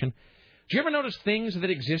generation. Do you ever notice things that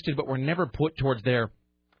existed but were never put towards their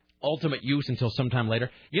ultimate use until sometime later?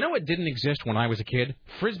 You know what didn't exist when I was a kid?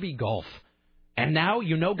 Frisbee golf. And now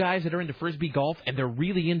you know guys that are into Frisbee golf, and they're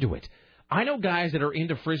really into it. I know guys that are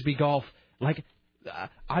into Frisbee golf,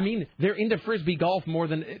 they're into Frisbee golf more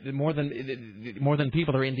than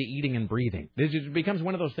people are into eating and breathing. It becomes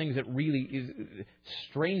one of those things that really is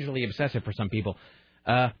strangely obsessive for some people.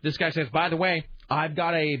 This guy says, by the way, I've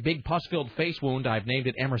got a big pus-filled face wound. I've named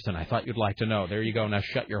it Emerson. I thought you'd like to know. There you go. Now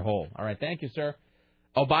shut your hole. All right. Thank you, sir.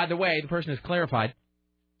 Oh, by the way, the person has clarified.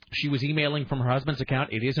 She was emailing from her husband's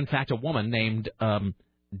account. It is, in fact, a woman named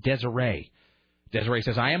Desiree. Desiree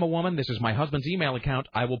says, I am a woman. This is my husband's email account.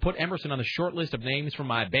 I will put Emerson on the short list of names for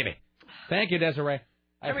my baby. Thank you, Desiree.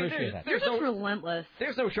 I appreciate that. They're just relentless.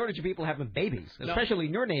 There's no shortage of people having babies, especially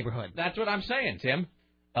in your neighborhood. That's what I'm saying, Tim.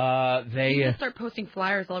 You need to start posting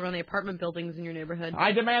flyers all around the apartment buildings in your neighborhood.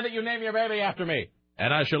 I demand that you name your baby after me,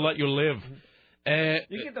 and I shall let you live.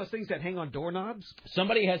 You get those things that hang on doorknobs?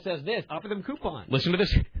 Somebody says this. Offer them coupons. Listen to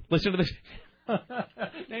this. Listen to this.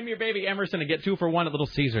 Name your baby Emerson and get 2 for 1 at Little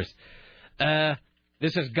Caesars.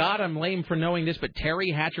 This is, God, I'm lame for knowing this, but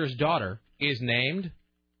Terry Hatcher's daughter is named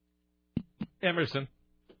Emerson.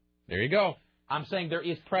 There you go. I'm saying there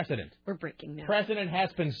is precedent. We're breaking now. Precedent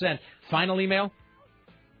has been sent. Final email.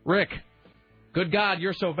 Rick, good God,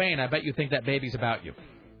 you're so vain. I bet you think that baby's about you.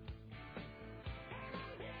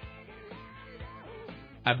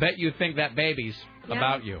 I bet you think that baby's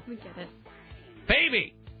about you. We get it.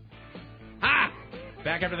 Baby! Ha!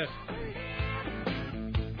 Back after this.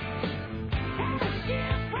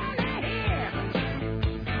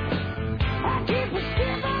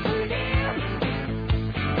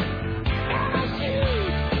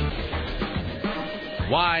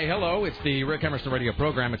 Why, hello, it's the Rick Emerson radio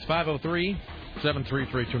program. It's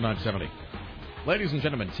 503-733-2970. Ladies and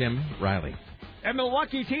gentlemen, Tim Riley. A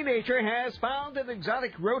Milwaukee teenager has found an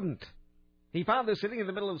exotic rodent. He found this sitting in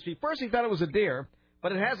the middle of the street. First he thought it was a deer,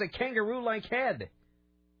 but it has a kangaroo-like head.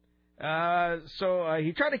 So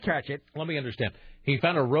he tried to catch it. Let me understand. He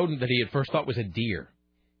found a rodent that he at first thought was a deer.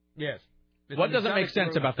 Yes. What doesn't make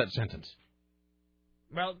sense about that sentence?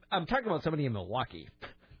 Well, I'm talking about somebody in Milwaukee.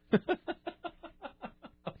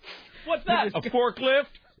 What's that? A forklift?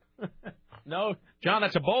 No, John,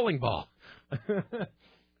 that's a bowling ball.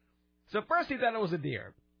 So first he thought it was a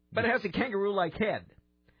deer, but it has a kangaroo-like head.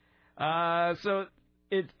 So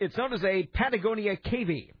it's known as a Patagonia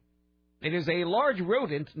cavy. It is a large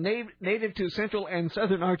rodent native to central and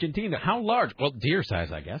southern Argentina. How large? Well, deer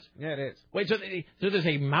size, I guess. Yeah, it is. Wait, so there's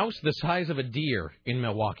a mouse the size of a deer in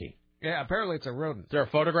Milwaukee? Yeah, apparently it's a rodent. Is there a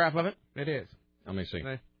photograph of it? It is. Let me see.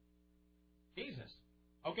 Right. Jesus.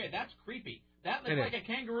 Okay, that's creepy. That looks like a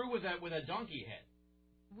kangaroo with a donkey head.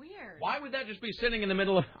 Weird. Why would that just be sitting in the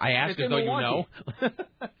middle of... I asked as though Milwaukee.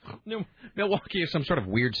 You know. Milwaukee is some sort of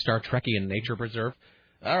weird Star Trekian nature preserve.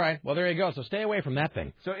 All right, well, there you go. So stay away from that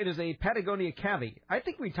thing. So it is a Patagonia cavy. I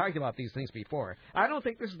think we talked about these things before. I don't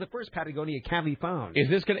think this is the first Patagonia cavy found. Is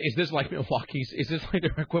this like Milwaukee's? Is this like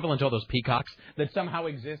their equivalent to all those peacocks that somehow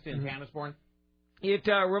exist in Canasbourne? It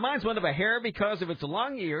reminds one of a hare because of its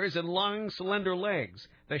long ears and long, slender legs.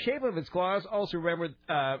 The shape of its claws also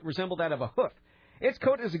resemble that of a hoof. Its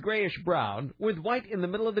coat is a grayish-brown, with white in the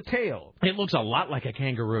middle of the tail. It looks a lot like a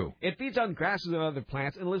kangaroo. It feeds on grasses and other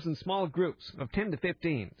plants and lives in small groups of 10 to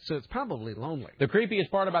 15, so it's probably lonely. The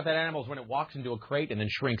creepiest part about that animal is when it walks into a crate and then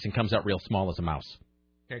shrinks and comes out real small as a mouse.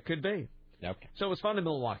 It could be. Okay. So it was found in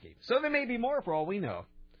Milwaukee. So there may be more for all we know.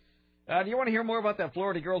 Do you want to hear more about that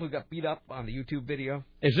Florida girl who got beat up on the YouTube video?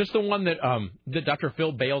 Is this the one that Dr.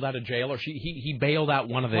 Phil bailed out of jail, or he bailed out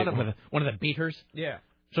one of the beaters? Yeah.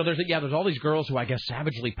 So there's all these girls who I guess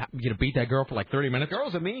savagely beat that girl for like 30 minutes.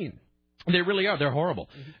 Girls are mean. They really are. They're horrible.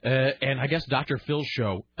 And I guess Dr. Phil's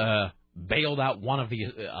show bailed out one of the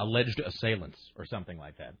alleged assailants or something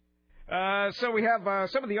like that. So we have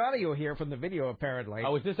some of the audio here from the video, apparently.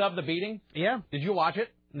 Oh, is this of the beating? Yeah. Did you watch it?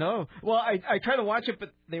 No. Well, I tried to watch it,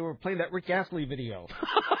 but they were playing that Rick Astley video.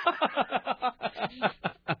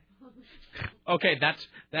 Okay, that's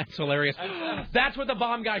hilarious. That's what the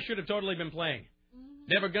bomb guy should have totally been playing.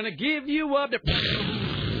 Never gonna give you up.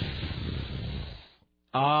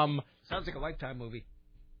 Sounds like a Lifetime movie.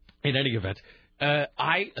 In any event,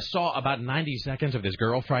 I saw about 90 seconds of this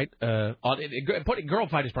girl fight. Girl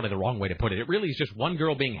fight is probably the wrong way to put it. It really is just one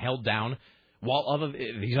girl being held down while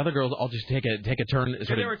these other girls all just take a turn.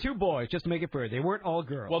 So there were two boys, just to make it fair. They weren't all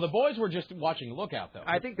girls. Well, the boys were just watching Lookout, though.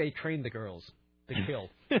 I think they trained the girls to kill.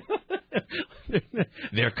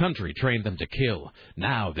 Their country trained them to kill.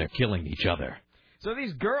 Now they're killing each other. So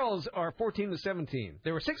these girls are 14 to 17.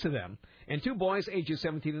 There were 6 of them, and 2 boys ages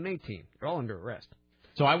 17 and 18. They're all under arrest.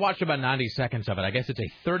 So I watched about 90 seconds of it. I guess it's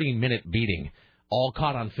a 30-minute beating, all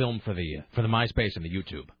caught on film for the MySpace and the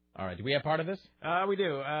YouTube. All right, do we have part of this? We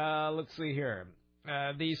do. Let's see here.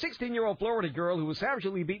 The 16-year-old Florida girl who was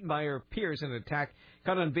savagely beaten by her peers in an attack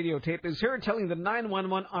caught on videotape is her telling the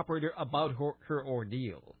 911 operator about her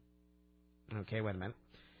ordeal. Okay, wait a minute.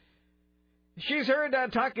 She's heard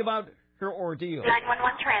talking about her ordeal.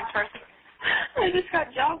 911 transfer. I just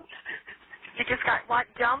got jumped. You just got what,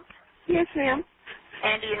 jumped? Yes, ma'am.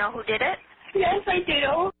 And do you know who did it? Yes, I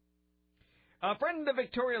do. A friend of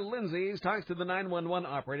Victoria Lindsay's talks to the 911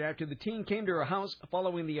 operator after the teen came to her house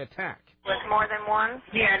following the attack. Was more than one?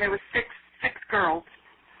 Yeah, there was six girls.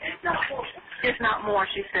 It's not more,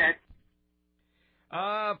 she said.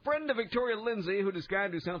 A friend of Victoria Lindsay, who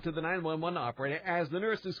described herself to the 911 operator as the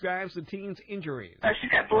nurse describes the teen's injuries.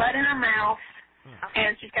 She's got blood in her mouth,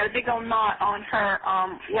 and she's got a big old knot on her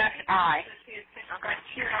left eye.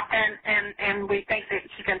 And we think that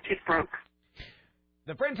she's got a tooth broke.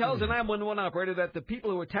 The friend tells the 911 operator that the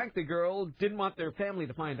people who attacked the girl didn't want their family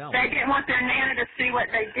to find out. They didn't want their nana to see what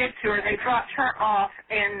they did to her. They dropped her off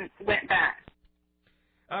and went back.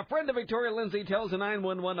 A friend of Victoria Lindsay tells the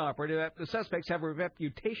 911 operator that the suspects have a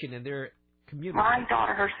reputation in their community. My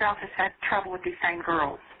daughter herself has had trouble with these same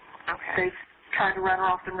girls. Okay. They've tried to run her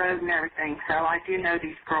off the road and everything, so I do know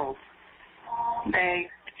these girls. They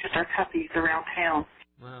just are toughies around town.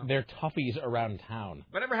 Wow. They're toughies around town.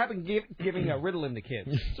 Whatever happened giving a Ritalin to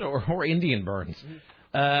kids? or Indian burns.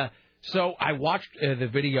 So I watched the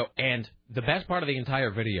video, and the best part of the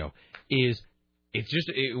entire video is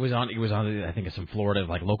it was on I think it's some Florida,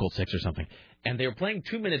 like Local 6 or something, and they were playing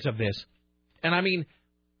 2 minutes of this, and I mean,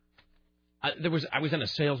 I was in a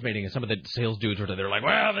sales meeting, and some of the sales dudes were there like,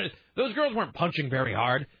 well, those girls weren't punching very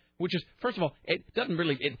hard. Which is, first of all, it doesn't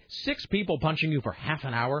really. 6 people punching you for half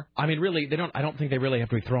an hour. I mean, really, they don't. I don't think they really have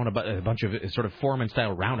to be throwing a bunch of sort of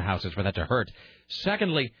Foreman-style roundhouses for that to hurt.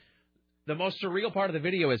 Secondly, the most surreal part of the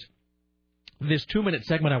video is this 2-minute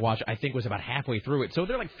segment I watched. I think was about halfway through it. So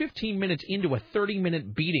they're like 15 minutes into a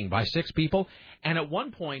 30-minute beating by 6 people, and at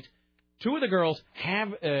one point, 2 of the girls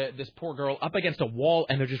have this poor girl up against a wall,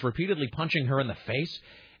 and they're just repeatedly punching her in the face.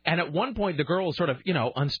 And at one point, the girl is sort of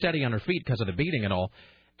unsteady on her feet because of the beating and all.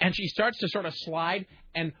 And she starts to sort of slide,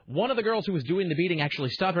 and one of the girls who was doing the beating actually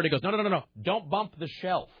stopped her and he goes, no, don't bump the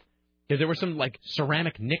shelf. Because there were some, like,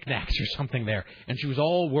 ceramic knickknacks or something there, and she was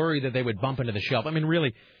all worried that they would bump into the shelf. I mean,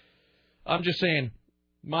 really, I'm just saying,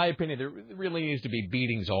 my opinion, there really needs to be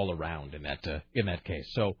beatings all around in that case.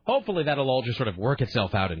 So hopefully that'll all just sort of work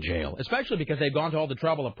itself out in jail, especially because they've gone to all the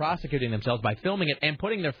trouble of prosecuting themselves by filming it and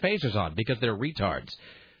putting their faces on because they're retards.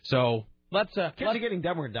 So let's... Kids are getting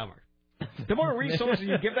dumber and dumber. The more resources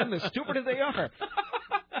you give them, the stupider they are.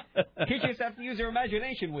 Kids just have to use their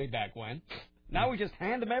imagination way back when. Now we just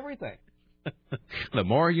hand them everything. The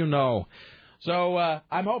more you know. So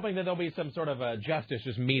I'm hoping that there'll be some sort of justice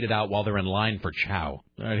just meted out while they're in line for chow.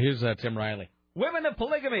 All right, here's Tim Riley. Women of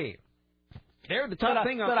polygamy. They're the top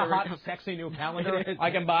thing on the hot, sexy new calendar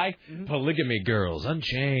I can buy. Polygamy Girls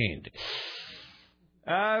Unchained.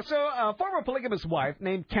 So a former polygamous wife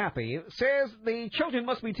named Kathy says the children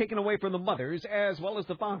must be taken away from the mothers as well as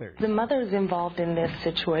the fathers. The mothers involved in this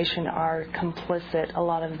situation are complicit, a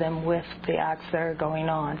lot of them, with the acts that are going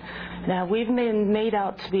on. Now, we've been made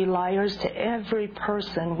out to be liars to every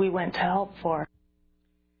person we went to help for.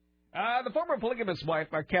 The former polygamous wife,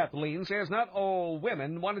 Kathleen, says not all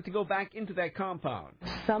women wanted to go back into that compound.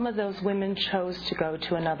 Some of those women chose to go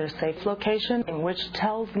to another safe location, which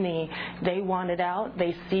tells me they wanted out,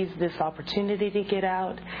 they seized this opportunity to get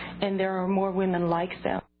out, and there are more women like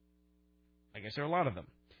them. I guess there are a lot of them.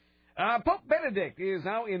 Pope Benedict is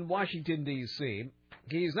now in Washington, D.C.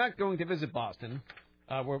 He's not going to visit Boston,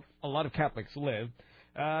 where a lot of Catholics live.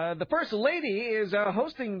 The First Lady is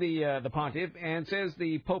hosting the pontiff and says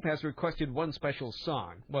the Pope has requested one special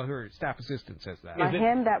song. Well, her staff assistant says that. A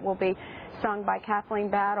hymn that will be sung by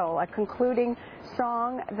Kathleen Battle, a concluding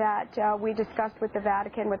song that we discussed with the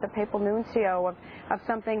Vatican, with the Papal Nuncio, of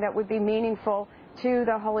something that would be meaningful to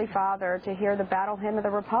the Holy Father to hear the Battle Hymn of the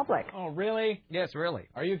Republic. Oh, really? Yes, really.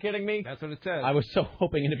 Are you kidding me? That's what it says. I was so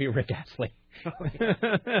hoping it'd be Rick Astley.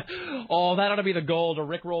 Oh, that ought to be the goal, to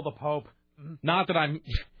Rickroll the Pope. Not that I'm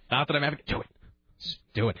having to do it. Just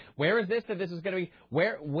do it. Where is this? That this is going to be?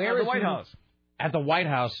 Where At is the White House. At the White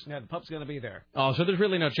House. Yeah, the Pope's going to be there. Oh, so there's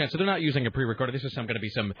really no chance. So they're not using a pre-recorded. This is going to be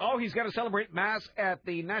some. Oh, he's going to celebrate Mass at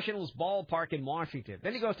the Nationals Ballpark in Washington.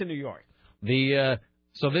 Then he goes to New York.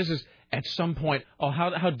 So this is at some point. Oh,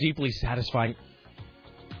 how deeply satisfying.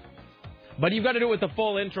 But you've got to do it with the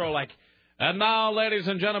full intro, like, and now, ladies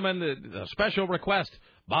and gentlemen, the special request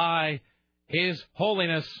by His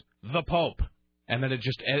Holiness the Pope. And then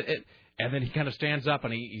and then he kind of stands up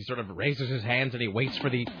and he sort of raises his hands and he waits for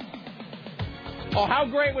the. Oh, how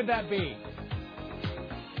great would that be?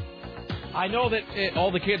 I know that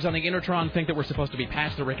all the kids on the Intertron think that we're supposed to be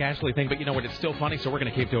past the Rick Astley thing, but you know what? It's still funny, so we're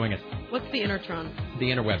going to keep doing it. What's the Intertron? The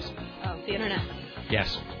interwebs. Oh, the internet.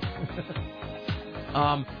 Yes.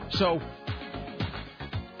 So.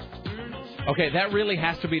 Okay, that really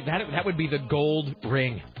has to be that would be the gold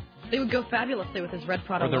ring. They would go fabulously with his red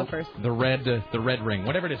Prada loafers. The red ring,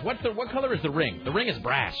 whatever it is. What color is the ring? The ring is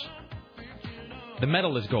brass. The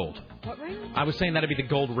metal is gold. What ring? I was saying that'd be the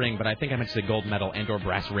gold ring, but I think I meant to say gold medal and or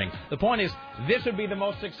brass ring. The point is, this would be the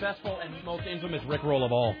most successful and most infamous Rickroll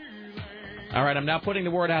of all. All right, I'm now putting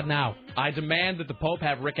the word out now. I demand that the Pope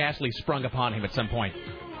have Rick Astley sprung upon him at some point.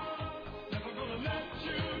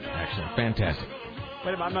 Excellent. Fantastic.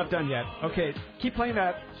 Wait a minute, I'm not done yet. Okay, keep playing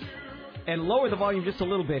that and lower the volume just a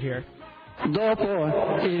little bit here.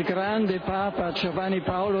 Dopo il grande Papa Giovanni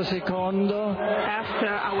Paolo II, After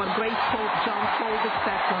our great Pope John Paul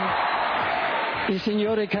II, i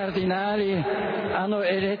signori cardinali hanno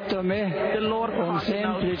eletto me, un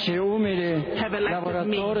semplice, umile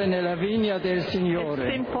lavoratore nella vigna del Signore.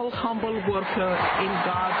 a simple, humble worker in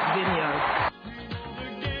God's vineyard.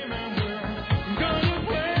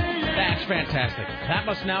 That's fantastic. That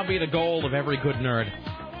must now be the goal of every good nerd.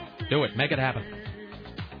 Do it. Make it happen.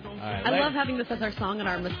 All right, I love having this as our song on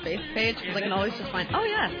our Miss Face page because I can always just find, oh,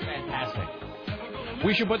 yeah. Fantastic.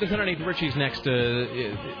 We should put this underneath Richie's next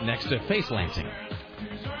face lancing.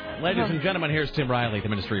 Ladies and gentlemen, here's Tim Riley, the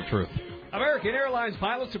Ministry of Truth. American Airlines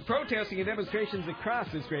pilots are protesting in demonstrations across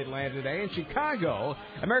this great land today. In Chicago,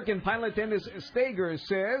 American pilot Dennis Stager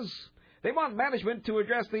says they want management to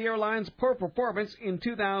address the airline's poor performance in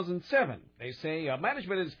 2007. They say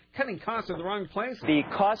management is cutting costs in the wrong place. The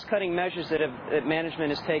cost-cutting measures that management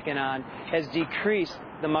has taken on has decreased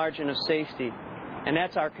the margin of safety, and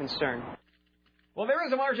that's our concern. Well, there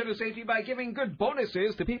is a margin of safety by giving good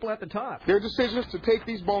bonuses to people at the top. Their decisions to take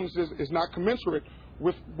these bonuses is not commensurate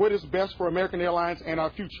with what is best for American Airlines and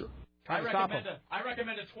our future. I recommend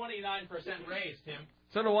a 29% raise, Tim.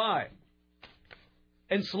 So do I.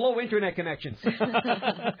 And slow internet connections.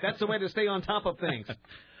 That's the way to stay on top of things.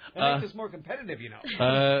 That makes us more competitive, you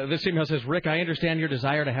know. This email says, Rick, I understand your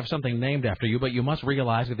desire to have something named after you, but you must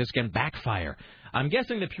realize that this can backfire. I'm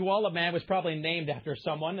guessing the Puyallup Man was probably named after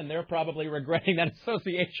someone, and they're probably regretting that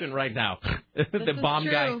association right now. The bomb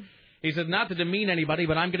guy. He says, not to demean anybody,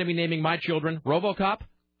 but I'm going to be naming my children RoboCop,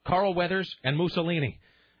 Carl Weathers, and Mussolini.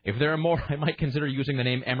 If there are more, I might consider using the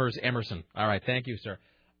name Emerson. All right, thank you, sir.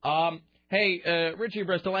 Hey, Richie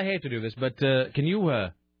Bristol, I hate to do this, but can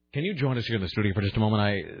you join us here in the studio for just a moment?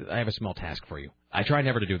 I have a small task for you. I try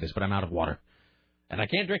never to do this, but I'm out of water. And I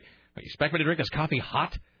can't drink. You expect me to drink this coffee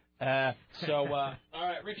hot? All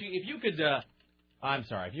right, Richie, if you could, I'm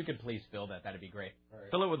sorry, if you could please fill that, that'd be great. Right.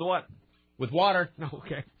 Fill it with what? With water.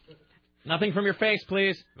 Okay. Nothing from your face,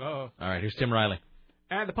 please. Uh-oh. All right, here's Tim Riley.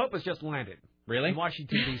 And the Pope has just landed. Really? In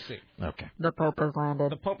Washington, D.C. Okay. The Pope has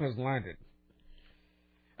landed. The Pope has landed.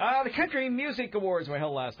 The Country Music Awards were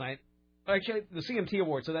held last night. Actually, the CMT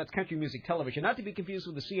Awards, so that's Country Music Television, not to be confused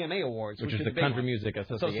with the CMA Awards, which is the Country Music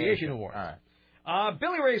Association Awards. All right.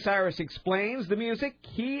 Billy Ray Cyrus explains the music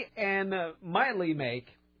he and Miley make,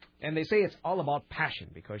 and they say it's all about passion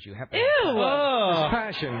because you have to. Ew! It's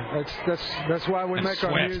passion. That's why we make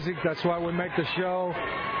our music. That's why we make the show.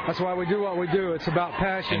 That's why we do what we do. It's about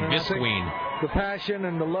passion. And Miss Queen. The passion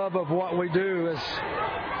and the love of what we do is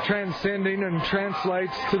transcending and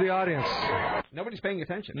translates to the audience. Nobody's paying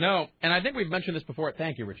attention. No, and I think we've mentioned this before.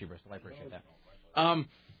 Thank you, Richie Bristol. I appreciate that.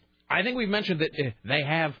 I think we've mentioned that they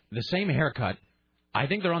have the same haircut. I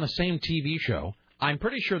think they're on the same TV show. I'm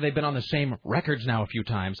pretty sure they've been on the same records now a few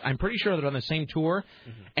times. I'm pretty sure they're on the same tour.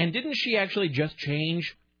 Mm-hmm. And didn't she actually just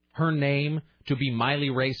change her name to be Miley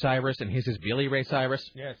Ray Cyrus and his is Billy Ray Cyrus?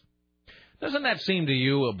 Yes. Doesn't that seem to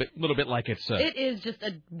you a little bit like it's... It is just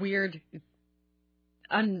a weird,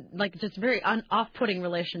 just very off-putting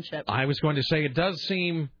relationship. I was going to say it does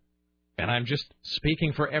seem and I'm just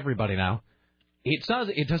speaking for everybody now, it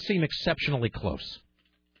does seem exceptionally close.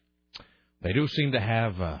 They do seem to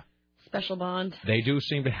have... special bond. They do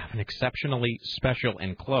seem to have an exceptionally special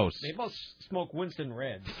and close... They both smoke Winston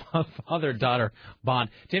Red. Father-daughter bond.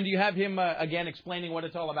 Tim, do you have him, again, explaining what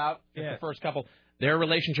it's all about? Yeah. The first couple. Their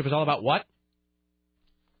relationship is all about what?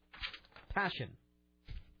 Passion.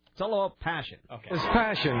 It's all about passion. Okay. It's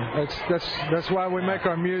passion. That's why we make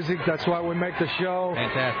our music. That's why we make the show.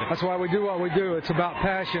 Fantastic. That's why we do what we do. It's about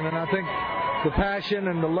passion, and I think the passion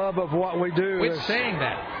and the love of what we do is saying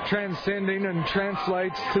that transcending and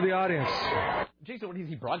translates to the audience. Geez, what is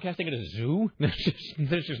he broadcasting at a zoo?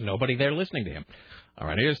 There's just nobody there listening to him. All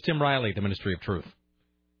right, here's Tim Riley, the Ministry of Truth.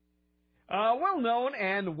 Well-known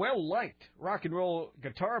and well-liked rock and roll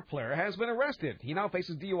guitar player has been arrested. He now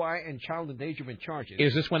faces DUI and child endangerment charges.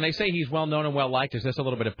 Is this, when they say he's well-known and well-liked, is this a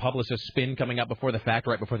little bit of publicist spin coming up before the fact,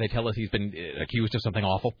 right before they tell us he's been accused of something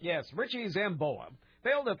awful? Yes, Richie Zamboa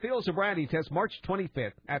failed a field sobriety test March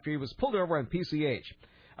 25th after he was pulled over on PCH.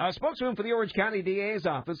 A spokesman for the Orange County DA's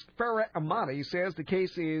office, Farrah Amati, says the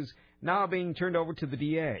case is now being turned over to the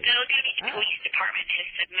DA. The County Police Department has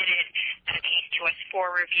submitted a case to us for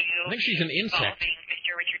review. I think she's an insect. Involving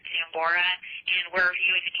Mr. Richard Zambora, and we're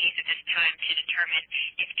reviewing the case at this time to determine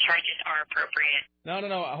if charges are appropriate. No.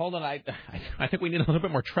 Hold on. I think we need a little bit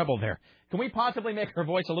more treble there. Can we possibly make her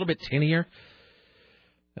voice a little bit tinnier?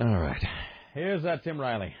 All right. Here's Tim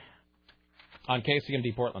Riley on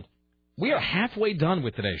KCMD Portland. We are halfway done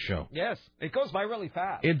with today's show. Yes, it goes by really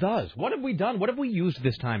fast. It does. What have we done? What have we used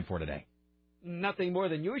this time for today? Nothing more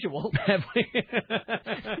than usual. Have we?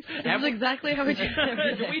 This is exactly how we do it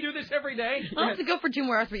every day. Do we do this every day? I'll have to go for 2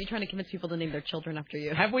 more hours, but you're trying to convince people to name their children after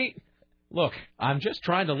you. Have we? Look, I'm just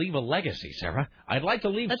trying to leave a legacy, Sarah. I'd like to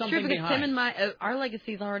leave That's something true, because behind. Tim and our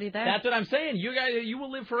legacy's already there. That's what I'm saying. You guys, you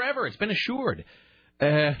will live forever. It's been assured.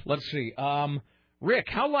 Let's see. Rick,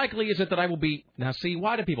 how likely is it that I will be... Now, see,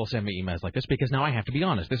 why do people send me emails like this? Because now I have to be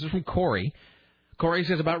honest. This is from Corey. Corey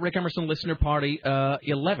says about Rick Emerson Listener Party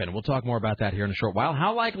 11. We'll talk more about that here in a short while.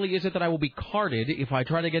 How likely is it that I will be carded if I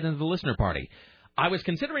try to get into the listener party? I was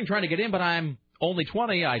considering trying to get in, but I'm only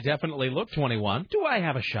 20. I definitely look 21. Do I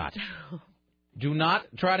have a shot? Do not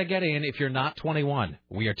try to get in if you're not 21.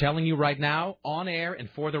 We are telling you right now, on air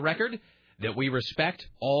and for the record, that we respect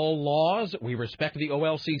all laws, we respect the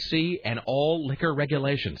OLCC, and all liquor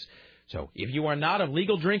regulations. So if you are not of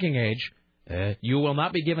legal drinking age, you will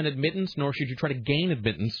not be given admittance, nor should you try to gain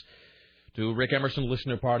admittance to Rick Emerson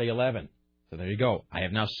Listener Party 11. So there you go. I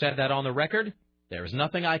have now said that on the record. There is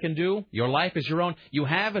nothing I can do. Your life is your own. You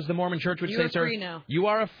have, as the Mormon Church would say, sir, free now. You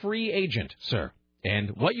are a free agent, sir. And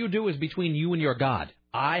what you do is between you and your God.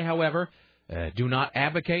 I, however... do not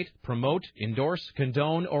advocate, promote, endorse,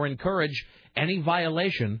 condone, or encourage any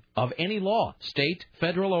violation of any law, state,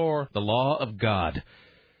 federal, or the law of God.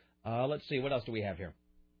 Let's see, what else do we have here?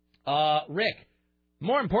 Rick,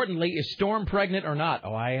 more importantly, is Storm pregnant or not?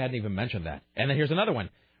 Oh, I hadn't even mentioned that. And then here's another one.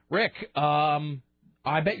 Rick,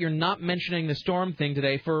 I bet you're not mentioning the Storm thing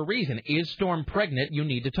today for a reason. Is Storm pregnant? You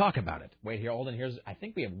need to talk about it. Wait here, hold on. I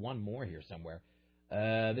think we have one more here somewhere.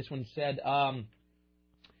 This one said...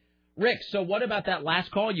 Rick, so what about that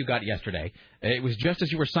last call you got yesterday? It was just as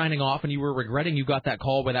you were signing off and you were regretting you got that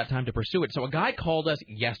call without time to pursue it. So a guy called us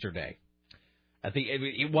yesterday.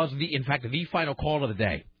 It was, in fact, the final call of the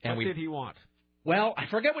day. And what did he want? Well, I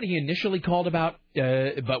forget what he initially called about,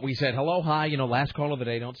 but we said, hello, hi, last call of the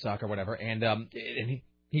day, don't suck or whatever. And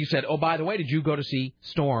he said, oh, by the way, did you go to see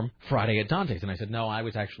Storm Friday at Dante's? And I said, no, I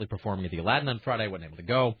was actually performing at the Aladdin on Friday. I wasn't able to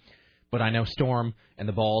go. But I know Storm and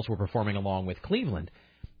the Balls were performing along with Cleveland.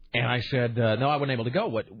 And I said, no, I wasn't able to go.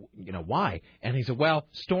 Why? And he said, well,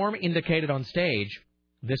 Storm indicated on stage,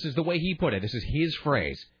 this is the way he put it, this is his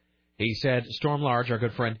phrase. He said, Storm Large, our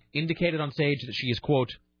good friend, indicated on stage that she is, quote,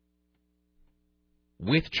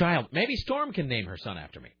 with child. Maybe Storm can name her son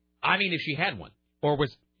after me. I mean, if she had one, or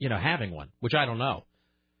was, having one, which I don't know.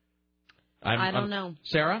 I don't know.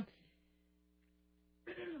 Sarah?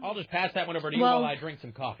 I'll just pass that one over to you while I drink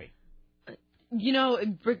some coffee.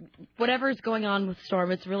 Whatever's going on with Storm,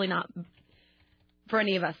 it's really not for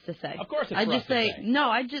any of us to say. Of course it's I'd for just us to say. No,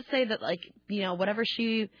 I'd just say that, whatever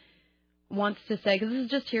she wants to say, because this is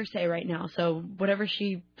just hearsay right now, so whatever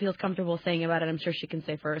she feels comfortable saying about it, I'm sure she can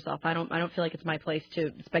say for herself. I don't feel like it's my place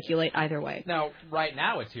to speculate either way. Now, right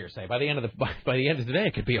now it's hearsay. By the end of the day,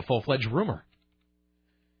 it could be a full-fledged rumor.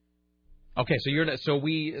 Okay, so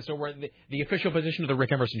we're the official position of the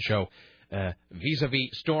Rick Emerson Show vis-a-vis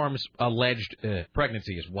Storm's alleged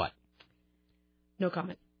pregnancy is what? No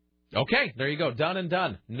comment. Okay, there you go. Done and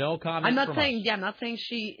done. No comment. I'm not saying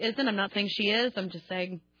she isn't. I'm not saying she is. I'm just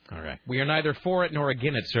saying All right. We are neither for it nor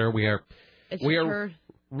against it, sir. We are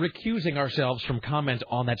recusing ourselves from comment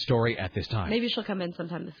on that story at this time. Maybe she'll come in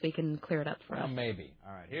sometime this week and clear it up for us. Well, maybe.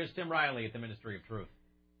 All right. Here's Tim Riley at the Ministry of Truth.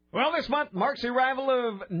 Well, this month marks the arrival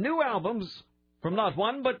of new albums from not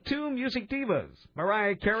one, but two music divas.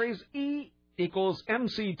 Mariah Carey's E =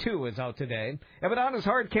 MC2 is out today. And Madonna's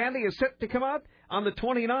Hard Candy is set to come out on the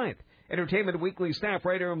 29th. Entertainment Weekly staff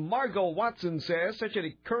writer Margot Watson says such an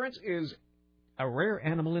occurrence is a rare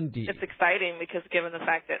animal indeed. It's exciting because given the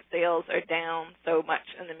fact that sales are down so much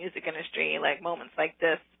in the music industry, like moments like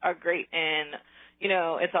this are great, and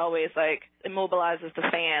it's always like it mobilizes the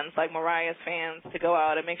fans, like Mariah's fans, to go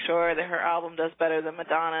out and make sure that her album does better than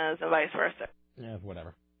Madonna's and vice versa. Yeah,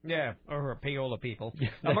 whatever. Yeah, or her payola people.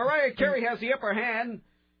 Mariah Carey has the upper hand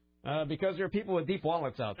because there are people with deep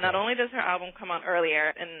wallets out there. Not only does her album come out earlier,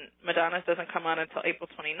 and Madonna's doesn't come out until April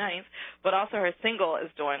 29th, but also her single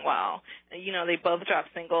is doing well. They both dropped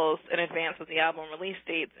singles in advance of the album release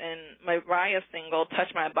dates, and Mariah's single,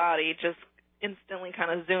 Touch My Body, just instantly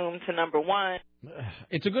kind of zoomed to number one.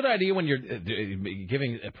 It's a good idea when you're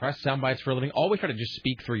giving press sound bites for a living. Always try to just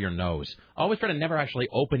speak through your nose. Always try to never actually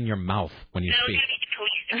open your mouth when you speak.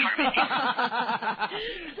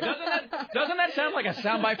 Doesn't that sound like a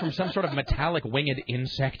soundbite from some sort of metallic winged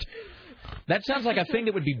insect? That sounds like a thing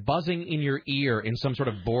that would be buzzing in your ear in some sort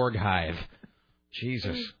of Borg hive.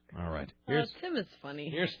 Jesus. All right. Tim is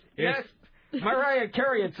funny. Yes. Mariah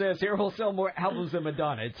Carey, it says here, will sell more albums than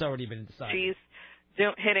Madonna. It's already been decided. She's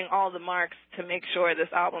hitting all the marks to make sure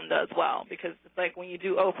this album does well, because it's like when you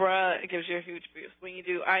do Oprah, it gives you a huge boost. When you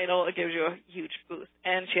do Idol, it gives you a huge boost.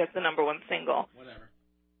 And she has the number one single. Whatever.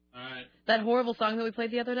 All right. That horrible song that we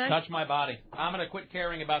played the other day? Touch My Body. I'm going to quit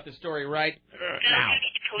caring about this story right now.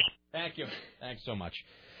 Thank you. Thanks so much.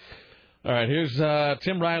 All right, here's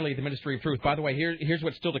Tim Riley, the Ministry of Truth. By the way, here's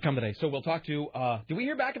what's still to come today. So we'll talk to, do we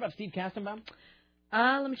hear back about Steve Kastenbaum?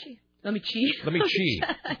 Let me cheat. Let me cheat.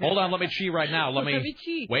 Hold on, let me cheat right now. Let me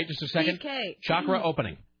cheat. Wait just a second. Steve K. Chakra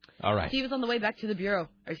opening. All right. Steve is on the way back to the Bureau.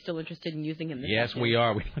 Are you still interested in using him? Yes, we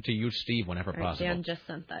are. We want to use Steve whenever right, possible. Dan just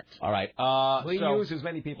sent that. All right. We use as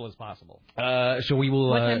many people as possible. So we will...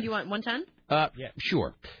 What time do you want? 1:10? Yeah,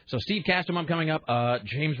 sure. So Steve Kastenbaum coming up.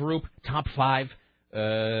 James Roop, top 5.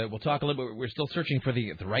 We'll talk a little bit. We're still searching for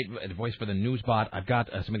the right voice for the news bot. I've got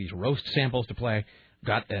some of these roast samples to play.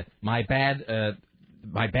 Got my bad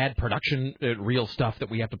production reel stuff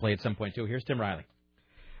that we have to play at some point too. Here's Tim Riley.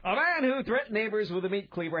 A man who threatened neighbors with a meat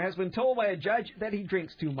cleaver has been told by a judge that he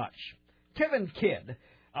drinks too much. Kevin Kidd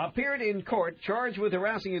appeared in court charged with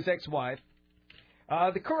harassing his ex-wife.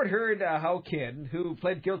 The court heard how Kidd, who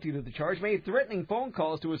pled guilty to the charge, made threatening phone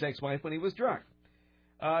calls to his ex-wife when he was drunk.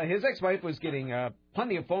 His ex-wife was getting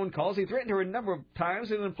plenty of phone calls. He threatened her a number of times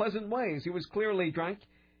in unpleasant ways. He was clearly drunk.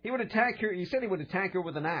 He would attack her. He said he would attack her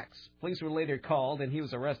with an axe. Police were later called, and he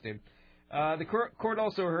was arrested. The court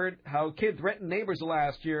also heard how Kidd threatened neighbors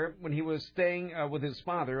last year when he was staying with his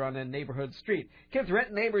father on a neighborhood street. Kidd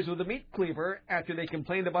threatened neighbors with a meat cleaver after they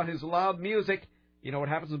complained about his loud music. You know what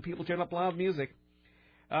happens when people turn up loud music.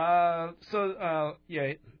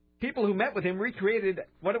 People who met with him recreated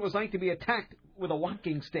what it was like to be attacked with a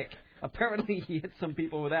walking stick. Apparently, he hit some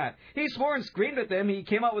people with that. He swore and screamed at them. He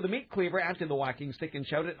came out with a meat cleaver after the walking stick and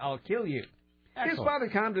shouted, "I'll kill you." Excellent. His father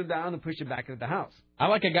calmed him down and pushed him back into the house. I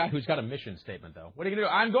like a guy who's got a mission statement, though. What are you going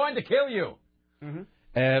to do? I'm going to kill you.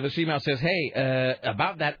 Mm-hmm. This email says, hey,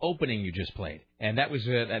 about that opening you just played. And that was,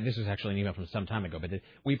 this is actually an email from some time ago, but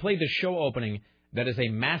we played the show opening that is a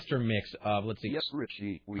master mix of, let's see. Yes,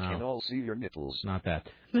 Richie, we can all see your nipples. Not that.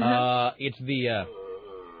 It's the...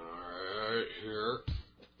 here.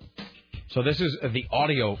 So this is the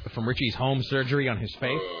audio from Richie's home surgery on his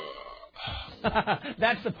face.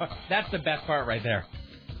 That's the best part right there.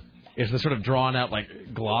 Is the sort of drawn out like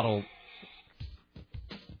glottal.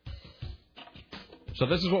 So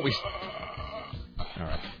this is what we. All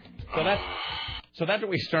right. So that's what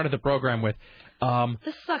we started the program with.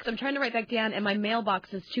 This sucks. I'm trying to write back down, and my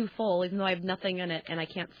mailbox is too full, even though I have nothing in it, and I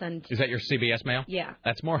can't send. Is that your CBS mail? Yeah.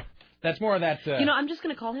 That's more of that. I'm just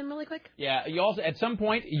going to call him really quick. Yeah. You also, at some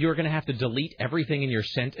point, you're going to have to delete everything in your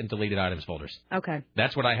sent and deleted items folders. Okay.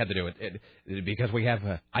 That's what I had to do because we have.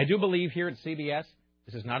 I do believe here at CBS,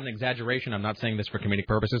 this is not an exaggeration. I'm not saying this for comedic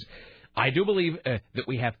purposes. I do believe that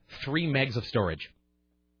we have 3 megs of storage.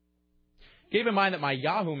 Keep in mind that my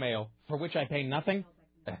Yahoo Mail, for which I pay nothing,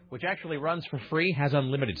 which actually runs for free, has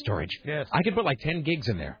unlimited storage. Yes. I could put like 10 gigs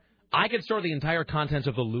in there. I could store the entire contents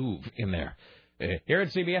of the Louvre in there. Here at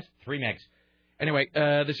CBS, 3 megs. Anyway,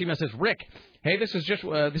 this email says, Rick, hey, this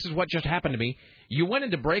is what just happened to me. You went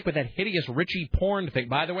into break with that hideous Richie porn thing.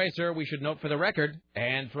 By the way, sir, we should note for the record,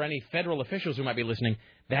 and for any federal officials who might be listening,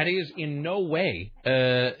 that is in no way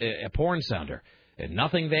a porn sounder.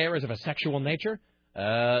 Nothing there is of a sexual nature.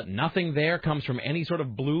 Nothing there comes from any sort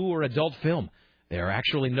of blue or adult film. There are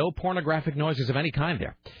actually no pornographic noises of any kind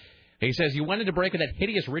there. He says, you went into break with that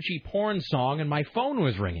hideous Richie porn song, and my phone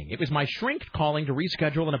was ringing. It was my shrink calling to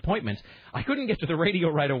reschedule an appointment. I couldn't get to the radio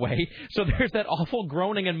right away, so there's that awful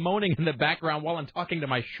groaning and moaning in the background while I'm talking to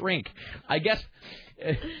my shrink. I guess...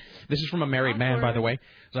 this is from a married man, by the way.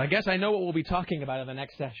 So I guess I know what we'll be talking about in the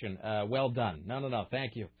next session. Well done. No,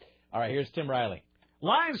 thank you. All right, here's Tim Riley.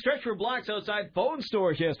 Lines stretched for blocks outside phone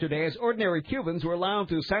stores yesterday as ordinary Cubans were allowed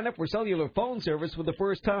to sign up for cellular phone service for the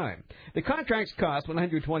first time. The contracts cost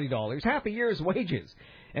 $120, half a year's wages,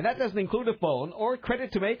 and that doesn't include a phone or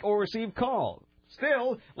credit to make or receive calls.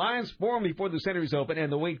 Still, lines formed before the centers opened,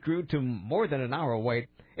 and the wait grew to more than an hour wait.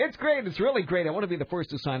 It's great. It's really great. I want to be the first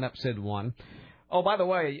to sign up, said one. Oh, by the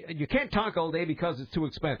way, you can't talk all day because it's too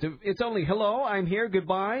expensive. It's only, hello, I'm here,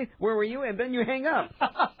 goodbye, where were you, and then you hang up.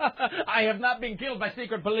 I have not been killed by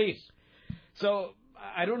secret police. So,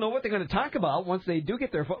 I don't know what they're going to talk about once they do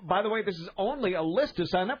get their phone. By the way, this is only a list to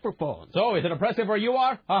sign up for phones. So, is it impressive where you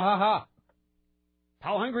are? Ha, ha, ha.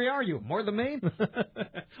 How hungry are you? More than me?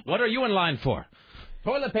 What are you in line for?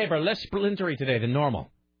 Toilet paper, less splintery today than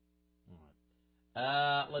normal.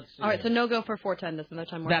 Let's see. All right, so no go for 410 this another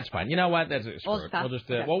time. That's fine. You know what? That's We'll screw it. pass. We'll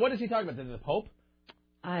just. Okay. Well, what is he talking about? The Pope?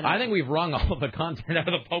 I think we've wrung all of the content out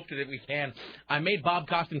of the Pope that we can. I made Bob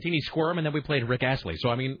Costantini squirm, and then we played Rick Astley. So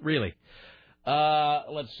I mean, really.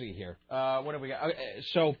 Let's see here. What have we got?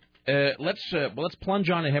 Let's plunge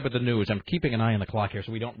on ahead with the news. I'm keeping an eye on the clock here,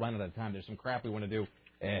 so we don't run out of time. There's some crap we want to do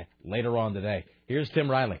later on today. Here's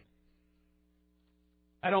Tim Riley.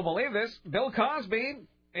 I don't believe this. Bill Cosby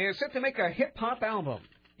is set to make a hip-hop album.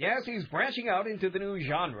 Yes, he's branching out into the new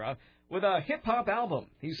genre with a hip-hop album.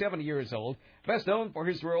 He's 70 years old, best known for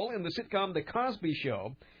his role in the sitcom The Cosby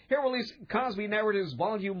Show. He'll release Cosby Narratives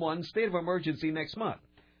Volume 1, State of Emergency, next month.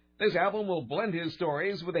 This album will blend his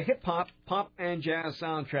stories with a hip-hop, pop, and jazz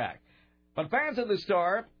soundtrack. But fans of the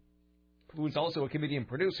star, who's also a comedian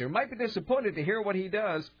producer, might be disappointed to hear what he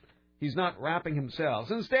does. He's not rapping himself.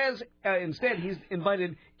 Instead, he's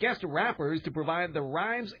invited guest rappers to provide the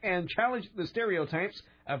rhymes and challenge the stereotypes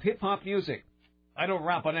of hip-hop music. I don't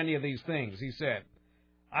rap on any of these things, he said.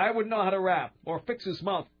 I wouldn't know how to rap or fix his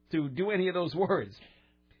mouth to do any of those words.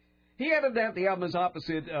 He added that the album is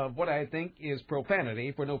opposite of what I think is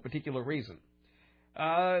profanity for no particular reason.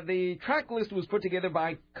 The track list was put together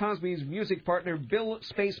by Cosby's music partner Bill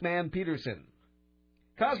Spaceman Peterson.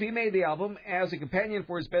 Cosby made the album as a companion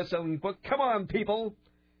for his best-selling book, Come On, People,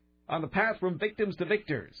 On the Path from Victims to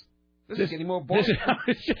Victors. This is getting more boring.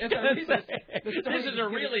 This is a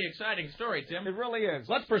really exciting story, Tim. It really is.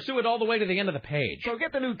 Let's pursue it all the way to the end of the page. So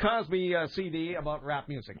get the new Cosby CD about rap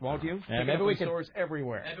music, won't you? Yeah, maybe we can stores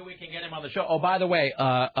everywhere. Maybe we can get him on the show. Oh, by the way,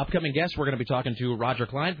 upcoming guests, we're going to be talking to Roger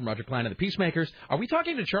Klein from Roger Klein and the Peacemakers. Are we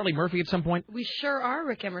talking to Charlie Murphy at some point? We sure are,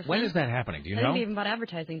 Rick Emerson. When is that happening? Do you know? I didn't even about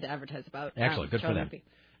advertising to advertise about. Excellent. Good Charlie for them. Murphy.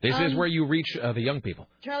 This is where you reach the young people.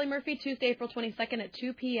 Charlie Murphy, Tuesday, April 22nd at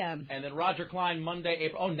 2 p.m. And then Roger Klein,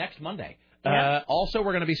 next Monday. Yeah. Also,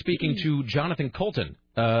 we're going to be speaking to Jonathan Colton,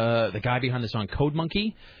 the guy behind the song Code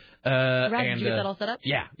Monkey. Right, did you get that all set up?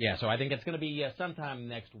 Yeah. So I think it's going to be sometime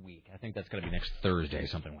next week. I think that's going to be next Thursday,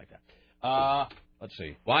 something like that. Let's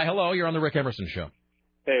see. Why, hello, you're on the Rick Emerson Show.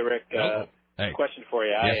 Hey, Rick. Hey. Question for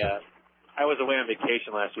you. Yes, I was away on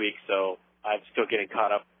vacation last week, so I'm still getting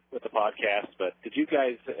caught up with the podcast. But did you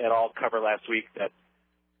guys at all cover last week that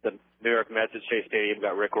the New York Mets at Shea Stadium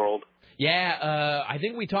got rickrolled? Yeah, I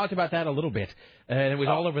think we talked about that a little bit. It was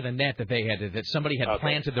all over the net that somebody had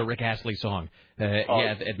planted the Rick Astley song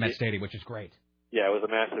at Met Stadium, which is great. Yeah, it was a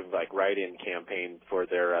massive write-in campaign for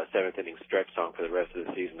their seventh inning stretch song for the rest of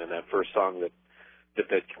the season, and that first song that the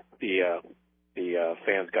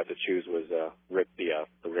fans got to choose was the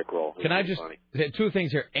Rickroll. Can I just two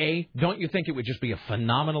things here? A, don't you think it would just be a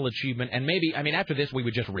phenomenal achievement? And maybe, I mean, after this, we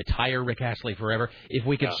would just retire Rick Astley forever if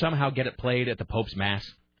we could somehow get it played at the Pope's Mass.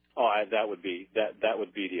 Oh, that would be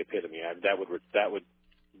the epitome. That would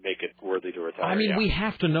make it worthy to retire. I mean, we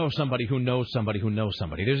have to know somebody who knows somebody who knows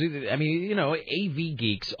somebody. AV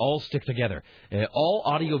geeks all stick together. All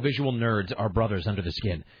audiovisual nerds are brothers under the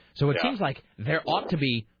skin. So it seems like there ought to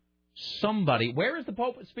be somebody. Where is the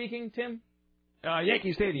Pope speaking, Tim?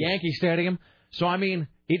 Yankee Stadium. Yankee Stadium. So, I mean,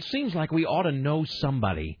 it seems like we ought to know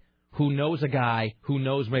somebody who knows a guy who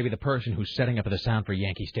knows maybe the person who's setting up the sound for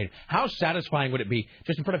Yankee Stadium. How satisfying would it be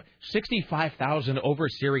just in front of 65,000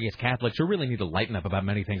 over-serious Catholics who really need to lighten up about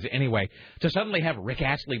many things anyway, to suddenly have Rick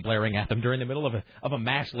Astley blaring at them during the middle of a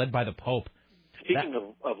mass led by the Pope? Speaking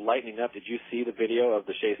of lightening up, did you see the video of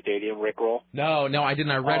the Shea Stadium Rickroll? No, I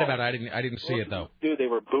didn't. I read about it. I didn't see it though. Dude, they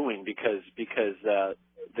were booing because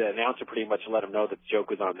the announcer pretty much let them know that the joke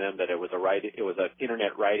was on them, that it was an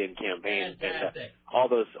internet write-in campaign, Fantastic. and all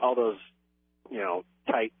those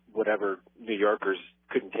tight whatever New Yorkers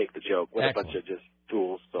couldn't take the joke. What Excellent. a bunch of just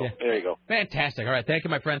fools. So Yeah. there you go. Fantastic. All right, thank you,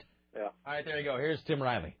 my friend. Yeah. All right, there you go. Here's Tim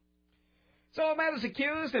Riley. So a man is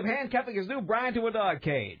accused of handcuffing his new bride to a dog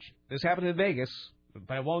cage. This happened in Vegas,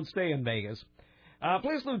 but it won't stay in Vegas.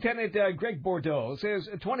 Police Lieutenant Greg Bordeaux says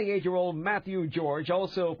 28-year-old Matthew George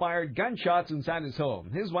also fired gunshots inside his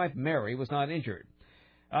home. His wife, Mary, was not injured.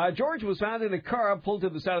 George was found in a car pulled to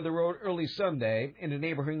the side of the road early Sunday in a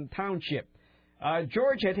neighboring township.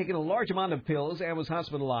 George had taken a large amount of pills and was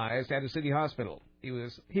hospitalized at a city hospital.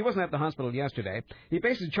 He wasn't at the hospital yesterday. He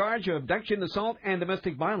faces a charge of abduction, assault, and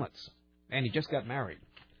domestic violence. And he just got married.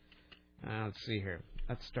 Let's see here.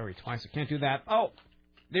 That's story twice. I can't do that. Oh,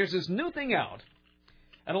 there's this new thing out.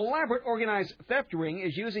 An elaborate organized theft ring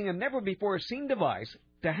is using a never-before-seen device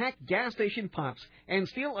to hack gas station pumps and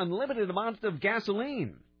steal unlimited amounts of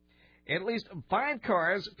gasoline. At least 5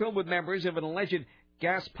 cars filled with members of an alleged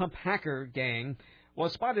gas pump hacker gang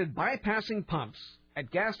was spotted bypassing pumps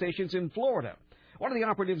at gas stations in Florida. One of the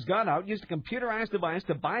operatives got out, used a computerized device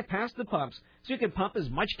to bypass the pumps so he could pump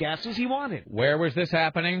as much gas as he wanted. Where was this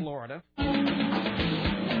happening? Florida.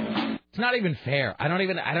 It's not even fair. I don't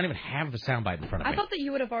even have the soundbite in front of me. I thought that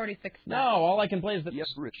you would have already fixed that. No, all I can play is the...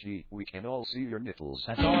 Yes, Richie, we can all see your nipples.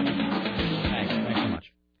 That's all I can... Thanks so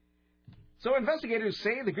much. So investigators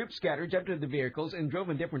say the group scattered, jumped into the vehicles, and drove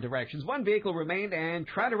in different directions. One vehicle remained and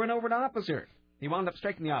tried to run over an officer. He wound up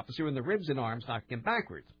striking the officer in the ribs and arms, knocking him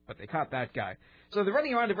backwards. But they caught that guy. So they're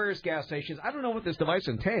running around to various gas stations. I don't know what this device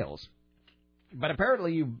entails. But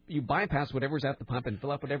apparently you bypass whatever's at the pump and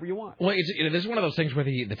fill up whatever you want. Well, this is one of those things where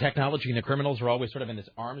the technology and the criminals are always sort of in this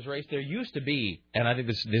arms race. There used to be, and I think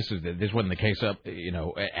this wasn't the case up,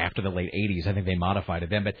 after the late 80s. I think they modified it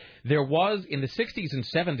then. But there was, in the 60s and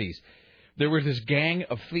 70s, there was this gang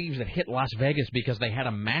of thieves that hit Las Vegas because they had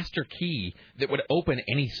a master key that would open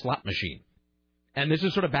any slot machine. And this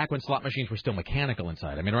is sort of back when slot machines were still mechanical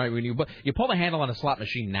inside. I mean, right, when you pull the handle on a slot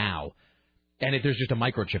machine now, and there's just a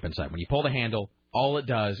microchip inside. When you pull the handle, all it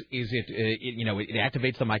does is it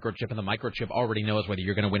activates the microchip, and the microchip already knows whether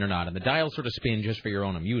you're going to win or not. And the dials sort of spin just for your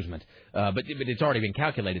own amusement, but it's already been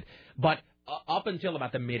calculated. But up until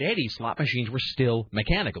about the mid-'80s, slot machines were still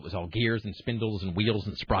mechanical. It was all gears and spindles and wheels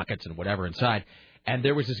and sprockets and whatever inside. And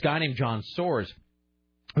there was this guy named John Soares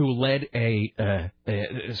who led a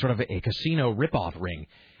sort of a casino ripoff ring.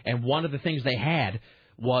 And one of the things they had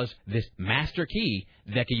was this master key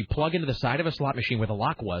that you plug into the side of a slot machine where the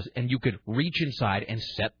lock was, and you could reach inside and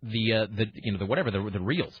set the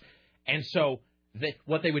reels. And so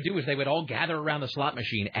what they would do is they would all gather around the slot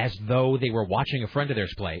machine as though they were watching a friend of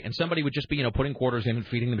theirs play, and somebody would just be putting quarters in and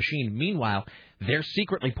feeding the machine. Meanwhile, they're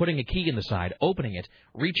secretly putting a key in the side, opening it,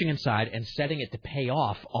 reaching inside, and setting it to pay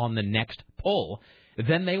off on the next pull.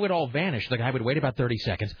 Then they would all vanish. The guy would wait about 30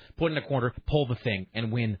 seconds, put in a corner, pull the thing,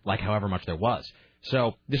 and win like however much there was.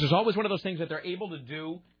 So this is always one of those things that they're able to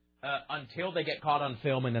do until they get caught on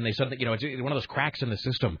film, and then they suddenly, it's one of those cracks in the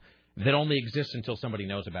system that only exists until somebody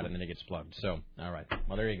knows about it, and then it gets plugged. So, all right.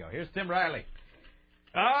 Well, there you go. Here's Tim Riley.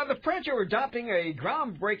 The French are adopting a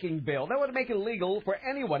groundbreaking bill that would make it illegal for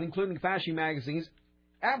anyone, including fashion magazines,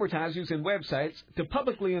 advertisers, and websites, to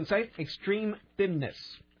publicly incite extreme thinness.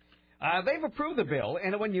 They've approved the bill,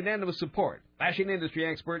 and it won unanimous support. Fashion industry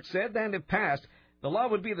experts said that if passed, the law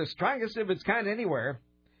would be the strongest of its kind anywhere.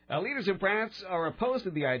 Leaders in France are opposed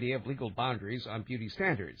to the idea of legal boundaries on beauty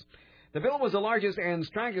standards. The bill was the largest and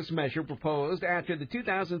strongest measure proposed after the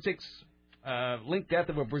 2006 linked death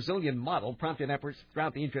of a Brazilian model prompted efforts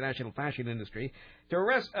throughout the international fashion industry to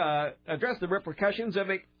address the repercussions of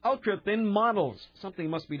ultra-thin models. Something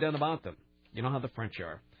must be done about them. You know how the French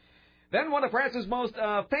are. Then one of France's most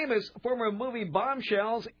famous former movie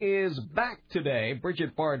bombshells is back today.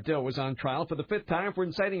 Brigitte Bardot was on trial for the 5th time for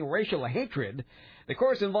inciting racial hatred. The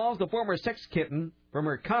course involves the former sex kitten from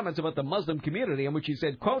her comments about the Muslim community, in which she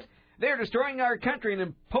said, quote, "They're destroying our country and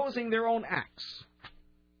imposing their own acts."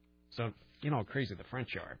 So, you know how crazy the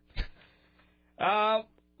French are.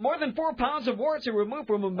 More than 4 pounds of warts are removed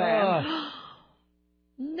from a man.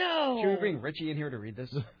 No. Should we bring Richie in here to read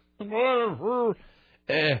this?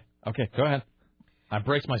 Okay, go ahead. I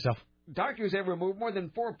braced myself. Doctors have removed more than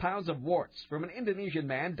 4 pounds of warts from an Indonesian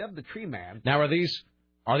man dubbed the Tree Man. Now, are these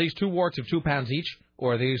 2 warts of 2 pounds each,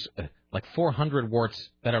 or are these like 400 warts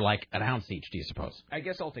that are like an ounce each, do you suppose? I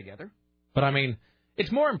guess altogether. But, I mean,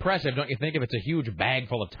 it's more impressive, don't you think, if it's a huge bag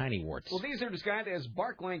full of tiny warts? Well, these are described as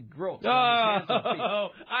bark-like growths. Oh,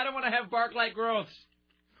 I don't want to have bark-like growths.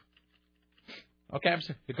 Okay,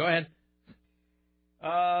 go ahead.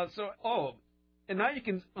 And now you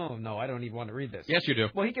can... Oh, no, I don't even want to read this. Yes, you do.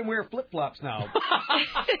 Well, he can wear flip-flops now.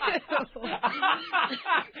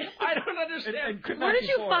 I don't understand. Where did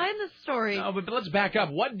you find this story? No, but let's back up.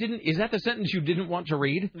 Is that the sentence you didn't want to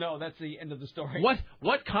read? No, that's the end of the story.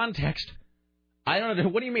 What context? I don't know.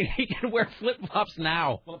 What do you mean he can wear flip-flops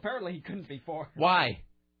now? Well, apparently he couldn't before. Why?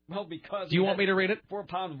 Well, because... Do you want me to read it?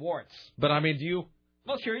 4-pound warts. But, I mean, do you...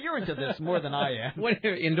 Well, sure, you're into this more than I am.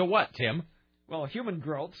 Into what, Tim? Well, human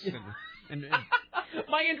growths and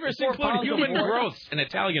my interests include human growths and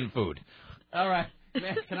Italian food. All right. Do you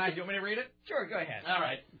want me to read it? Sure, go ahead. All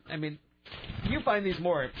right. I mean, you find these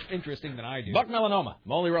more interesting than I do. Buck melanoma,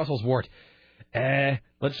 Molly Russell's wart.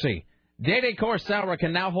 Let's see. Dede Kurosawa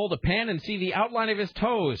can now hold a pen and see the outline of his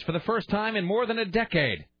toes for the first time in more than a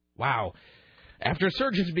decade. Wow. After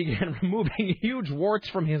surgeons began removing huge warts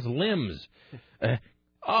from his limbs.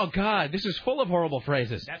 Oh, God, this is full of horrible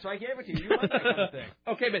phrases. That's why I gave it to you. You like that kind of thing.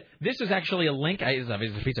 Okay, but this is actually a link. It's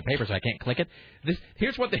a piece of paper, so I can't click it.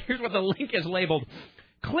 Here's what the link is labeled.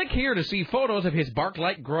 Click here to see photos of his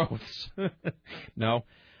bark-like growths. No.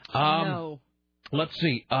 No. Let's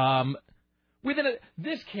see.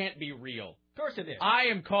 This can't be real. Of course it is. I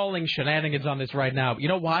am calling shenanigans on this right now. You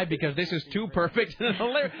know why? Because this is too perfect. There's no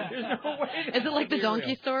way. Is it like the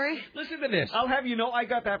donkey story? Listen to this. I'll have you know I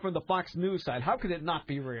got that from the Fox News side. How could it not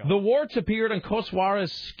be real? The warts appeared on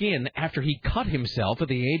Koswara's skin after he cut himself at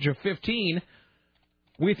the age of 15.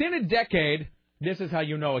 Within a decade, this is how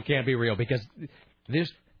you know it can't be real, because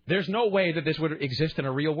there's no way that this would exist in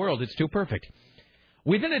a real world. It's too perfect.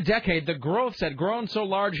 Within a decade, the growths had grown so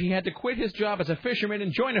large he had to quit his job as a fisherman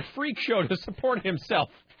and join a freak show to support himself.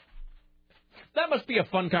 That must be a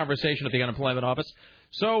fun conversation at the unemployment office.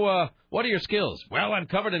 So, what are your skills? Well, I'm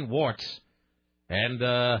covered in warts. And,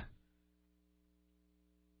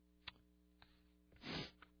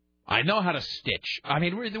 I know how to stitch. I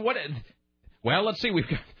mean, what... Well, let's see. We've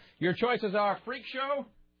got... Your choices are freak show,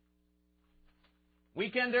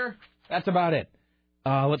 weekender. That's about it.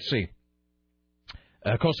 Let's see.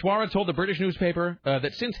 Koswara told the British newspaper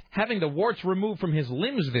that since having the warts removed from his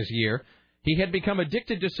limbs this year, he had become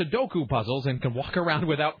addicted to Sudoku puzzles and can walk around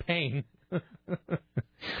without pain.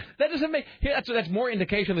 That doesn't make... That's more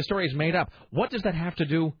indication the story is made up. What does that have to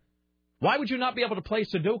do? Why would you not be able to play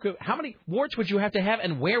Sudoku? How many warts would you have to have,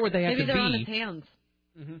 and where would they have to be? Maybe they're on his hands.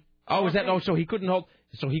 Mm-hmm. Oh, is that... Oh, so he couldn't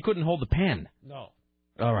hold the pen. No.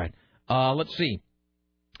 All right. Let's see.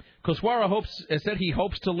 Koswara said he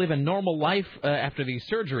hopes to live a normal life after these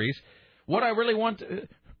surgeries. What I really want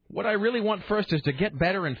first is to get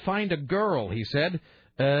better and find a girl, he said.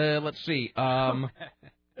 Let's see.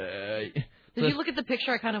 Did you look at the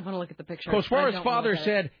picture? I kind of want to look at the picture. Koswara's father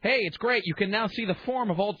said, "Hey, it's great. You can now see the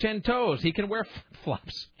form of all 10 toes. He can wear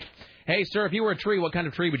flip-flops." Hey, sir, if you were a tree, what kind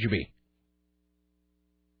of tree would you be?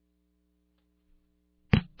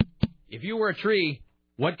 If you were a tree...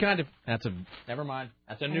 What kind of... Never mind.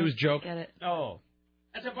 That's a news joke. Get it. Oh.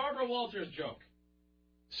 That's a Barbara Walters joke.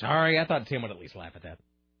 Sorry, I thought Tim would at least laugh at that.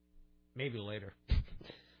 Maybe later.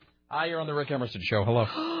 Hi, you're on the Rick Emerson Show. Hello.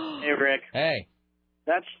 Hey, Rick. Hey.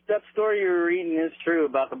 That story you were reading is true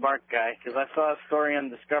about the bark guy, because I saw a story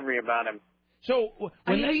on Discovery about him. So...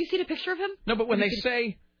 Have you seen a picture of him? No, but when they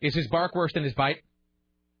say, is his bark worse than his bite?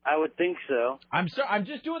 I would think so. I'm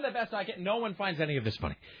just doing the best I can. No one finds any of this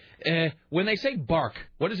funny. When they say bark,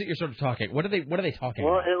 what is it you're sort of talking? What are they talking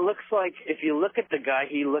well, about? Well, it looks like, if you look at the guy,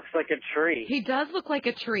 he looks like a tree. He does look like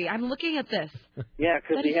a tree. I'm looking at this. Yeah,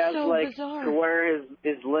 because he has, so bizarre. to where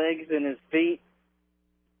his legs and his feet,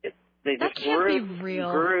 they just grew,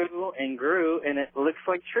 and it looks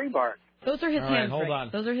like tree bark. Those are his hands, hold Rick. on.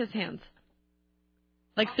 Those are his hands.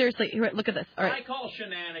 Like, seriously, here, look at this. All right. I call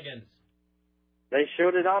shenanigans. They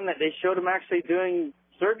showed it on that. They showed him actually doing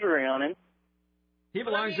surgery on him. He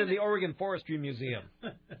belongs in the Oregon Forestry Museum.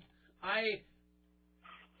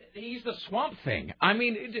 He's the Swamp Thing. I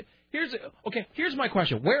mean, here's my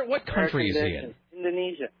question. What country is he in?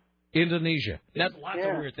 Indonesia. Indonesia. There's lots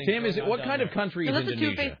of weird things. Tim, what kind of country is Indonesia? Is that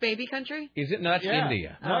the two-faced baby country? Is it? No, that's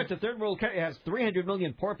India. No, it's a third world country. It has 300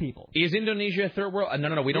 million poor people. Is Indonesia a third world?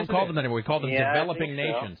 No. We don't call them that anymore. We call them developing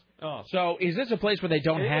nations. Oh. So is this a place where they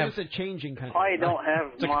don't have... It's a changing country. Probably don't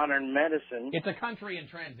have modern medicine. It's a country in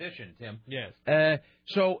transition, Tim. Yes.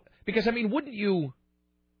 So, because, I mean, wouldn't you...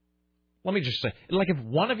 Let me just say, like if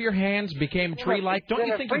one of your hands became tree-like, don't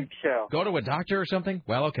you think you'd go to a doctor or something?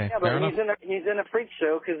 Well, okay, Yeah, but fair enough. he's in a freak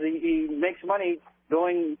show because he makes money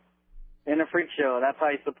going in a freak show. That's how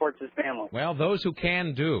he supports his family. Well, those who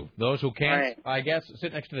can do. Those who can't, Right. I guess,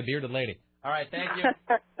 sit next to the bearded lady. All right, thank you.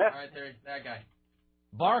 All right, there's that guy.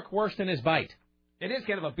 Bark worse than his bite. It is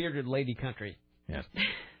kind of a bearded lady country. Yes.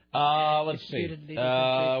 Let's see.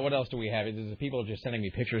 What else do we have? People are just sending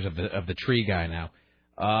me pictures of the tree guy now.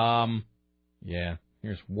 Yeah.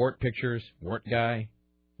 Here's wart pictures. Wart guy.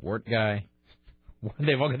 Wart guy.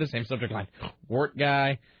 They've all got the same subject line. Wart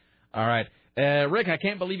guy. All right. Rick, I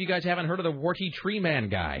can't believe you guys haven't heard of the warty tree man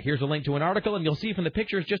guy. Here's a link to an article, and you'll see from the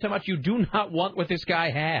pictures just how much you do not want what this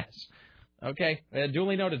guy has. Okay.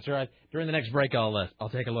 Duly noted, sir. During the next break, I'll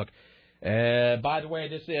take a look. By the way,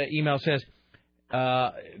 this email says.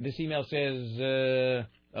 This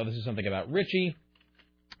is something about Richie.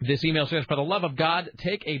 This email says, for the love of God,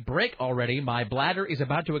 take a break already. My bladder is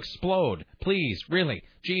about to explode. Please, really.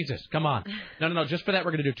 Jesus, come on. No, just for that, we're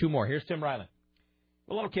going to do two more. Here's Tim Riley.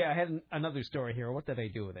 Well, okay, I had another story here. What did they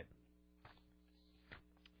do with it?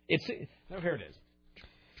 Here it is.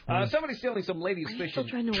 Somebody's stealing some lady's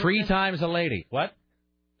fishing. Tree times a lady. What?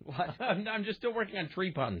 I'm just still working on tree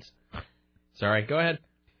puns. Sorry, go ahead.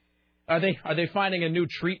 Are they finding a new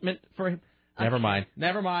treatment for him? Okay.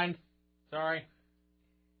 Never mind. Sorry.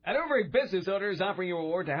 An Overy business owner is offering a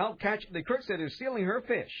reward to help catch the crooks that are stealing her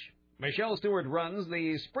fish. Michelle Stewart runs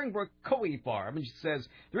the Springbrook Koi Farm, and she says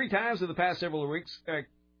 3 times in the past several weeks,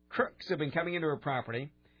 crooks have been coming into her property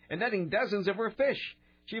and netting dozens of her fish.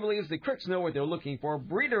 She believes the crooks know what they're looking for,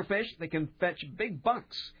 breeder fish that can fetch big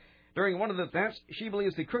bucks. During one of the thefts, she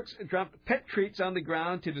believes the crooks dropped pet treats on the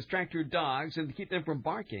ground to distract her dogs and to keep them from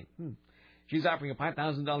barking. She's offering a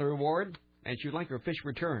 $5,000 reward, and she'd like her fish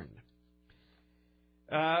returned.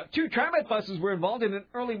 2 TriMet buses were involved in an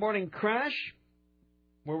early morning crash.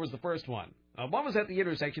 Where was the first one? One was at the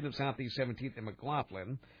intersection of Southeast 17th and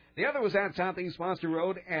McLaughlin. The other was at Southeast Foster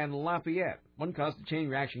Road and Lafayette. One caused a chain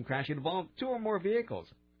reaction crash. It involved 2 or more vehicles.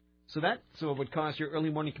 So it would cause your early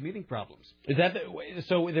morning commuting problems. Is that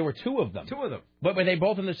so? There were 2 of them. 2 of them. But were they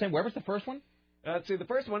both in the same? Where was the first one? Let's see. The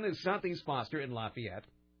first one is Southeast Foster in Lafayette.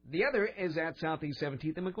 The other is at Southeast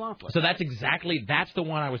 17th and McLaughlin. So that's the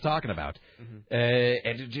one I was talking about. Mm-hmm.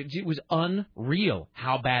 And it was unreal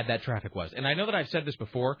how bad that traffic was. And I know that I've said this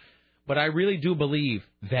before, but I really do believe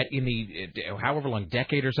that in the however long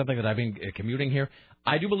decade or something that I've been commuting here,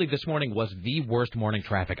 I do believe this morning was the worst morning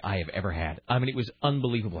traffic I have ever had. I mean, it was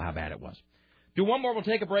unbelievable how bad it was. Do one more. We'll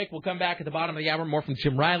take a break. We'll come back at the bottom of the hour. More from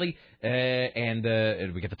Tim Riley. And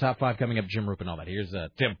we get the top 5 coming up. Jim Roop and all that. Here's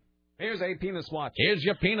Tim. Here's a penis watch. Here's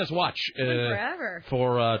your penis watch. Forever.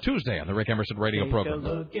 For Tuesday on the Rick Emerson radio program.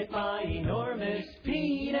 Take a look at my enormous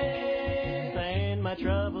penis, and my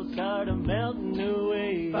troubles start melting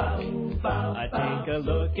away. I take a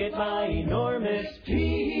look at my enormous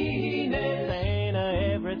penis, and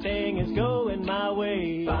everything is going my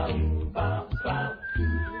way.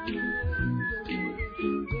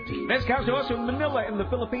 This comes to us from Manila in the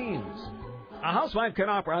Philippines. A housewife cut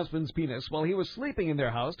off her husband's penis while he was sleeping in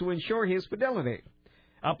their house to ensure his fidelity.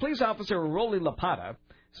 A police officer, Rolly Lapata,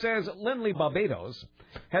 says Lindley Barbados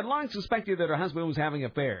had long suspected that her husband was having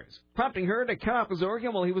affairs, prompting her to cut off his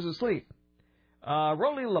organ while he was asleep.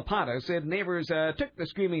 Rolly Lapata said neighbors took the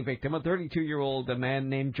screaming victim, a 32-year-old man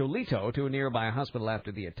named Jolito, to a nearby hospital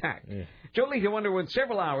after the attack. Yeah. Jolito underwent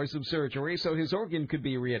several hours of surgery so his organ could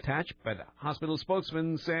be reattached, but hospital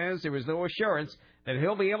spokesman says there is no assurance that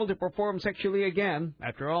he'll be able to perform sexually again.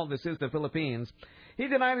 After all, this is the Philippines. He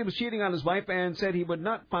denied he was cheating on his wife and said he would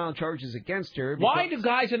not file charges against her. Why do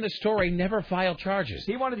guys in this story never file charges?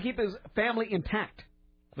 He wanted to keep his family intact.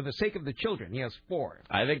 For the sake of the children. He has 4.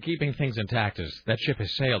 I think keeping things intact that ship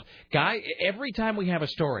has sailed. Guy, every time we have a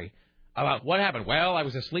story about what happened, well, I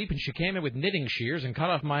was asleep and she came in with knitting shears and cut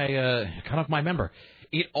off my member.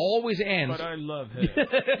 It always ends. But I love her.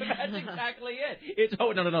 That's exactly it. It's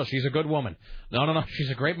no, she's a good woman. No, she's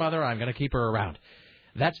a great mother. I'm going to keep her around.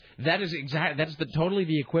 That's totally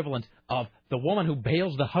the equivalent of the woman who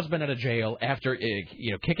bails the husband out of jail after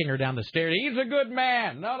kicking her down the stairs. He's a good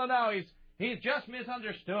man. No, He's just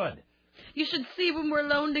misunderstood. You should see when we're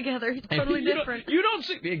alone together. He's totally different. You don't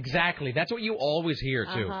see... Exactly. That's what you always hear,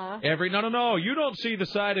 too. Uh-huh. No, you don't see the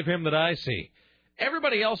side of him that I see.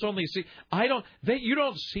 Everybody else only see... You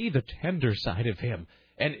don't see the tender side of him.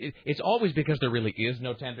 And it's always because there really is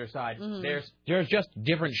no tender side. Mm-hmm. There's just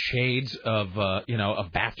different shades of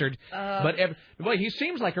bastard. But he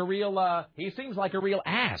seems like a real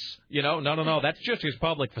ass. No. That's just his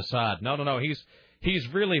public facade. No. He's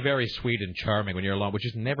really very sweet and charming when you're alone, which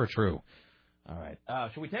is never true. All right.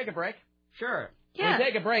 Should we take a break? Sure. Yeah. We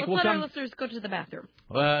take a break. Let's let our listeners go to the bathroom.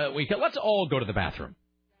 Let's all go to the bathroom.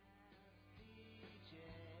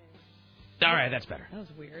 All right, that's better. That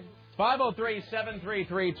was weird.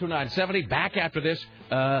 503-733-2970. Back after this.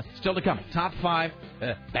 Still to come. Top 5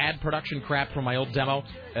 bad production crap from my old demo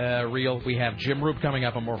reel. We have Jim Roop coming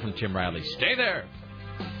up and more from Tim Riley. Stay there.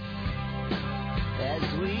 As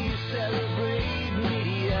we celebrate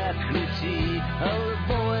mediocrity, all the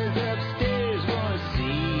boys upstairs want to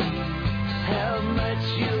see how much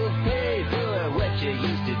you'll pay for what you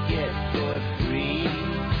used to get for free.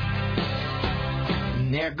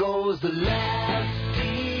 And there goes the last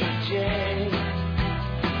DJ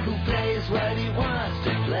who plays what he wants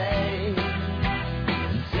to play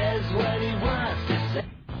and says what he wants to say.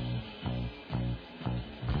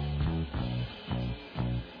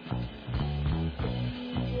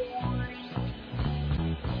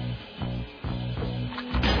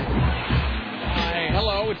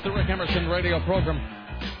 Hello, it's the Rick Emerson radio program.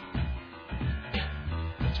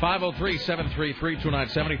 It's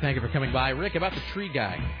 503-733-2970. Thank you for coming by. Rick, about the tree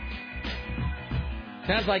guy.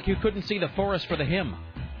 Sounds like you couldn't see the forest for the hymn.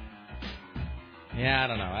 Yeah, I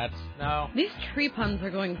don't know. No. These tree puns are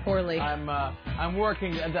going poorly. I'm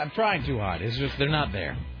working. I'm trying too hard. It's just they're not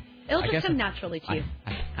there. It'll just come naturally to you.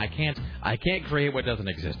 I can't create what doesn't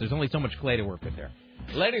exist. There's only so much clay to work with there.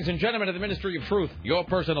 Ladies and gentlemen of the Ministry of Truth, your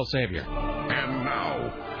personal savior. And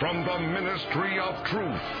now, from the Ministry of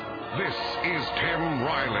Truth, this is Tim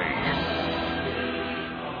Riley.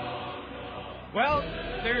 Well,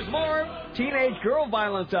 there's more teenage girl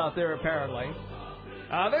violence out there, apparently.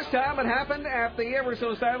 This time it happened at the ever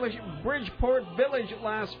so stylish Bridgeport Village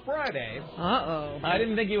last Friday. Uh-oh. I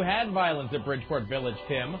didn't think you had violence at Bridgeport Village,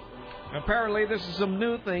 Tim. Apparently, this is some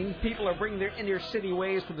new thing. People are bringing their inner city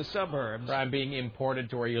ways to the suburbs. I'm being imported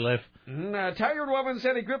to where you live. A tired woman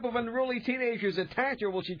said a group of unruly teenagers attacked her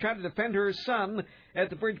while she tried to defend her son at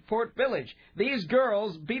the Bridgeport Village. These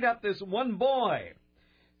girls beat up this one boy.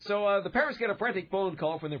 So the parents get a frantic phone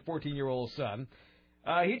call from their 14-year-old son.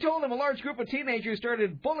 He told them a large group of teenagers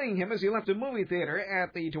started bullying him as he left a movie theater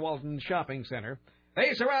at the Tualatin Shopping Center.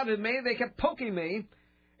 They surrounded me. They kept poking me.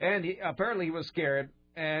 And apparently he was scared.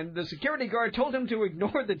 And the security guard told him to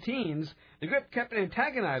ignore the teens. The group kept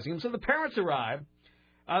antagonizing him, so the parents arrived.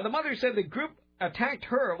 The mother said the group attacked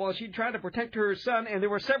her while she tried to protect her son, and there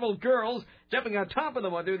were several girls jumping on top of the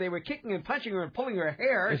mother. They were kicking and punching her and pulling her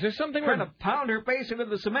hair. Is there something trying to pound her face into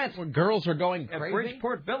the cement? Where girls are going at crazy?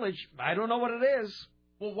 Bridgeport Village. I don't know what it is.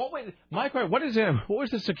 Well, what was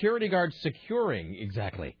the security guard securing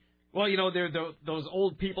exactly? Well, you know, they're those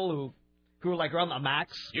old people who are like around the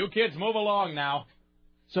max. You kids, move along now.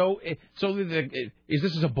 So is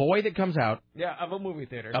this a boy that comes out? Yeah, of a movie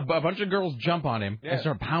theater. A bunch of girls jump on him and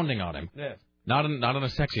start pounding on him. Yes. Not in a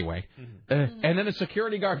sexy way. Mm-hmm. And then the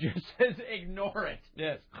security guard just says, ignore it.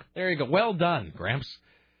 Yes. There you go. Well done, Gramps.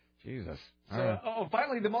 Jesus. So,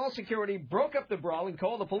 finally, the mall security broke up the brawl and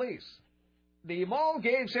called the police. The mall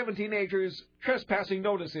gave 7 teenagers trespassing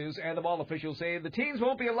notices, and the mall officials say the teens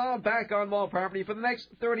won't be allowed back on mall property for the next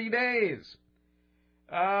 30 days.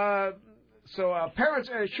 So parents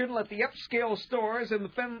shouldn't let the upscale stores and the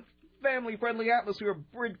family-friendly atmosphere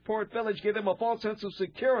of Bridgeport Village give them a false sense of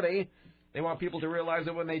security. They want people to realize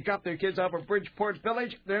that when they drop their kids off at Bridgeport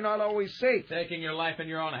Village, they're not always safe. Taking your life in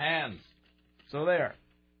your own hands. So there.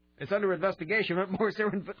 It's under investigation. What more is there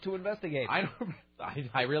to investigate?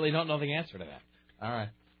 I really don't know the answer to that. All right.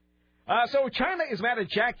 So China is mad at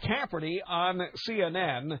Jack Cafferty on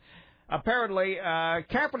CNN. Apparently,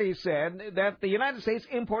 Cafferty said that the United States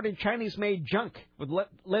imported Chinese-made junk with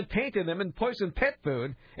lead paint in them and poisoned pet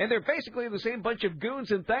food, and they're basically the same bunch of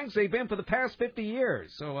goons and thugs they've been for the past 50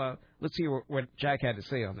 years. So let's see what Jack had to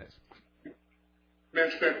say on this.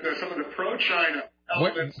 That some of the pro-China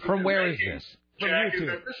elements... From where is this? Jack, is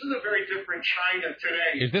that this is a very different China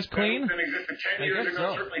today. Is this clean? Than existed 10 years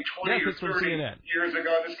ago, certainly 20 or 30 years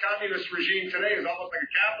ago. This communist regime today is almost like a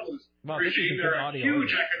capitalist regime. They're a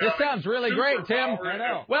huge economic... This sounds really great, Tim. I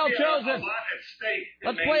know. Well chosen. A lot at stake.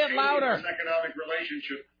 Let's play it louder. This economic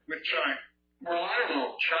relationship with China. Well, I don't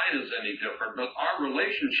know if China's any different, but our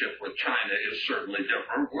relationship with China is certainly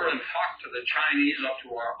different. We're in talk to the Chinese up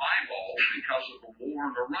to our eyeballs because of the war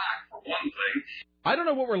in Iraq, for one thing. I don't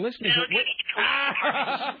know what we're listening to.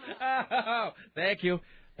 Thank you.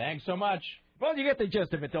 Thanks so much. Well, you get the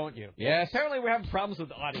gist of it, don't you? Yes. Apparently we're having problems with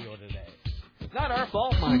the audio today. It's not our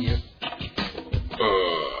fault, mind you.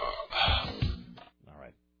 All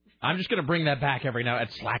right. I'm just going to bring that back every now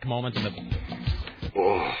at slack moments.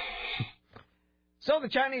 So the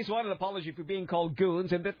Chinese want an apology for being called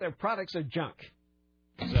goons and that their products are junk.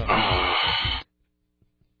 So.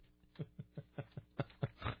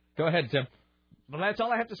 Go ahead, Tim. Well, that's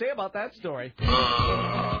all I have to say about that story.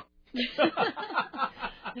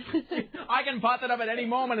 I can pop that up at any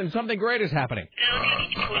moment and something great is happening.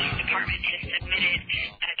 The police department has submitted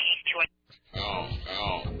a case to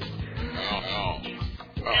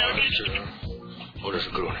Oh, that's a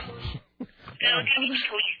good one.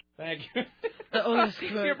 Thank you.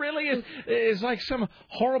 It really is. It's like some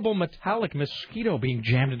horrible metallic mosquito being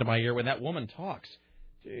jammed into my ear when that woman talks.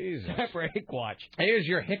 Jesus. Time for a Hick Watch. Here's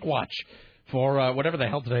your Hick Watch for whatever the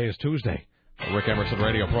hell today is, Tuesday. The Rick Emerson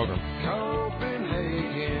radio program.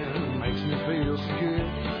 Copenhagen makes me feel so good.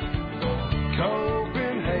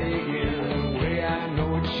 Copenhagen, the way I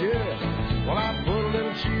know it should. Well, I put a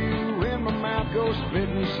little chew in my mouth, go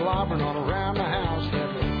spitting, slobbering all around the house.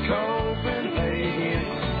 Copenhagen.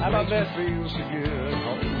 How about this? Feel so good.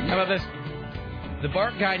 How about this? The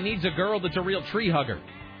Bart guy needs a girl that's a real tree hugger.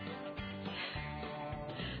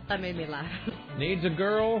 That made me laugh. Needs a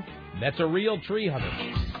girl that's a real tree hugger.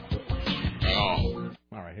 Oh.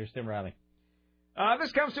 All right, here's Tim Riley.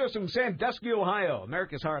 This comes to us from Sandusky, Ohio,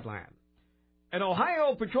 America's heartland. An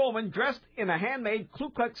Ohio patrolman dressed in a handmade Ku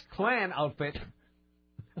Klux Klan outfit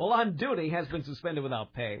while on duty has been suspended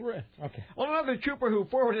without pay. Okay. Well, another trooper who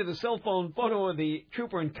forwarded a cell phone photo of the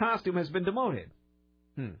trooper in costume has been demoted.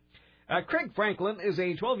 Craig Franklin is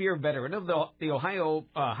a 12-year veteran of the Ohio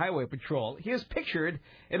Highway Patrol. He is pictured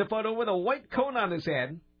in a photo with a white cone on his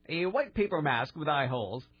head, a white paper mask with eye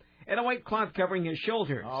holes, and a white cloth covering his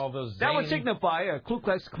shoulders. Oh, those that would signify a Ku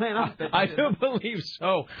Klux Klan outfit. I do believe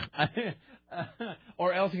so.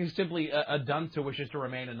 Or else he's simply a dunce who wishes to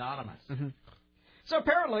remain anonymous. Mm-hmm. So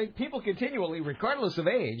apparently, people continually, regardless of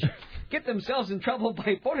age, get themselves in trouble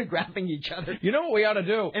by photographing each other. You know what we ought to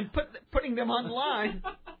do? And putting them online.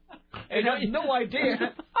 And have no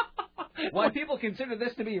idea why people consider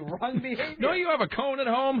this to be wrong behavior. Know you have a cone at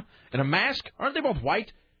home and a mask? Aren't they both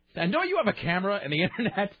white? And know you have a camera and the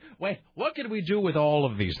internet? Wait, what could we do with all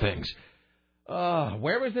of these things?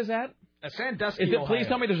 Where was this at? Sandusky, Ohio. Please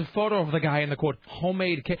tell me there's a photo of the guy in the, quote,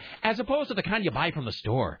 homemade kit, as opposed to the kind you buy from the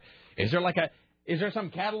store. Is there some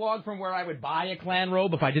catalog from where I would buy a Klan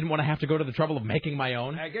robe if I didn't want to have to go to the trouble of making my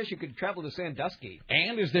own? I guess you could travel to Sandusky.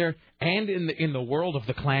 And in the world of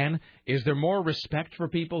the Klan, is there more respect for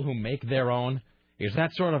people who make their own? Is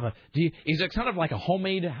that sort of is it kind of like a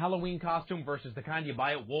homemade Halloween costume versus the kind you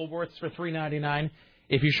buy at Woolworths for $3.99?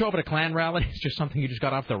 If you show up at a Klan rally, it's just something you just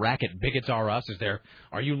got off the rack at Bigots R Us.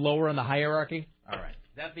 Are you lower in the hierarchy? All right.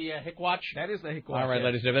 Is that the Hick Watch? That is the Hick Watch. All right,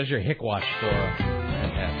 ladies and gentlemen, that's your Hick Watch for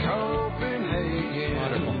Copenhagen.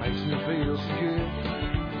 Wonderful. Makes me feel so good.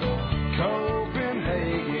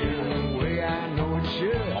 Copenhagen, the way I know it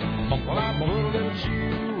should. Well, I put a little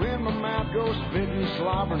chew in my mouth, go spitting,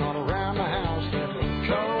 slobbering all around the house.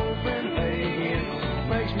 Copenhagen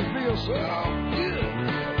makes me feel so good.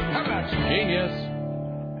 How about you? Genius.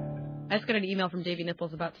 I just got an email from Davey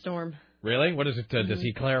Nipples about Storm. Really? What is it? Does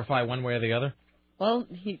he clarify one way or the other? Well,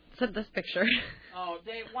 he sent this picture. Oh,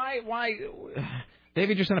 Dave, why?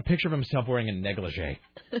 Davey just sent a picture of himself wearing a negligee.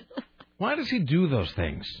 Why does he do those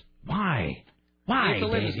things? Why? Why,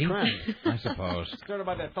 Davey? I suppose. Started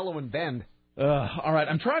by that fellow in Bend. All right,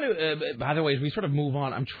 I'm trying to. By the way, as we sort of move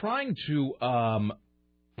on, I'm trying to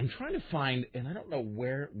find, and I don't know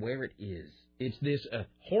where it is. It's this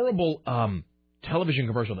horrible television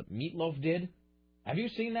commercial that Meatloaf did. Have you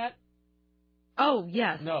seen that? Oh,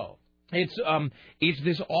 yes. No. It's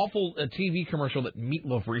this awful TV commercial that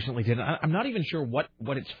Meatloaf recently did. I'm not even sure what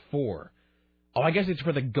it's for. Oh, I guess it's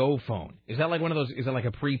for the Go phone. Is that like one of those? Is that like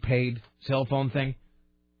a prepaid cell phone thing?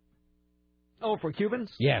 Oh, for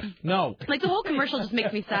Cubans? Yes. No. Like the whole commercial just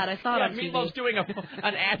makes me sad. I saw it on TV. Meatloaf's doing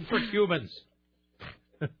an ad for Cubans.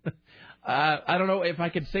 I don't know if I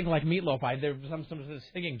could sing like Meatloaf. There's some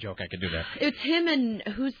singing joke I could do there. It's him and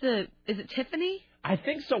is it Tiffany? I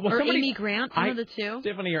think so. Well, or Amy Grant, one of the two.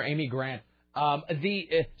 Tiffany or Amy Grant.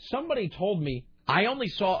 Somebody told me, I only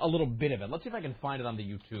saw a little bit of it. Let's see if I can find it on the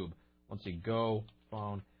YouTube. Let's see, Go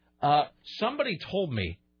phone. Somebody told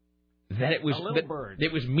me that it was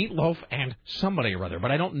it was Meatloaf and somebody or other,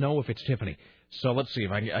 but I don't know if it's Tiffany. So let's see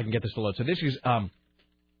if I can get this to load. So this is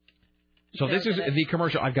this is the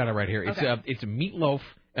commercial. I've got it right here. It's Meatloaf,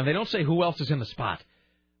 and they don't say who else is in the spot.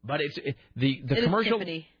 But the commercial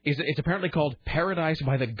is apparently called Paradise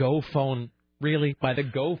by the Go phone. Really? By the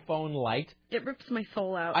Go phone Lite? It rips my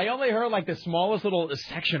soul out. I only heard like the smallest little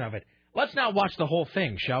section of it. Let's now watch the whole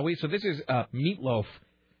thing, shall we? So this is Meatloaf,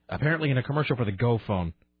 apparently in a commercial for the Go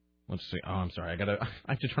phone. Let's see. Oh, I'm sorry. I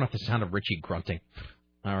have to turn off the sound of Richie grunting.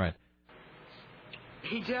 All right.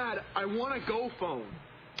 Hey, Dad, I want a Go phone.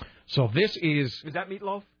 So this is... Is that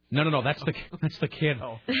Meatloaf? No, that's the kid.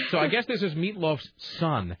 Oh. So I guess this is Meatloaf's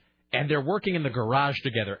son, and they're working in the garage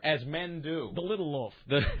together, as men do. The little loaf.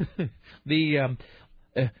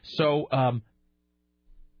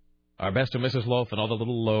 Our best to Mrs. Loaf and all the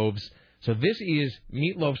little loaves. So this is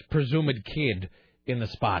Meatloaf's presumed kid in the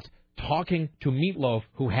spot, talking to Meatloaf,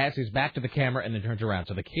 who has his back to the camera and then turns around.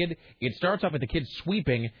 So it starts off with the kid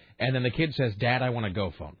sweeping, and then the kid says, "Dad, I want a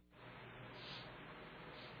go phone."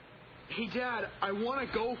 Hey, Dad, I want a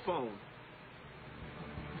go phone.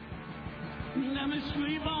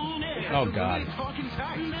 Oh, God. Talking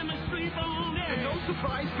text. And no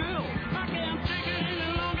surprise bill. I can't take it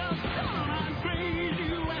any longer. I'm crazy.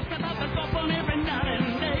 You ask about the cell phone every night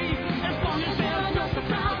and day. As long as there's no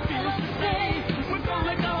surprise bill today, we're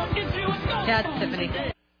gonna go get you a go phone. That's Tiffany.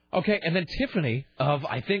 Okay, and then Tiffany of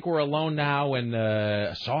I Think We're Alone Now and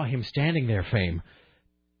Saw Him Standing There fame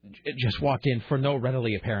just walked in for no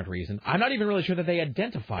readily apparent reason. I'm not even really sure that they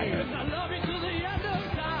identify her. I love you to the end of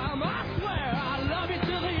time. I swear I love you to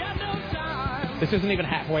the end of time. This isn't even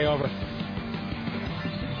halfway over.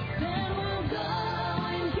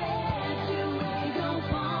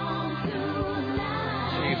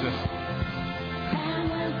 Jesus.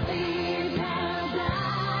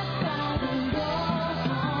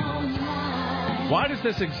 Why does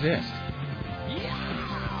this exist?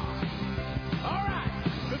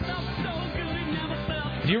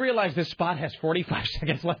 Do you realize this spot has 45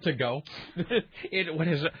 seconds left to go? What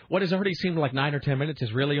has already seemed like 9 or 10 minutes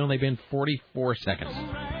has really only been 44 seconds.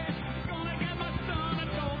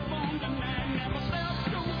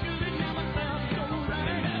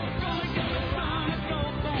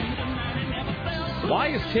 Why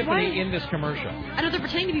is Tiffany in this commercial? I know they're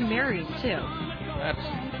pretending to be married, too. That's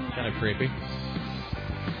kind of creepy.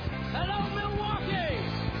 Hello, Milwaukee.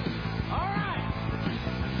 All right.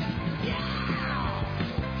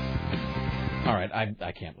 All right,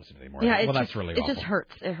 I can't listen to it anymore. Yeah, that's really awful. It just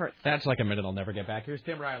hurts. It hurts. That's like a minute I'll never get back. Here's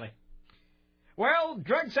Tim Riley. Well,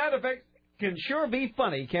 drug side effects can sure be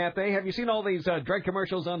funny, can't they? Have you seen all these drug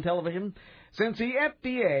commercials on television? Since the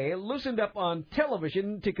FDA loosened up on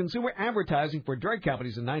television to consumer advertising for drug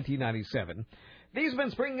companies in 1997, these have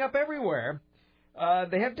been springing up everywhere.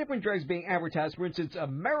 They have different drugs being advertised. For instance,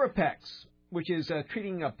 Maripex, which is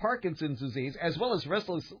treating Parkinson's disease, as well as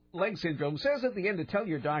restless leg syndrome, says at the end to tell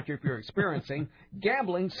your doctor if you're experiencing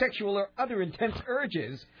gambling, sexual, or other intense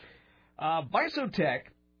urges. Visotech,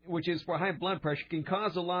 which is for high blood pressure, can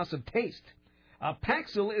cause a loss of taste.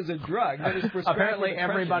 Paxil is a drug that is prescribed. Apparently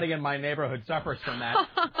everybody in my neighborhood suffers from that.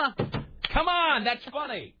 Come on, that's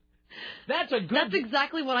funny. That's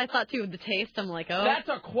exactly what I thought, too. The taste, I'm like, oh. That's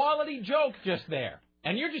a quality joke just there.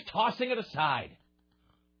 And you're just tossing it aside.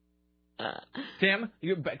 Tim,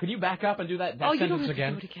 could you back up and do that sentence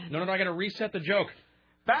again? Do it again? No, I got to reset the joke.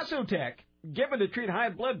 Vasotec, given to treat high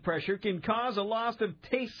blood pressure, can cause a loss of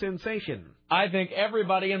taste sensation. I think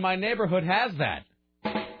everybody in my neighborhood has that.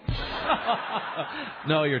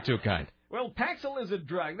 No, you're too kind. Well, Paxil is a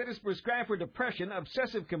drug that is prescribed for depression,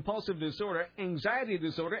 obsessive-compulsive disorder, anxiety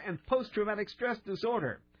disorder, and post-traumatic stress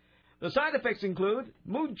disorder. The side effects include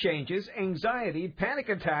mood changes, anxiety, panic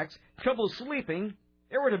attacks, trouble sleeping,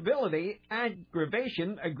 irritability,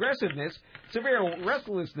 aggravation, aggressiveness, severe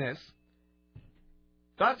restlessness,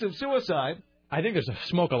 thoughts of suicide. I think there's a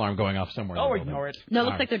smoke alarm going off somewhere. Oh, ignore it. No, it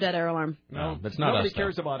looks like their dead air alarm. No, that's not us. Nobody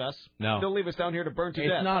cares about us. No. They'll leave us down here to burn to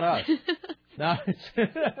death. It's not us. No,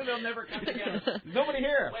 they'll never come together. Nobody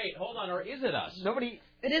here. Wait, hold on, or is it us? Nobody.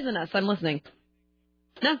 It isn't us. I'm listening.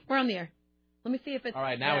 No, we're on the air. Let me see if it's... All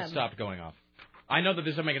right, now it stopped going off. I know that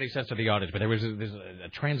this doesn't make any sense to the audience, but there's a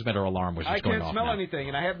transmitter alarm was just going off. I can't smell now. anything,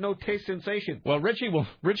 and I have no taste sensation. Well,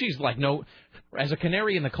 Richie's like as a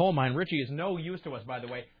canary in the coal mine. Richie is no use to us, by the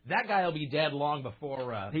way. That guy will be dead long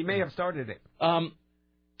before. He may have started it. In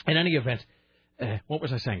any event, what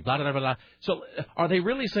was I saying? Blah, blah, blah, blah. So, are they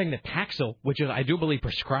really saying that Paxil, which is, I do believe,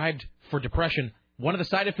 prescribed for depression, one of the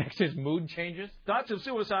side effects is mood changes? Thoughts of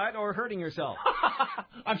suicide or hurting yourself.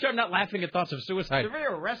 I'm sure I'm not laughing at thoughts of suicide.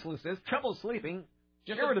 Severe restlessness, trouble sleeping,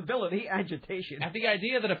 irritability, agitation. At the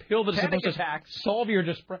idea that a pill that's supposed to solve your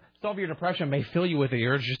depression may fill you with the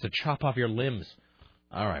urge just to chop off your limbs.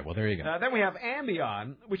 All right, well, there you go. Then we have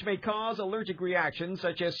Ambien, which may cause allergic reactions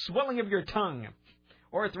such as swelling of your tongue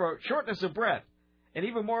or throat, shortness of breath, and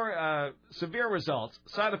even more severe results.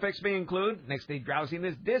 Side effects may include next day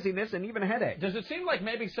drowsiness, dizziness, and even a headache. Does it seem like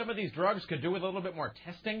maybe some of these drugs could do with a little bit more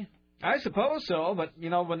testing? I suppose so, but,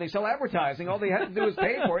 when they sell advertising, all they have to do is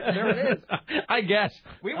pay for it, and there it is. I guess.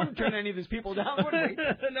 We wouldn't turn any of these people down, would we?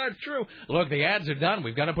 Not true. Look, the ads are done.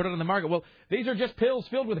 We've got to put it on the market. Well, these are just pills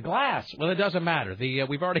filled with glass. Well, it doesn't matter.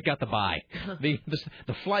 We've already got the buy. The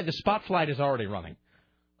spot flight is already running.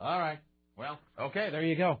 All right. Well, okay, there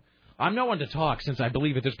you go. I'm no one to talk since I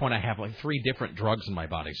believe at this point I have like 3 different drugs in my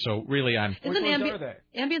body. So really, I'm. Isn't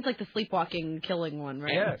Ambien's like the sleepwalking, killing one,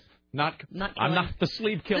 right? Yes. Not I'm not the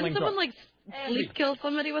sleep killing. Didn't someone like sleep kill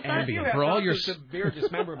somebody with that? Ambien. For all your severe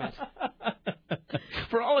dismemberment.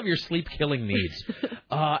 For all of your sleep killing needs,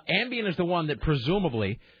 Ambien is the one that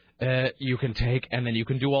presumably you can take, and then you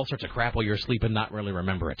can do all sorts of crap while you're asleep and not really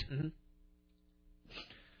remember it. Mm-hmm.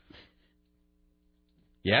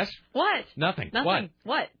 Yes? What? Nothing. What?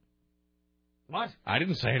 I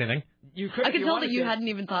didn't say anything. I could tell that you hadn't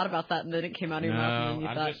even thought about that, and then it came out of your mouth. And then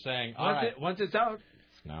you thought, just saying. Once it's out,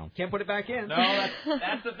 can't put it back in. No,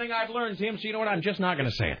 that's the thing I've learned, Tim. So you know what? I'm just not going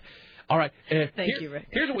to say it. All right. Thank you, Rick.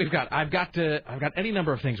 Here's what we've got. I've got any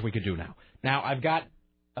number of things we could do now. Now I've got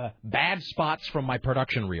bad spots from my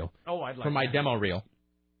production reel. Oh, I'd like from my that. demo reel.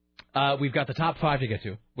 We've got the top 5 to get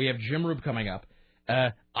to. We have Jim Rube coming up.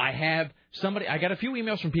 I got a few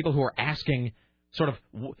emails from people who are asking sort of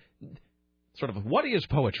what is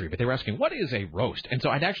poetry, but they were asking what is a roast. And so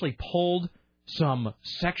I'd actually pulled some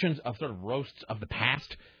sections of sort of roasts of the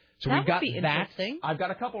past. So that we've got would be that. interesting. I've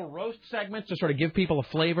got a couple roast segments to sort of give people a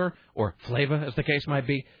flavor, or flavor as the case might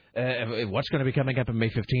be, what's going to be coming up on May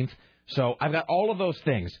 15th. So I've got all of those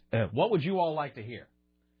things. What would you all like to hear?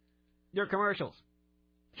 Your commercials.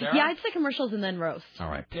 Sarah? Yeah, I'd say commercials and then roast. All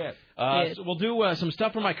right. Yeah. So we'll do some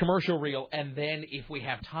stuff from my commercial reel, and then if we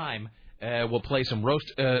have time, we'll play some roast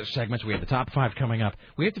segments. We have the top 5 coming up.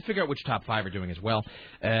 We have to figure out which top 5 are doing as well.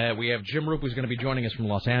 We have Jim Roop, who's going to be joining us from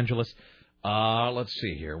Los Angeles. Let's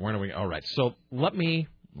see here. Where are we? All right. So let me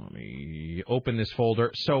open this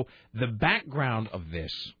folder. So the background of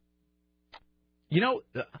this,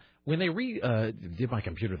 when they did my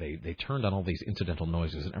computer, they turned on all these incidental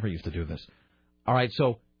noises. I never used to do this. All right,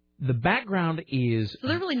 so the background is... So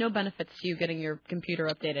there are really no benefits to you getting your computer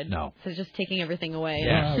updated. No. So just taking everything away.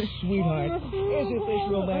 Yeah. Sweetheart, isn't this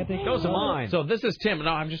romantic? Those are mine. So this is Tim. No,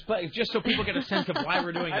 I'm just playing, just so people get a sense of why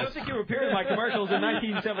we're doing this. I don't think you appeared in my commercials in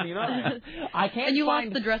 1979. I can't and you find...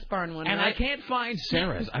 lost the dress barn one, and right? I can't find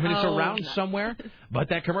Sarah's. I mean, it's around somewhere, but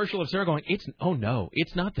that commercial of Sarah going,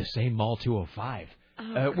 it's not the same Mall 205.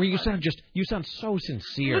 Where you sound so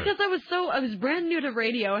sincere. Because I was brand new to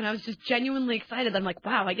radio, and I was just genuinely excited. I'm like,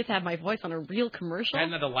 wow, I get to have my voice on a real commercial.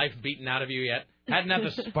 Hadn't had the life beaten out of you yet. Hadn't had the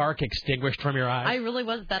spark extinguished from your eyes. I really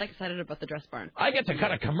was that excited about the dress barn. I get to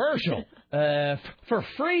cut a commercial for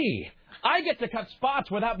free. I get to cut spots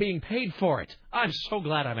without being paid for it. I'm so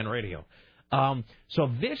glad I'm in radio. So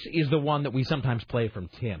this is the one that we sometimes play from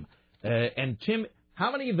Tim. And Tim,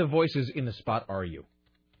 how many of the voices in the spot are you?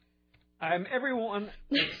 I'm everyone.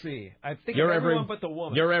 Let's see. I think you're everyone but the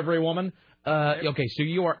woman. You're every woman. Okay, so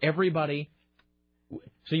you are everybody.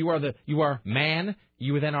 So you are man.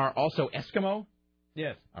 You then are also Eskimo.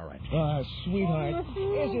 Yes. All right. Sweetheart,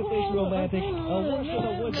 isn't this romantic? A walk in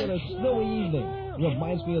the woods on a snowy evening.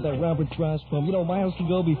 Reminds me of that Robert Frost poem. Miles to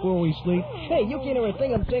go before we sleep. Hey, you can't hear a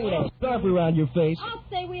thing I'm saying with that scarf around your face. I'll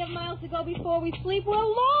say we have miles to go before we sleep. We're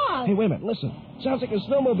lost. Hey, wait a minute. Listen. Sounds like a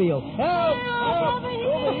snowmobile. Help! Help! Over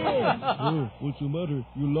here! Oh, what's the matter?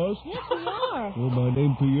 You lost? Yes, we are. Oh, my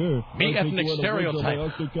name's Pierre. Me ethnic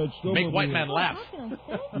stereotype. Make white man laugh.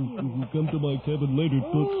 You come to my cabin later,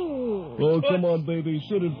 Toots. Oh, come on, baby.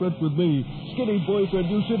 Sit in front with me. Skinny boyfriend,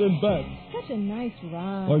 you sit in back. Such a nice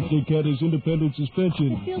ride. Arctic Cat is independent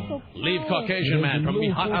suspension. It feels so Leave Caucasian man from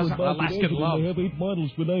Alaskan love. They have 8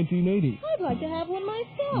 models for 1980. I'd like to have one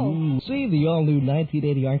myself. See, the all-new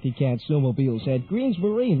 1980 Arctic Cat snowmobiles at Greens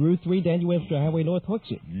Marine, Route 3, Daniel Webster Highway North,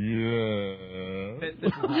 Hooksett. Yeah.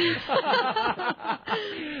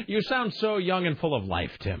 You sound so young and full of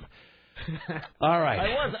life, Tim. All right.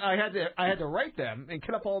 I had to write them and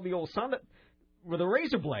cut up all the old sound with a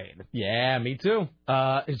razor blade. Yeah, me too.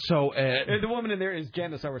 And the woman in there is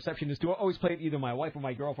Janice, our receptionist, who always played either my wife or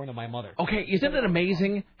my girlfriend or my mother. Okay, isn't it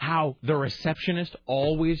amazing how the receptionist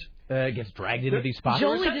always gets dragged into these spots?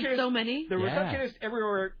 Jolie did so many. The receptionist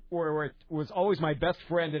everywhere was always my best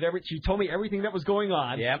friend. She told me everything that was going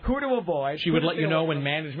on. Yep. Who to avoid. She would let you know when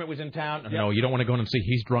management was in town. Yep. No, you don't want to go in and see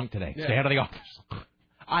he's drunk today. Yeah. Stay out of the office.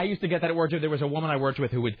 I used to get that at work too. There was a woman I worked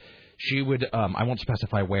with she would I won't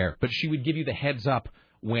specify where, but she would give you the heads up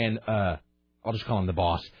when I'll just call him the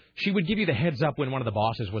boss. She would give you the heads up when one of the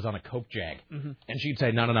bosses was on a coke jag, and she'd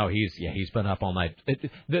say, no, he's been up all night.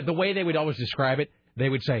 The way they would always describe it, they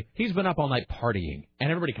would say he's been up all night partying, and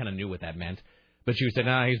everybody kind of knew what that meant. But she would say,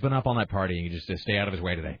 no, he's been up all night partying. You just stay out of his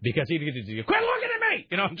way today because he quit looking at me.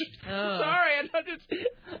 I'm just sorry.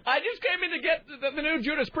 I just came in to get the new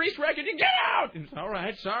Judas Priest record. You get out. All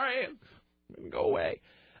right, sorry. Go away.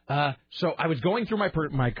 So I was going through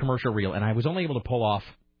my commercial reel, and I was only able to pull off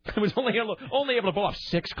I was only able to pull off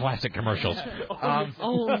 6 classic commercials.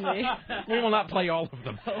 Only. We will not play all of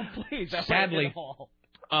them. Oh, please. Sadly.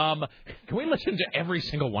 Can we listen to every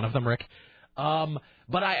single one of them, Rick? But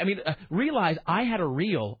realize I had a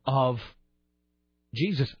reel of,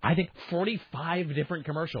 Jesus, I think 45 different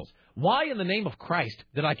commercials. Why in the name of Christ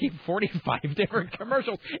did I keep 45 different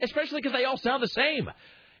commercials? Especially because they all sound the same.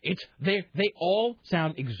 They all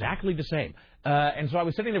sound exactly the same. And so I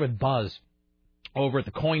was sitting there with Buzz over at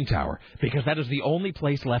the Coin Tower, because that is the only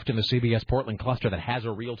place left in the CBS Portland cluster that has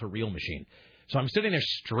a reel-to-reel machine. So I'm sitting there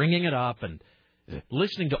stringing it up and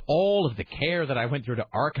listening to all of the care that I went through to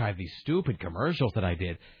archive these stupid commercials that I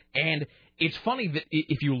did. And it's funny that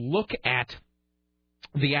if you look at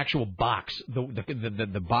the actual box,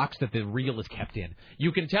 the box that the reel is kept in,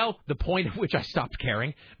 you can tell the point at which I stopped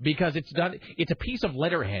caring, because it's a piece of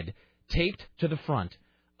letterhead taped to the front.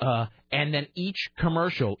 And then each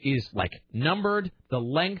commercial is like numbered, the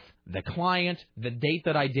length, the client, the date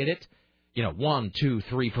that I did it. 1, 2,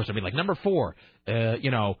 3, 4. I mean, like number 4,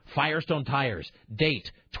 Firestone Tires,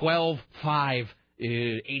 date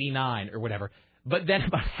 12/5/89 or whatever. But then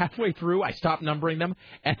about halfway through, I stopped numbering them,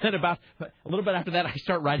 and then about a little bit after that, I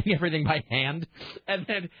start writing everything by hand, and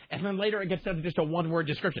then later it gets down to just a one-word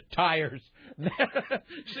description: tires.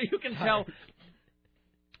 So you can tell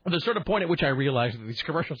the sort of point at which I realized that these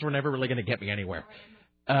commercials were never really going to get me anywhere.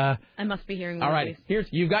 I must be hearing. All right,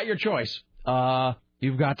 you've got your choice.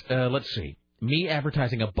 You've got let's see, me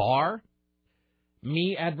advertising a bar,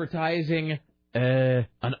 me advertising an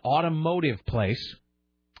automotive place,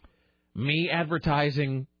 me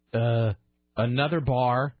advertising another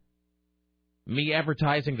bar, me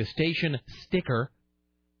advertising the station sticker,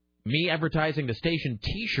 me advertising the station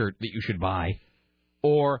T-shirt that you should buy,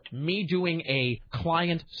 or me doing a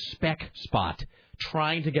client spec spot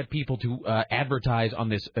trying to get people to advertise on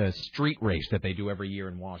this street race that they do every year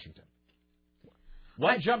in Washington.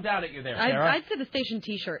 What jumped out at you there, Sarah? I'd say the station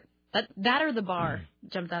T-shirt. That or the bar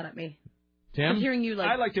jumped out at me. Tim? I'm hearing you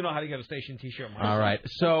I'd like to know how to get a station T-shirt. All right.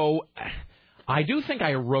 So I do think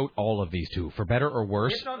I wrote all of these two, for better or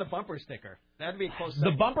worse. It's not the bumper sticker. That'd be a close The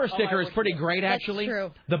bumper sticker is pretty great, actually. That's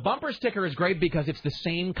true. The bumper sticker is great because it's the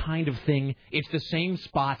same kind of thing. It's the same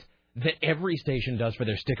spot that every station does for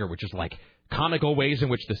their sticker, which is like comical ways in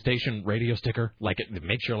which the station radio sticker, like it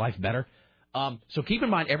makes your life better. So keep in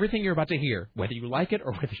mind everything you're about to hear, whether you like it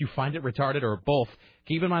or whether you find it retarded or both.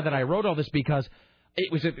 Keep in mind that I wrote all this because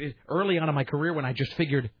it was early on in my career when I just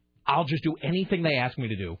figured I'll just do anything they ask me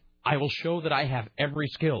to do. I will show that I have every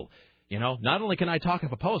skill. Not only can I talk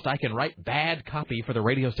up a post, I can write bad copy for the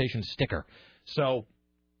radio station sticker. So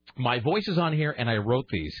my voice is on here, and I wrote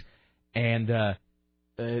these. And I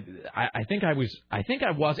think I was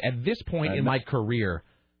at this point in my career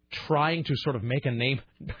trying to sort of make a name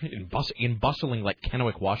in bustling like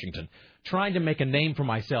Kennewick, Washington, trying to make a name for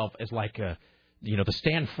myself as like the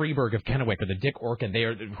Stan Freberg of Kennewick or the Dick Orkin,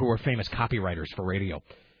 who are famous copywriters for radio.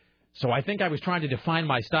 So I think I was trying to define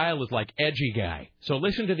my style as like edgy guy. So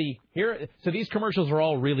listen to so these commercials are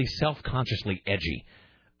all really self-consciously edgy.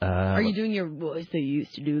 Are you doing your voice that you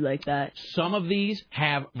used to do like that? Some of these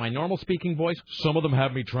have my normal speaking voice. Some of them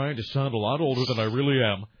have me trying to sound a lot older than I really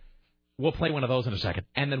am. We'll play one of those in a second.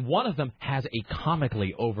 And then one of them has a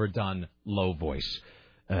comically overdone low voice.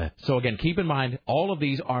 So again, keep in mind, all of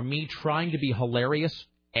these are me trying to be hilarious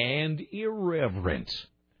and irreverent.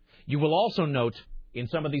 You will also note in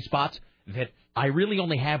some of these spots that I really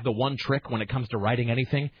only have the one trick when it comes to writing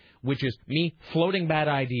anything, which is me floating bad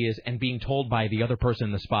ideas and being told by the other person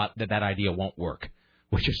in the spot that idea won't work,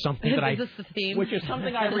 which is something that I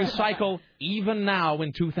recycle even now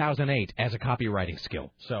in 2008 as a copywriting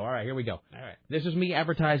skill. So, all right, here we go. All right. This is me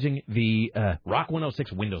advertising the Rock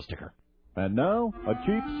 106 window sticker. And now, a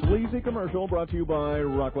cheap, sleazy commercial brought to you by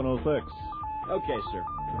Rock 106. Okay, sir.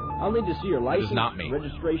 I'll need to see your license, This is not me.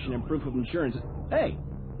 registration, and proof of insurance. Hey,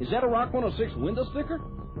 is that a Rock 106 window sticker?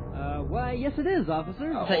 Why, yes it is,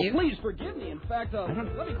 officer. Oh, please forgive me. In fact,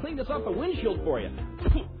 let me clean this off the windshield for you.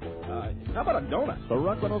 How about a donut? The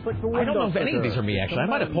Rock 106 window I don't know if any of these sticker. are me, actually. I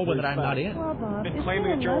might have pulled one that I'm not in. Been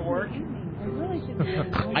claiming it's your work.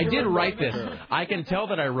 I did write this. I can tell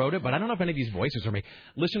that I wrote it, but I don't know if any of these voices are me.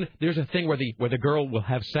 Listen, there's a thing where the girl will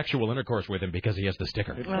have sexual intercourse with him because he has the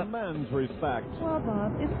sticker. It demands respect. Well,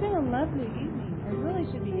 Bob, it's been a lovely evening. I really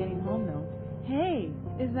should be getting home, though. Hey,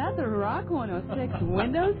 is that the Rock 106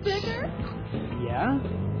 window sticker? Yeah?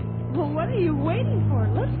 Well, what are you waiting for?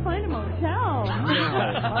 Let's find a motel.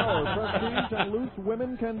 Power, prestige, and loose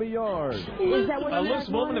women can be yours. Is that what a loose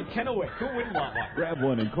woman of Kennewick? Who wouldn't want one? Grab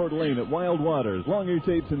one in Coeur d'Alene at Wild Waters, Longer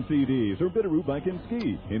Tapes and CDs, or Bitterroot Bike and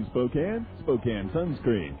Ski. In Spokane, Spokane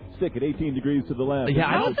Sunscreen. Stick at 18 degrees to the left. Yeah,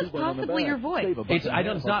 How is this possibly your voice? I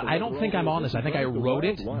don't think I'm on this. I think I wrote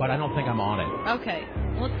it, but I don't think I'm on it. Okay.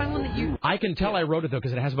 Well, let's find one that you... I can tell I wrote it, though,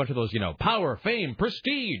 because it has a bunch of those, power, fame,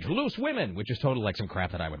 prestige, loose women, which is totally like some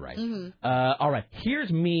crap that I would write. Mm-hmm. All right,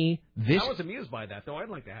 here's me. I was amused by that, though. I'd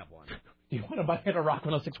like to have one. Do you want to buy a Rock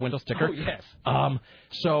 106 window sticker? Oh, yes.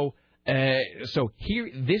 So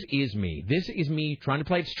here, this is me. This is me trying to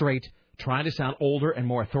play it straight, trying to sound older and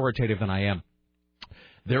more authoritative than I am.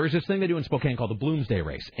 There is this thing they do in Spokane called the Bloomsday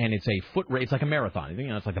Race, and it's a foot race. It's like a marathon.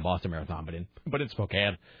 It's like the Boston Marathon, but in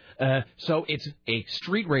Spokane. So it's a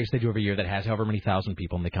street race they do every year that has however many thousand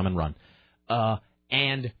people, and they come and run.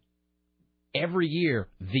 And every year,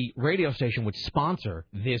 the radio station would sponsor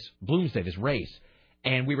this Bloomsday, this race.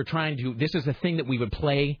 And we were trying to, this is the thing that we would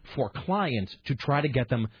play for clients to try to get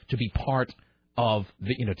them to be part of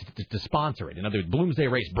the, to sponsor it. In other words,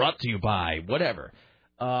 Bloomsday Race brought to you by whatever.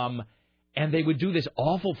 And they would do this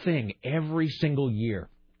awful thing every single year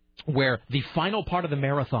where the final part of the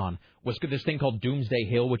marathon was this thing called Doomsday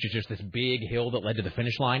Hill, which is just this big hill that led to the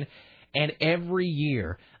finish line. And every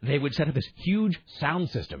year they would set up this huge sound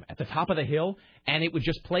system at the top of the hill, and it would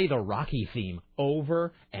just play the Rocky theme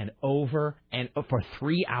over and over and for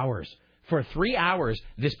 3 hours. For 3 hours,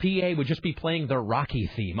 this PA would just be playing the Rocky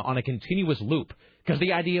theme on a continuous loop. Because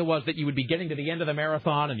the idea was that you would be getting to the end of the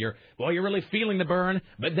marathon and you're really feeling the burn,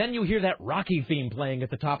 but then you hear that Rocky theme playing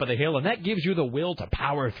at the top of the hill, and that gives you the will to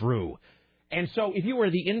power through. And so if you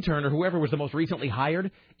were the intern or whoever was the most recently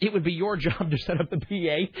hired, it would be your job to set up the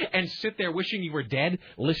PA and sit there wishing you were dead,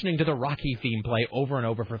 listening to the Rocky theme play over and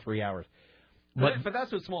over for 3 hours. But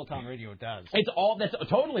that's what small town radio does. That's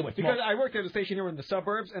totally what. Because I worked at a station here in the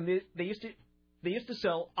suburbs, and they used to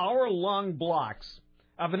sell hour-long blocks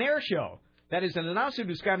of an air show. That is an announcer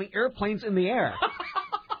describing airplanes in the air.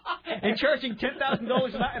 And charging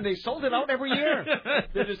 $10,000 a night, and they sold it out every year.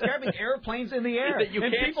 They're describing airplanes in the air. That you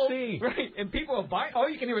can't see. Right, and people will buy, all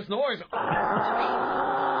you can hear is noise. 4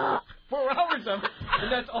 hours of it,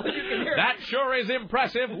 and that's all you can hear. That sure is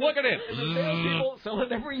impressive. Look at it. People sell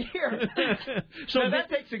it every year. So that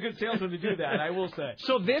takes a good salesman to do that, I will say.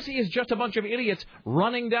 So this is just a bunch of idiots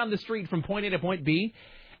running down the street from point A to point B,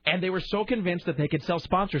 and they were so convinced that they could sell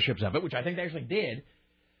sponsorships of it, which I think they actually did.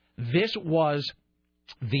 This was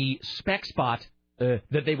the spec spot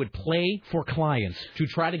that they would play for clients to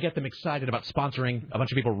try to get them excited about sponsoring a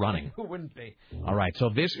bunch of people running. Who wouldn't be? All right, so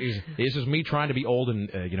this is me trying to be old and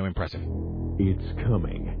impressive. It's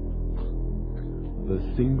coming. The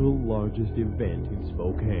single largest event in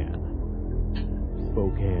Spokane.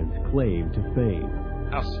 Spokane's claim to fame.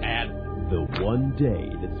 How sad. The one day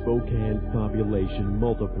that Spokane's population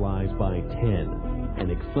multiplies by 10, and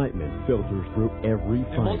excitement filters through every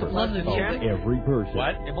fiber of every person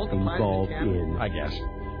involved in, I guess,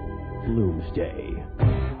 Bloomsday.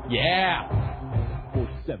 Yeah! For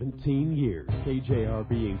 17 years,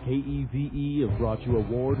 KJRB and KEZE have brought you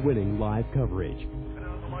award-winning live coverage.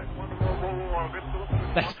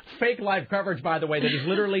 That's fake live coverage, by the way, that is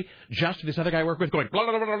literally just this other guy I work with going blah,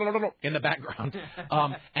 blah, blah, blah, blah, in the background.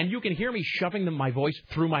 And you can hear me shoving my voice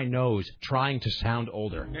through my nose, trying to sound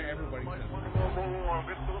older. Yeah, everybody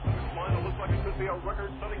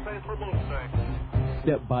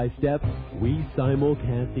Step by step, we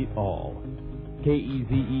simulcast it all.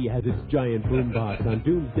 KEZE has its giant boombox on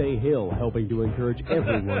Doomsday Hill, helping to encourage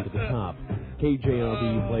everyone to the top.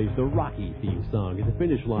 KJRB plays the Rocky theme song at the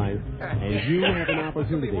finish line, and you have an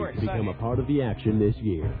opportunity to become a part of the action this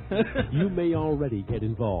year. You may already get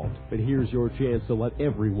involved, but here's your chance to let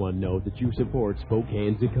everyone know that you support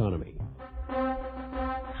Spokane's economy.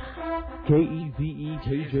 KEZE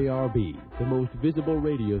KJRB, the most visible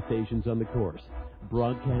radio stations on the course,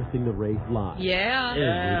 broadcasting the race live. Yeah.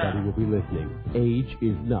 Everybody will be listening. Age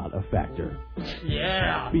is not a factor.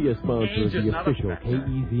 Yeah. Be a sponsor of the official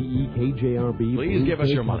KEZE KJRB. Please give us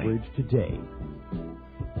your money. Coverage today.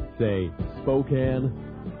 Say, Spokane,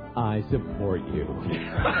 I support you.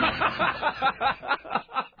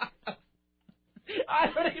 I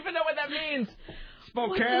don't even know what that means.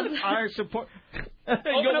 Spokane, I support.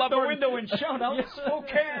 Open up the window and shout out,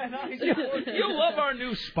 Spokane, I support you. You love our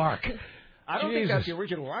new spark. I don't think that's the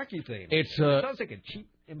original Rocky theme. It sounds like a cheap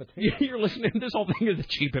imitation. You're listening. This whole thing is a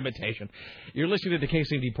cheap imitation. You're listening to the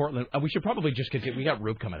KCMD Portland. We should probably just continue. We got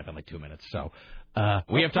Rube coming up in like 2 minutes, so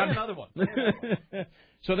we have time. Another one.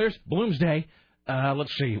 So there's Bloomsday.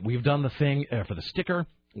 Let's see. We've done the thing for the sticker.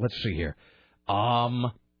 Let's see here.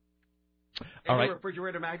 All right.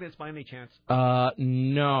 Refrigerator magnets by any chance?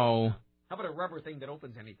 No. How about a rubber thing that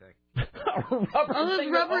opens anything? Those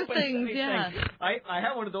rubber things, yeah. I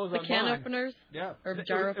have one of those the on can mine. openers? Yeah. Or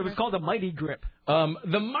jar openers? It was called a Mighty Grip.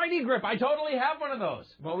 The Mighty Grip. I totally have one of those.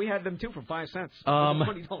 Well, we had them too for 5 cents.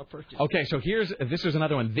 $20 purchase. Okay, so this is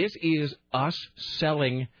another one. This is us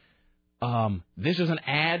selling. This is an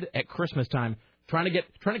ad at Christmas time, trying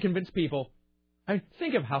to convince people. I mean,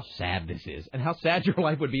 think of how sad this is, and how sad your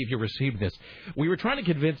life would be if you received this. We were trying to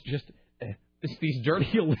convince just these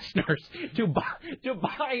dirty listeners to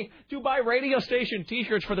buy radio station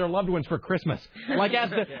T-shirts for their loved ones for Christmas, like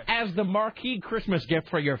as the marquee Christmas gift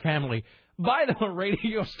for your family. Buy them a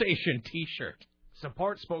radio station T-shirt.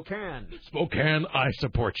 Support Spokane. Spokane, I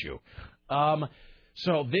support you.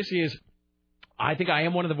 So this is. I think I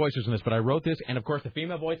am one of the voices in this, but I wrote this, and of course the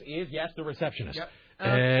female voice is, yes, the receptionist. Yep.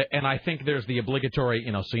 And I think there's the obligatory,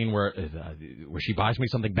 scene where she buys me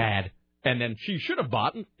something bad, and then she should have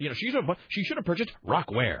bought, she should have purchased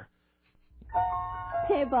Rockware.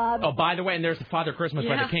 Hey, Bob. Oh, by the way, and there's the Father Christmas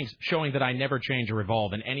by the Kinks, showing that I never change or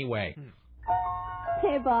revolve in any way.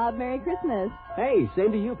 Hey, Bob. Merry Christmas. Hey,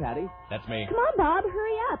 same to you, Patty. That's me. Come on, Bob.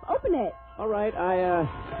 Hurry up. Open it. All right,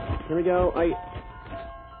 here we go.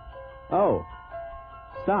 Oh.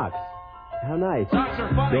 Socks. How nice. Socks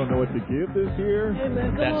are funny. Don't know what to give this year? Hey,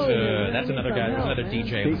 man, that's another guy. That's another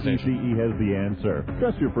DJ on the station. KEZE has the answer.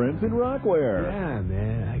 Trust your friends in Rockware. Yeah,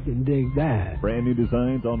 man, I can dig that. Brand new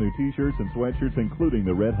designs, all new T-shirts and sweatshirts, including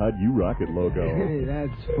the Red Hot You Rocket logo. Hey,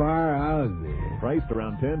 that's far out there. Priced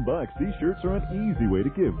around $10, these shirts are an easy way to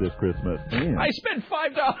give this Christmas. And I spent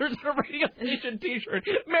 $5 on a radio station T-shirt.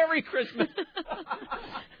 Merry Christmas.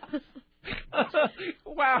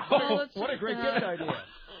 Wow. Oh, what a great gift idea.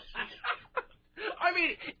 I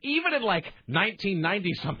mean, even in like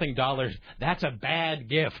 1990-something dollars, that's a bad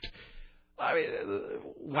gift. I mean,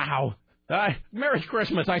 wow. Merry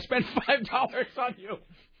Christmas. I spent $5 on you.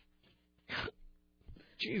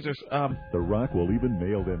 Jesus. The Rock will even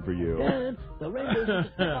mail them for you.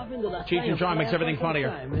 Cheech and Chong makes everything funnier.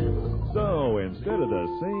 So, instead of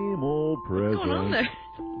the same old present... What's going on there?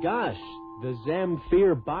 Gosh, the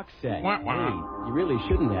Zamfir box set. Wah, wah. Hey, you really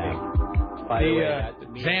shouldn't have. The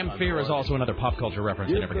Zamfir is also another pop culture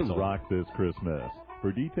reference. Get the Rock this Christmas.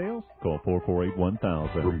 For details, call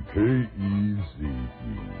 448-1000. From KEZE,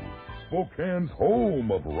 Spokane's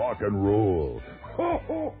home of rock and roll. Ho,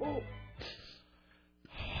 ho, ho.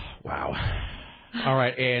 Wow. All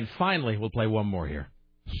right, and finally, we'll play one more here.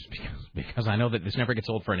 Because I know that this never gets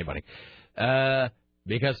old for anybody.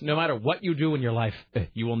 Because no matter what you do in your life,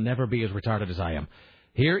 you will never be as retarded as I am.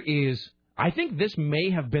 Here is... I think this may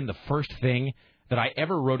have been the first thing that I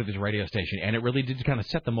ever wrote at this radio station, and it really did kind of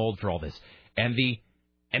set the mold for all this. And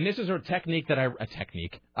this is a technique that I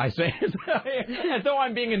say as though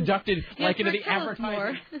I'm being inducted into the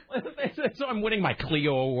advertising. So I'm winning my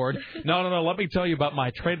Clio award. No, let me tell you about my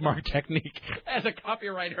trademark technique as a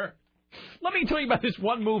copywriter. Let me tell you about this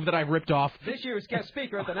one move that I ripped off. This year's guest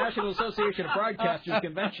speaker at the National Association of Broadcasters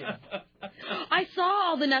Convention. I saw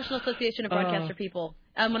all the National Association of Broadcaster people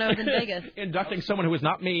when I was in Vegas. Inducting someone who is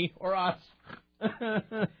not me or us.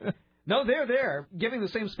 No, they're there, giving the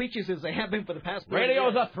same speeches as they have been for the past 30 Radio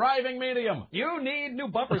years. is a thriving medium. You need new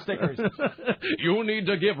bumper stickers. You need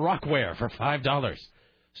to give Rockware for $5.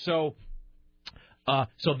 So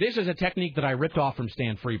this is a technique that I ripped off from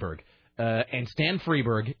Stan Freberg. And Stan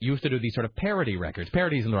Freberg used to do these sort of parody records.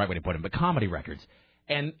 Parody isn't the right way to put them, but comedy records.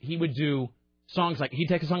 And he would do songs like, he'd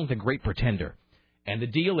take a song like The Great Pretender. And the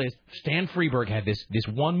deal is, Stan Freberg had this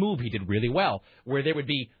one move he did really well, where there would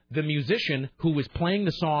be the musician who was playing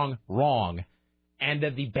the song wrong, and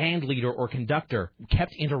that the band leader or conductor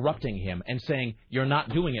kept interrupting him and saying, you're not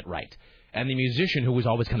doing it right. And the musician, who was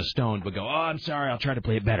always kind of stoned, would go, oh, I'm sorry, I'll try to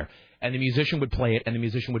play it better. And the musician would play it, and the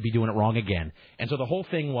musician would be doing it wrong again. And so the whole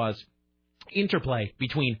thing was interplay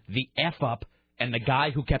between the F-up and the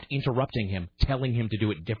guy who kept interrupting him, telling him to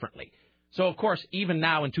do it differently. So, of course, even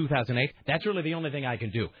now in 2008, that's really the only thing I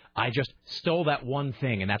can do. I just stole that one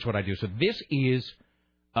thing, and that's what I do. So this is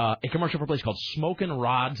a commercial for a place called Smokin'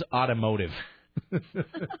 Rods Automotive.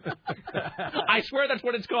 I swear that's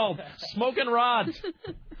what it's called. Smokin' Rods.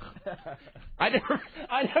 I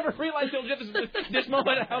never realized till just this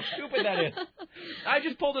moment how stupid that is. I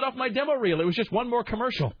just pulled it off my demo reel. It was just one more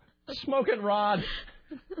commercial. Smokin' Rods.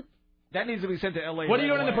 That needs to be sent to L.A. What are you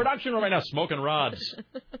doing in the production room right now? Smoking rods.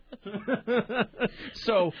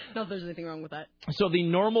 So, not if there's anything wrong with that. So the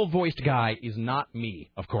normal voiced guy is not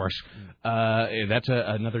me, of course. That's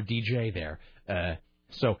another DJ there.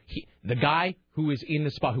 So the guy who is in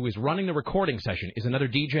the spot, who is running the recording session, is another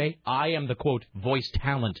DJ. I am the, quote, voice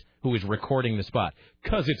talent who is recording the spot.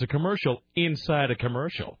 Because it's a commercial inside a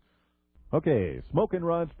commercial. Okay, Smokin'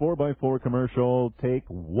 Rod's 4x4 commercial, take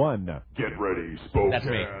 1. Get ready, Spokane, That's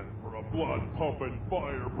me. for a blood-pumping,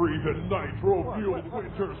 fire-breathing, nitro-fueled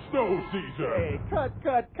winter snow season. Hey,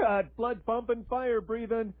 cut. Blood-pumping,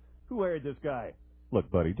 fire-breathing. Who hired this guy? Look,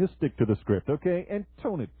 buddy, just stick to the script, okay? And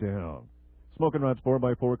tone it down. Smokin' Rod's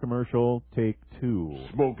 4x4 commercial, take 2.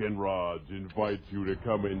 Smokin' Rods invites you to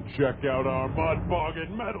come and check out our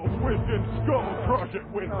mud-bogging, metal-twisting,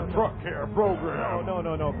 skull-crushing with truck care program.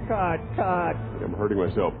 No. Cut. I'm hurting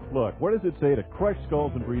myself. Look, where does it say to crush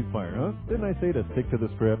skulls and breathe fire, huh? Didn't I say to stick to the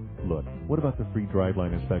script? Look, what about the free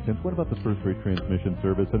driveline inspections? What about the first-rate transmission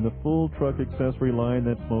service and the full truck accessory line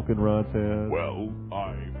that Smokin' Rods has? Well,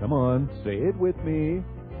 Come on, say it with me.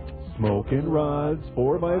 Smokin' Rods,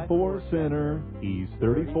 4x4 Center, East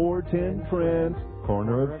 3410 Trent,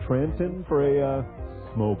 corner of Trent and Freya,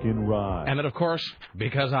 Smokin' Rods. And then, of course,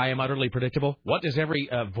 because I am utterly predictable, what does every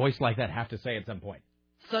voice like that have to say at some point?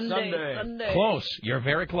 Sunday. Close. You're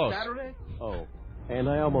very close. Saturday? Oh, and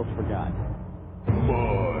I almost forgot.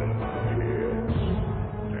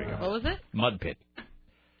 There you go. What was it? Mud pit.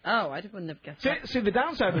 Oh, I wouldn't have guessed that. See, the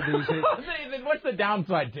downside of these is... What's the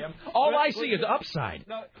downside, Tim? All I see is upside.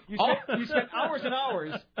 No, you spent hours and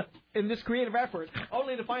hours in this creative effort,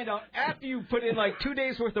 only to find out after you put in like 2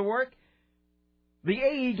 days worth of work, the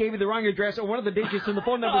AE gave you the wrong address or one of the digits in the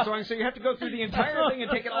phone number is wrong, so you have to go through the entire thing and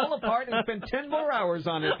take it all apart and spend 10 more hours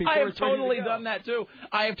on it before I have it's ready to totally go. done that, too.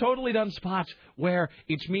 I have totally done spots where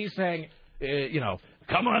it's me saying,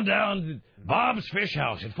 come on down to Bob's Fish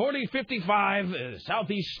House at 4055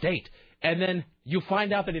 Southeast State. And then you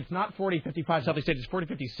find out that it's not 4055 Southeast State, it's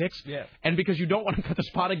 4056. Yeah. And because you don't want to cut the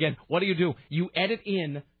spot again, what do? You edit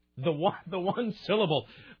in the one syllable.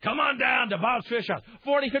 Come on down to Bob's Fish House,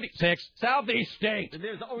 4056 Southeast State.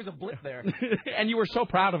 There's always a blip there. And you were so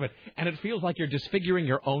proud of it. And it feels like you're disfiguring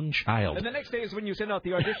your own child. And the next day is when you send out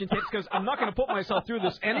the audition tapes because I'm not going to put myself through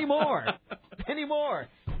this anymore.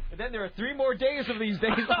 And then there are 3 more days of these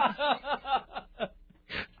days.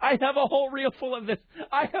 I have a whole reel full of this.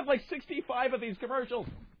 I have like 65 of these commercials.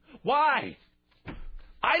 Why?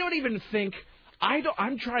 I don't even think...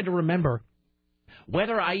 I'm trying to remember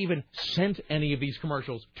whether I even sent any of these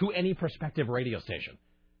commercials to any prospective radio station.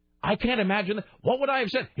 I can't imagine that. What would I have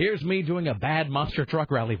said? Here's me doing a bad monster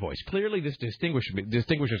truck rally voice. Clearly, this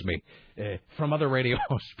distinguishes me from other radio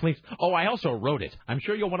hosts. Please. Oh, I also wrote it. I'm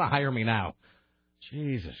sure you'll want to hire me now.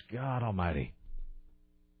 Jesus, God Almighty.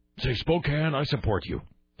 Say, Spokane, I support you.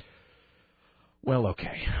 Well,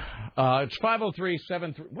 okay. It's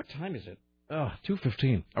 5:03:73. What time is it?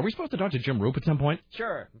 2:15. Are we supposed to talk to Jim Roop at some point?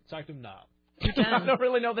 Sure. Talk to him now. I don't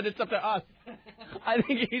really know that it's up to us. I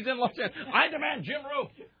think he's in Los Angeles. I demand Jim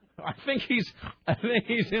Roop. I think he's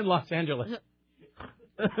in Los Angeles.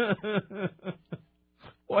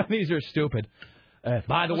 Boy, these are stupid.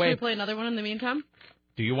 By the way, should we play another one in the meantime?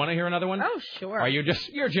 Do you want to hear another one? Oh, sure. Are you're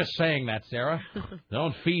just saying that, Sarah?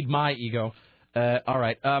 Don't feed my ego. All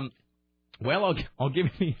right. Well, I'll give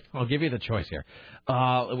you the choice here.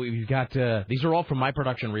 We've got these are all from my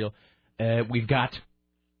production reel. We've got,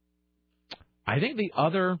 I think the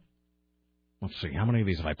other. Let's see, how many of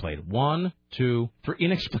these have I played? 1, 2, 3.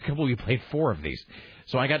 Inexplicably, we played 4 of these.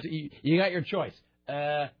 So I got you got your choice.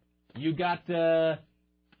 You got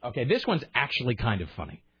okay. This one's actually kind of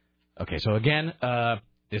funny. Okay, so again,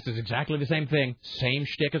 this is exactly the same thing, same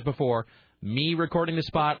shtick as before. Me recording the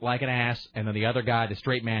spot like an ass, and then the other guy, the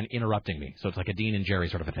straight man, interrupting me. So it's like a Dean and Jerry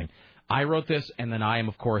sort of a thing. I wrote this, and then I am,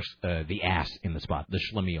 of course, the ass in the spot, the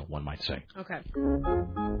schlemiel, one might say. Okay.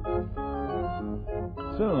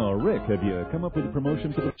 So, Rick, have you come up with a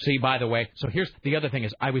promotion for the... See, by the way, so here's the other thing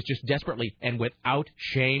is I was just desperately and without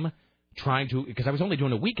shame trying to, because I was only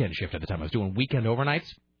doing a weekend shift at the time. I was doing weekend overnights.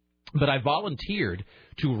 But I volunteered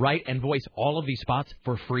to write and voice all of these spots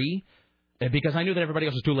for free because I knew that everybody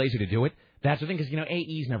else was too lazy to do it. That's the thing, because,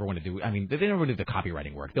 AEs never want to do, they never do the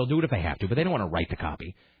copywriting work. They'll do it if they have to, but they don't want to write the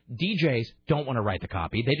copy. DJs don't want to write the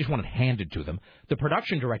copy. They just want it handed to them. The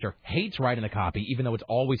production director hates writing the copy, even though it's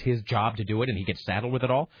always his job to do it, and he gets saddled with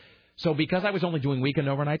it all. So because I was only doing weekend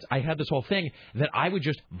overnights, I had this whole thing that I would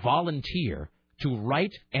just volunteer to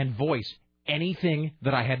write and voice anything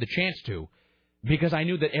that I had the chance to, because I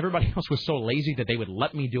knew that everybody else was so lazy that they would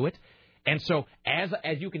let me do it. And so, as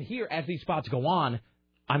you can hear, as these spots go on,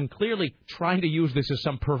 I'm clearly trying to use this as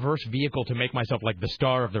some perverse vehicle to make myself like the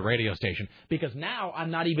star of the radio station, because now I'm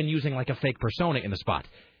not even using like a fake persona in the spot.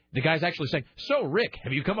 the guy's actually saying, so, Rick,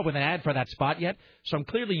 have you come up with an ad for that spot yet? So I'm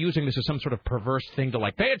clearly using this as some sort of perverse thing to,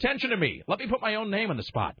 like, pay attention to me. Let me put my own name on the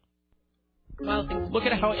spot. Well, look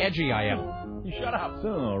at how edgy I am. You shut up.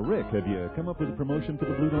 So, Rick, have you come up with a promotion for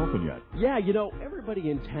the Blue Dolphin yet? Yeah, you know,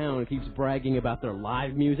 everybody in town keeps bragging about their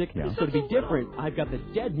live music. Yeah. So to be different, I've got the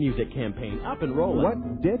Dead Music campaign up and rolling.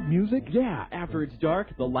 What? Dead music? Yeah, after it's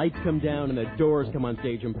dark, the lights come down and the Doors come on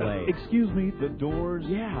stage and play. Excuse me, the Doors?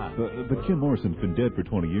 Yeah. But Jim Morrison's been dead for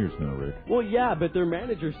 20 years now, Rick. Well, yeah, but their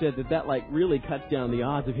manager said that like, really cuts down the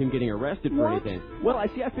odds of him getting arrested for anything. Well, I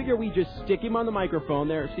figure we just stick him on the microphone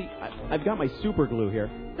there. See, I've got my super glue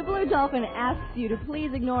here. The Blue Dolphin asks you to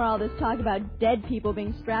please ignore all this talk about dead people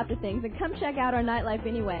being strapped to things and come check out our nightlife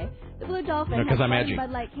anyway. The Blue Dolphin has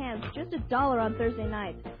Bud Light cans, just $1 on Thursday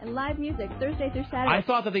nights, and live music Thursday through Saturday. I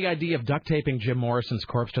thought that the idea of duct taping Jim Morrison's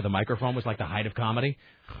corpse to the microphone was like the height of comedy.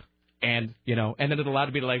 And, you know, and then it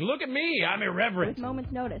allowed me to like, look at me, I'm irreverent. With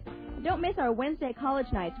moment's notice. Don't miss our Wednesday college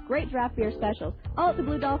nights, great draft beer specials, all at the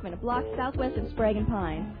Blue Dolphin, a block southwest of Sprague and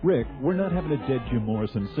Pine. Rick, we're not having a dead Jim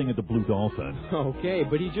Morrison sing at the Blue Dolphin. Okay,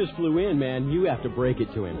 but he just flew in, man. You have to break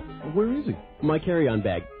it to him. Where is he? My carry-on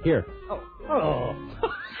bag. Here. Oh.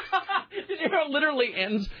 It literally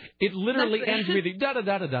ends. It literally ends with the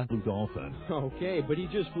da-da-da-da-da. Blue Dolphin. Okay, but he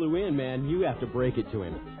just flew in, man. You have to break it to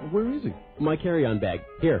him. Where is he? My carry-on bag.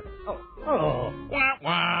 Here. Wah,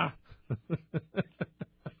 wah.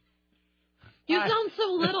 You sound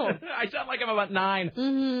so little. I sound like I'm about 9.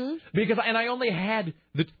 Mm-hmm. Because I only had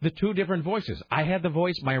the two different voices. I had the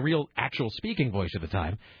voice, my real actual speaking voice at the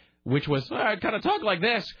time, which was, I kind of talk like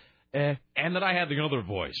this. And then I had the other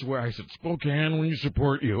voice where I said, Spokane, we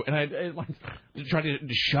support you. And I tried to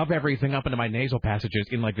shove everything up into my nasal passages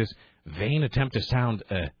in like this vain attempt to sound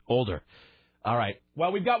older. All right.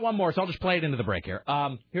 Well, we've got one more, so I'll just play it into the break here.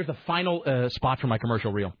 Here's the final spot for my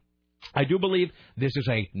commercial reel. I do believe this is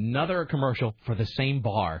another commercial for the same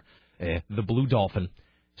bar, the Blue Dolphin.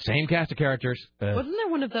 Same cast of characters. Wasn't there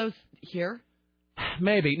one of those here?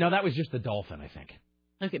 Maybe. No, that was just the Dolphin, I think.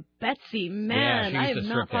 Okay, Betsy, man, yeah, I have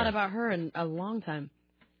not thought about her in a long time.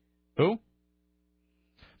 Who?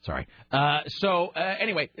 Sorry.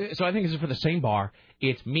 Anyway, so I think this is for the same bar.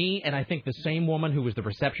 It's me and I think the same woman who was the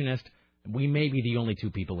receptionist. We may be the only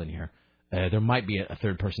two people in here. There might be a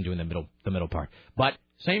third person doing the middle part. But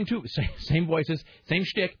same voices, same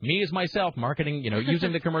shtick. Me as myself, marketing,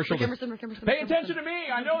 using the commercial. Rick Emerson. Pay attention to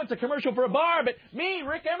me. I know it's a commercial for a bar, but me,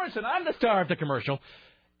 Rick Emerson, I'm the star of the commercial.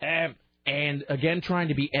 And again, trying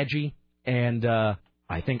to be edgy, and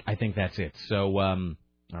I think that's it. So, all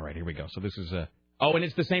right, here we go. So this is and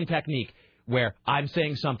it's the same technique where I'm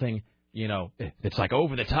saying something, it's like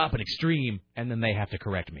over the top and extreme, and then they have to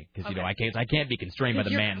correct me because I can't be constrained by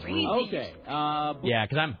the man's rules. Okay. Yeah,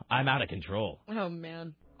 because I'm out of control. Oh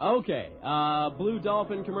man. Okay. Blue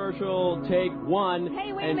Dolphin commercial. Take 1.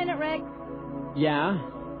 Hey, wait a minute, Rick. Yeah.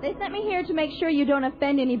 They sent me here to make sure you don't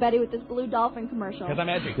offend anybody with this Blue Dolphin commercial. Because I'm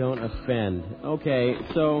edgy. Don't offend. Okay,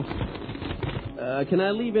 so, can I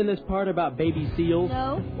leave in this part about baby seals?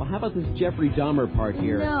 No. Well, how about this Jeffrey Dahmer part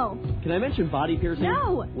here? No. Can I mention body piercing?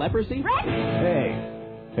 No. Leprosy? Rick! Hey,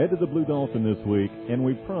 head to the Blue Dolphin this week, and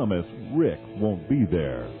we promise Rick won't be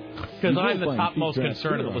there. Because I'm the topmost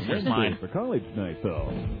concern of the listener's mind. For college night,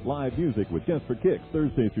 though. Live music with Just for Kicks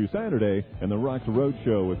Thursday through Saturday, and the Rocks Road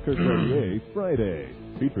Show with Kurt Cartier Friday.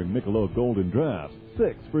 Featuring Michelob Golden Drafts,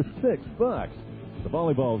 6 for $6. The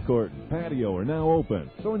volleyball court and patio are now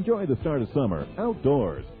open, so enjoy the start of summer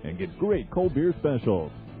outdoors and get great cold beer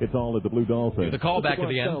specials. It's all at the Blue Dolphin. The call back at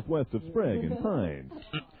the end. Southwest of Sprague and Pines.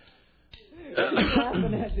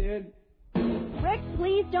 Rick,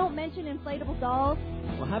 please don't mention inflatable dolls.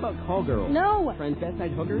 Well, how about call girls? No.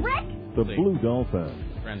 Transvestite hookers? Rick! The Blue Dolphin.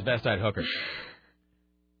 Transvestite hookers.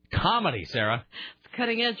 Comedy, Sarah. It's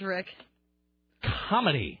cutting edge, Rick.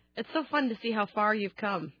 Comedy. It's so fun to see how far you've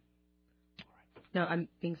come. No, I'm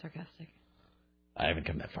being sarcastic. I haven't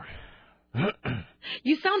come that far.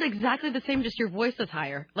 You sound exactly the same, just your voice is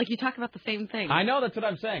higher. Like you talk about the same thing. I know, that's what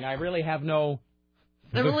I'm saying. I really have no...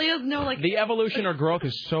 There really is no, The evolution or growth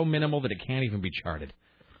is so minimal that it can't even be charted.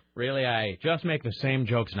 Really, I just make the same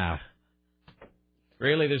jokes now.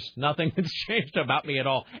 Really, there's nothing that's changed about me at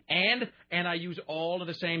all. And I use all of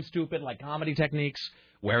the same stupid, comedy techniques,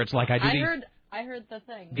 where it's like I heard the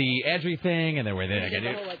thing. The edgy thing, and then where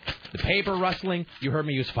the paper rustling. You heard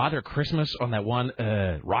me use Father Christmas on that one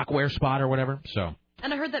Rockware spot or whatever. So.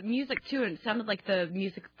 And I heard that music, too, and it sounded like the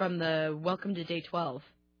music from the Welcome to Day 12.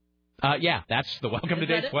 Yeah, that's the Welcome to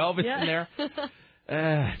Day 12 is in there.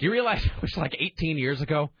 Do you realize it was 18 years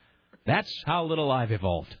ago? That's how little I've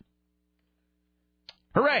evolved.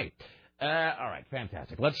 Hooray! All right,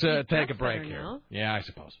 fantastic. Let's take a break here. Now. Yeah, I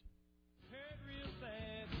suppose.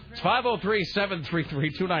 It's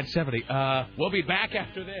 503-733-2970. We'll be back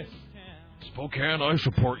after this. Spokane, I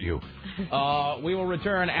support you. We will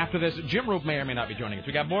return after this. Jim Roop may or may not be joining us.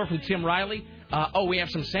 We got more from Tim Riley. We have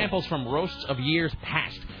some samples from roasts of years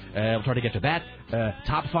past. We'll try to get to that.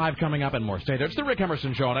 Top 5 coming up and more. Stay there. It's the Rick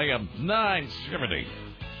Emerson Show on AM 970.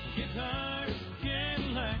 Guitars,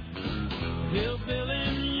 Cadillac,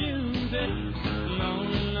 hillbilly music,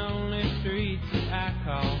 lonely, lonely streets that I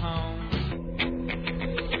call home.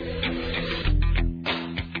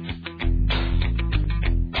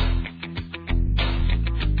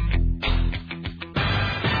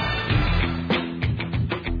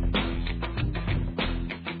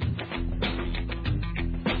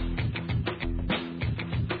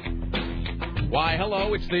 Why,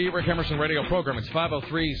 hello, it's the Rick Emerson radio program. It's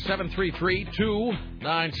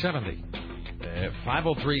 503-733-2970.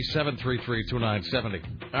 503-733-2970.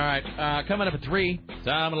 All right, coming up at 3,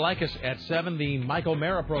 Tom and Likas at 7, the Mike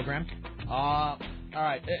O'Mara program. All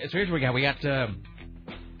right, so here's what we got. We got 2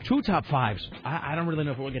 top 5s. I don't really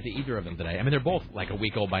know if we'll get to either of them today. I mean, they're both like a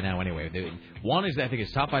week old by now anyway. One is, I think, is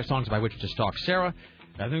top 5 songs by which to stalk Sarah.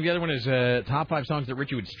 I think the other one is top 5 songs that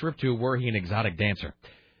Richie would strip to were he an exotic dancer.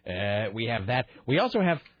 We have that. We also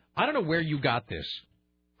have, I don't know where you got this.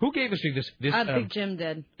 Who gave us this? I think Jim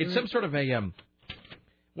did. It's some sort of a,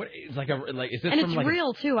 what, it's like is this and from it's like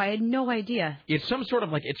real, too. I had no idea. It's some sort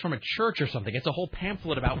of it's from a church or something. It's a whole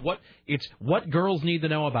pamphlet about what girls need to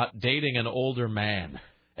know about dating an older man.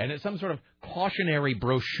 And it's some sort of cautionary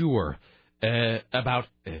brochure about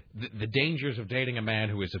the dangers of dating a man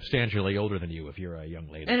who is substantially older than you if you're a young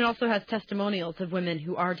lady. And it also has testimonials of women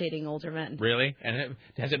who are dating older men. Really? And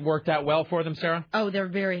has it worked out well for them, Sarah? Oh, they're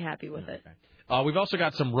very happy with it. We've also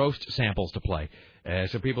got some roast samples to play.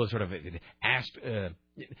 So people sort of asked,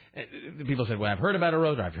 people said, well, I've heard about a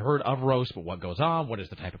roast, or I've heard of roast, but what goes on? What is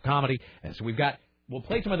the type of comedy? And so we'll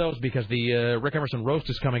play some of those because the Rick Emerson roast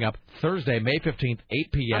is coming up Thursday, May 15th,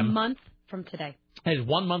 8 p.m. A month from today. It's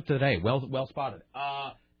 1 month today. Well spotted.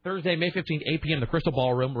 Thursday, May 15th, 8 p.m., the Crystal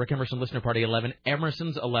Ballroom, Rick Emerson Listener Party 11,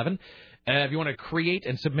 Emerson's 11. If you want to create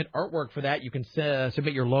and submit artwork for that, you can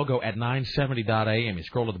submit your logo at 970.am. You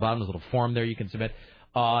scroll to the bottom, there's a little form there you can submit.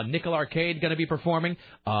 Nickel Arcade going to be performing.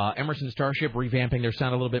 Emerson Starship revamping their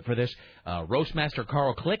sound a little bit for this. Roastmaster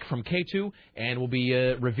Carl Click from K2, and we'll be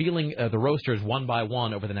revealing the roasters one by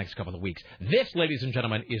one over the next couple of weeks. This, ladies and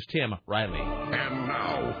gentlemen, is Tim Riley. And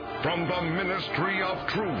now, from the Ministry of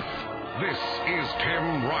Truth, this is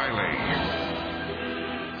Tim Riley.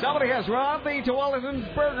 Somebody has robbed the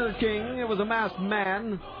Tualatin Burger King. It was a masked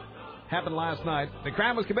man. Happened last night. The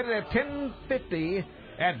crime was committed at 10:50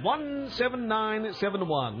 at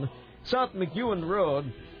 17971 South McEwen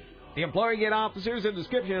Road. The employee gave officers a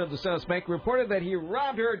description of the suspect, reported that he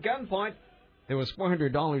robbed her at gunpoint. There was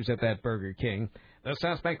 $400 at that Burger King. The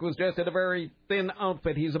suspect was dressed in a very thin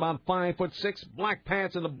outfit. He's about 5'6", black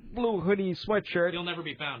pants and a blue hoodie sweatshirt. He'll never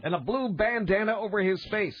be found. And a blue bandana over his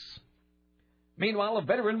face. Meanwhile, a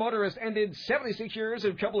veteran motorist ended 76 years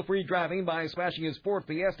of trouble-free driving by smashing his Ford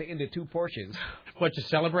Fiesta into 2 Porsches. What, to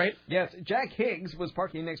celebrate? Yes. Jack Higgs was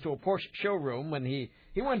parking next to a Porsche showroom when he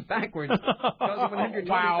went backwards, causing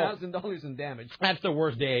 $120,000 in damage. That's the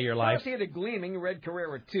worst day of your life. First, he had a gleaming red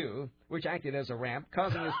Carrera 2, which acted as a ramp,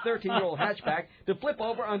 causing his 13-year-old hatchback to flip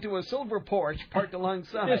over onto a silver Porsche parked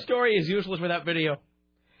alongside. This story is useless without video.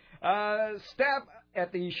 Staff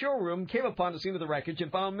at the showroom came upon the scene of the wreckage and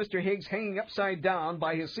found Mr. Higgs hanging upside down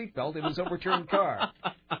by his seatbelt in his overturned car.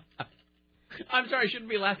 I'm sorry, I shouldn't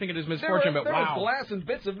be laughing at his misfortune, but there wow. was glass and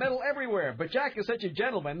bits of metal everywhere, but Jack is such a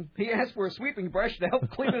gentleman, he asked for a sweeping brush to help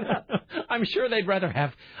clean it up. I'm sure they'd rather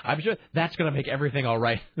have... I'm sure that's going to make everything all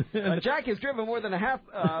right. Jack has driven more than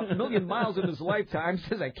 500,000 miles in his lifetime.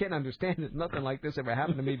 Says, I can't understand it. Nothing like this ever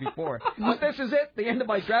happened to me before. But this is it, the end of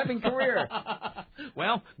my driving career.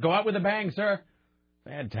 Well, go out with a bang, sir.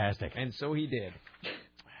 Fantastic. And so he did.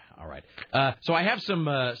 All right. So I have some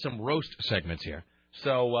roast segments here.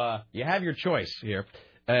 So you have your choice here.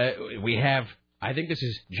 We have, I think this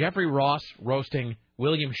is Jeffrey Ross roasting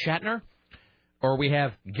William Shatner, or we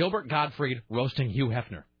have Gilbert Gottfried roasting Hugh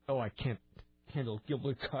Hefner. Oh, I can't handle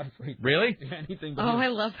Gilbert Gottfried. Really? Anything but him. I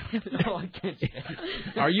love him. No, I can't stand it.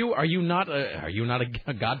 Are you not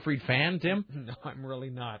a Gottfried fan, Tim? No, I'm really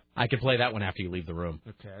not. I could play that one after you leave the room.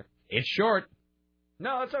 Okay. It's short.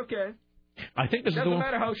 No, it's okay. I think this doesn't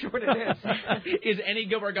matter how short it is. Is any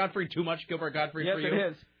Gilbert Gottfried too much Gilbert Gottfried for you? Yes,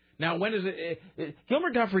 it is. Now, when is it?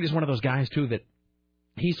 Gilbert Gottfried is one of those guys, too, that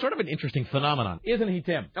He's sort of an interesting phenomenon, isn't he,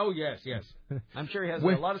 Tim? Oh, yes. I'm sure he has a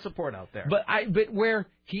lot of support out there. But where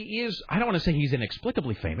he is, I don't want to say he's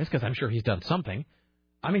inexplicably famous, because I'm sure he's done something.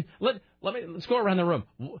 I mean, let's go around the room.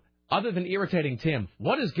 Other than irritating Tim,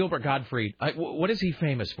 what is Gilbert Gottfried? What is he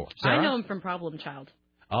famous for? Sarah? I know him from Problem Child.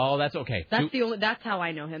 Oh, that's okay. That's how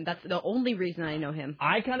I know him. That's the only reason I know him.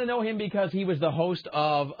 I kind of know him because he was the host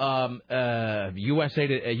of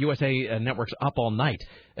USA Network's Up All Night.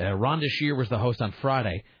 Rhonda Shear was the host on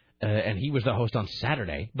Friday, and he was the host on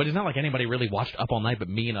Saturday. But it's not like anybody really watched Up All Night but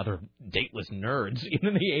me and other dateless nerds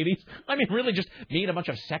in the 80s. I mean, really just me and a bunch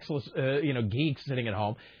of sexless, geeks sitting at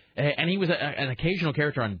home. And he was an occasional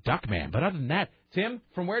character on Duckman. But other than that, Tim,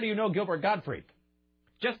 from where do you know Gilbert Gottfried?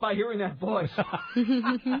 Just by hearing that voice.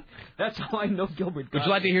 That's how I know Gilbert Gottfried. Would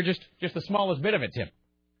you like to hear just the smallest bit of it, Tim?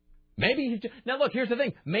 Now, look, here's the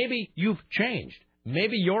thing. Maybe you've changed.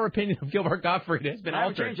 Maybe your opinion of Gilbert Gottfried has been altered. I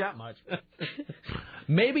haven't changed that much.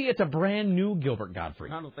 Maybe it's a brand new Gilbert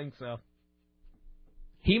Gottfried. I don't think so.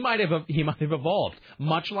 He might have evolved,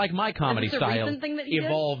 much like my comedy style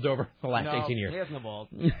evolved over the last 18 years. He hasn't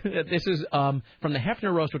evolved. This is from the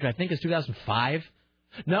Hefner Roast, which I think is 2005.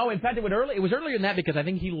 No, in fact, it was earlier than that because I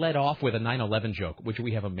think he led off with a 9/11 joke, which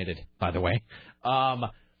we have omitted, by the way.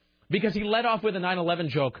 Because he led off with a 9/11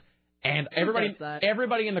 joke, and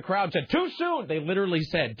everybody in the crowd said, too soon! They literally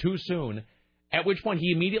said, too soon, at which point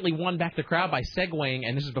he immediately won back the crowd by segueing,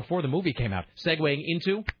 and this is before the movie came out, segueing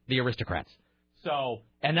into The Aristocrats.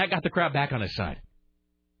 And that got the crowd back on his side.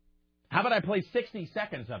 How about I play 60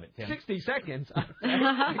 seconds of it, Tim? 60 seconds?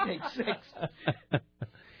 I take 6.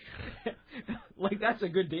 Like, that's a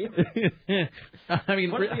good deal. I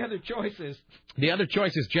mean, what are the other choices? The other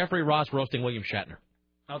choice is Jeffrey Ross roasting William Shatner.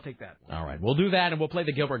 I'll take that one. All right, we'll do that, and we'll play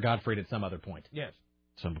the Gilbert Gottfried at some other point. Yes.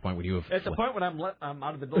 Some point when you have... At the point when I'm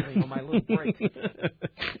out of the building on my little break.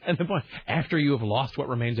 At the point after you have lost what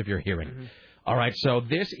remains of your hearing. Mm-hmm. All right, so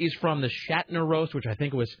this is from the Shatner roast, which I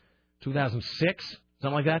think was 2006,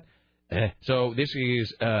 something like that. So this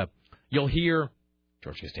is... you'll hear...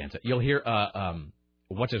 George Costanza. You'll hear...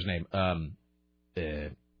 what's his name?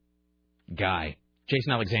 Guy.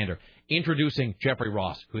 Jason Alexander. Introducing Jeffrey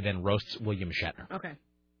Ross, who then roasts William Shatner. Okay.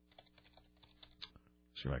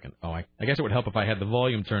 See if I can... I guess it would help if I had the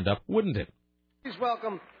volume turned up, wouldn't it? Please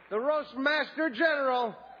welcome the Roast Master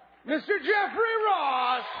General, Mr. Jeffrey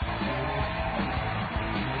Ross.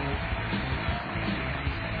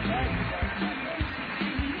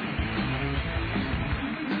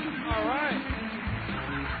 All right.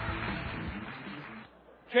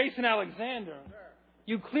 Jason Alexander,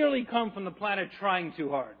 you clearly come from the planet Trying Too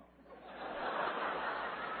Hard.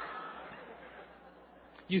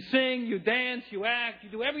 You sing, you dance, you act, you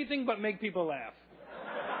do everything but make people laugh.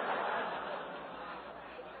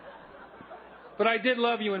 But I did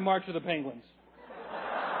love you in March of the Penguins.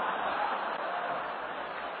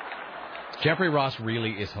 Jeffrey Ross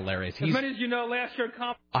really is hilarious. As many as you know, last year...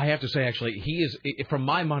 I have to say, actually, he is, from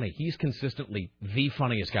my money, he's consistently the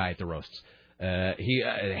funniest guy at the roasts. He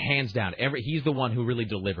hands down. He's the one who really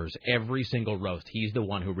delivers every single roast. He's the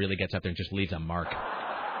one who really gets up there and just leaves a mark.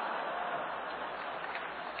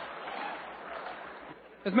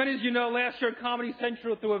 As many as you know, last year Comedy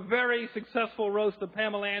Central threw a very successful roast of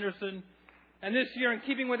Pamela Anderson. And this year, in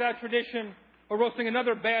keeping with that tradition, we're roasting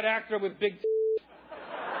another bad actor with big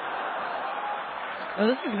Oh,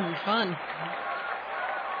 this is going to be fun.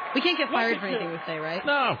 We can't get fired for anything we say, right?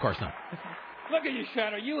 No, of course not. Okay. Look at you,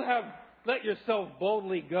 Shatner. You have let yourself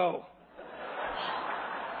boldly go.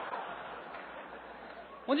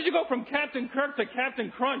 When did you go from Captain Kirk to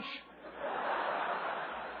Captain Crunch?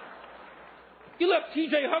 You left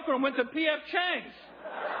T.J. Hooker and went to P.F. Chang's.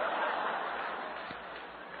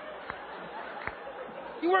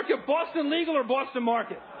 You work at Boston Legal or Boston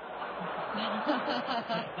Market?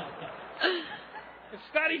 If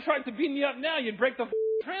Scotty tried to beat me up now, you'd break the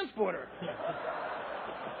transporter.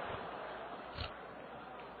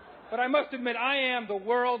 But I must admit, I am the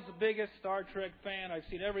world's biggest Star Trek fan. I've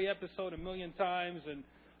seen every episode 1,000,000 times, and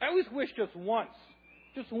I always wish just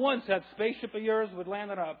once that spaceship of yours would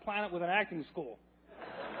land on a planet with an acting school.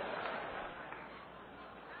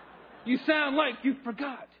 You sound like you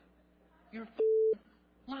forgot your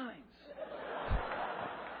lines.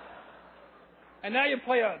 And now you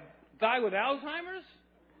play a guy with Alzheimer's?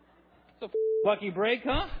 It's a lucky break,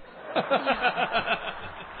 huh?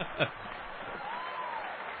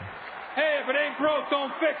 Hey, if it ain't broke,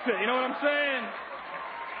 don't fix it. You know what I'm saying?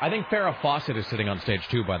 I think Farrah Fawcett is sitting on stage,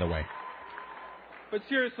 too, by the way. But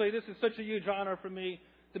seriously, this is such a huge honor for me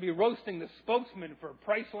to be roasting the spokesman for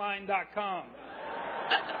Priceline.com.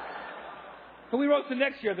 Who we roasting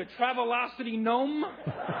next year? The Travelocity Gnome?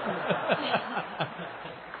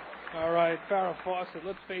 All right, Farrah Fawcett.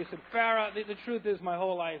 Let's face it, Farrah. The truth is, my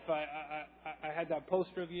whole life, I had that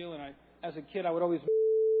poster of you, and as a kid, I would always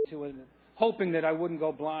to it, hoping that I wouldn't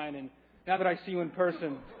go blind. And now that I see you in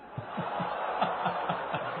person,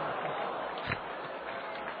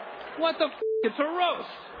 what the? It's a roast.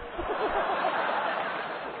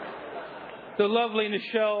 The lovely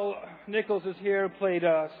Nichelle Nichols is here. Played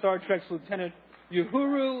Star Trek's Lieutenant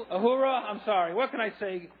Uhura. I'm sorry. What can I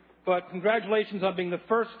say? But congratulations on being the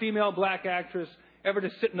first female black actress ever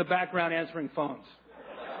to sit in the background answering phones.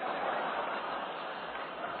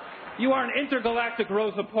 You are an intergalactic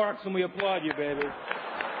Rosa Parks, and we applaud you, baby.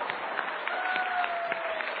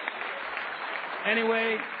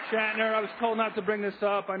 Anyway, Shatner, I was told not to bring this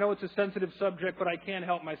up. I know it's a sensitive subject, but I can't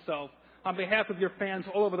help myself. On behalf of your fans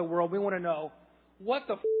all over the world, we want to know, what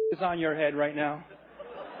the is on your head right now?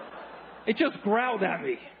 It just growled at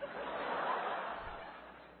me.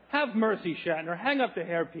 Have mercy, Shatner. Hang up the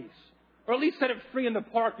hairpiece. Or at least set it free in the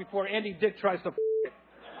park before Andy Dick tries to it.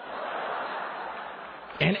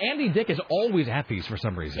 And Andy Dick is always at these for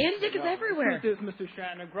some reason. Andy Dick is everywhere. The truth is, Mr.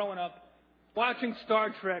 Shatner, growing up, watching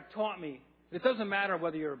Star Trek taught me it doesn't matter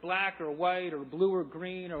whether you're black or white or blue or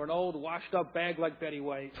green or an old washed-up bag like Betty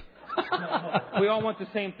White. We all want the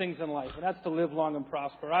same things in life, and that's to live long and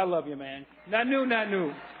prosper. I love you, man.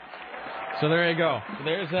 Nanu. So there you go.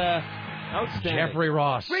 There's Jeffrey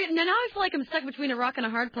Ross. Right, now I feel like I'm stuck between a rock and a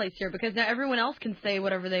hard place here because now everyone else can say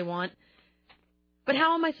whatever they want. But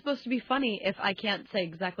how am I supposed to be funny if I can't say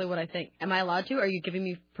exactly what I think? Am I allowed to? Or are you giving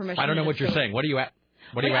me permission? I don't know what you're saying. What are you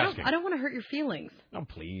asking? I don't want to hurt your feelings. Oh,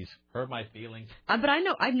 please. Hurt my feelings. But I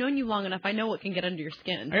know. I've known you long enough. I know what can get under your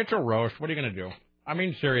skin. It's a roast. What are you going to do? I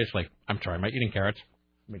mean, seriously. I'm sorry. Am I eating carrots?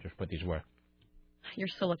 Let me just put these away. You're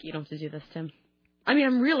so lucky you don't have to do this, Tim. I mean,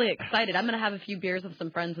 I'm really excited. I'm going to have a few beers with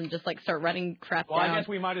some friends and just, start writing crap down. Well, I guess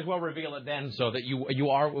we might as well reveal it then so that you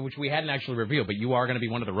are, which we hadn't actually revealed, but you are going to be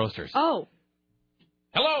one of the roasters. Oh.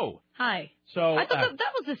 Hello. Hi. So I thought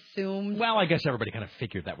that was assumed. Well, I guess everybody kind of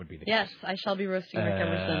figured that would be the case. Yes, I shall be roasting Rick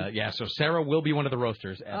Emerson. Yeah, so Sarah will be one of the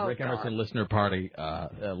roasters at Rick Emerson Listener Party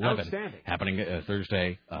 11, happening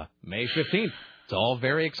Thursday, May 15th. It's all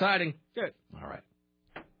very exciting. Good. All right.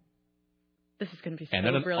 This is going to be so And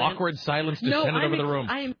then brilliant. an awkward silence descended over the room.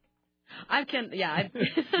 You've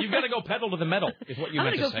got to go pedal to the metal, is what you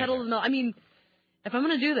meant to say. I'm going to go pedal to the metal. I mean, if I'm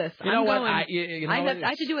going to do this, I have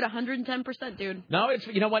to do it 110%, dude. No,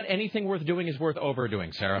 you know what? Anything worth doing is worth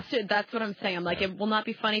overdoing, Sarah. That's what I'm saying. I'm like, it will not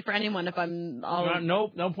be funny for anyone if I'm all...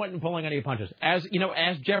 No point in pulling any punches. As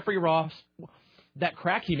Jeffrey Ross, that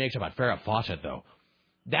crack he makes about Farrah Fawcett, though,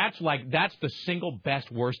 that's the single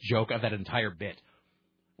best worst joke of that entire bit,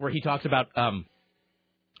 where he talks about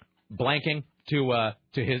blanking to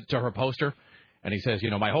her poster. And he says,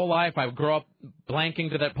 my whole life I would grow up blanking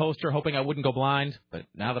to that poster, hoping I wouldn't go blind. But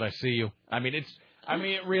now that I see you,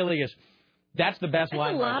 it really is. That's the best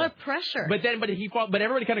line. That's a lot of pressure. But everybody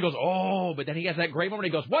kind of goes, oh. But then he has that great moment.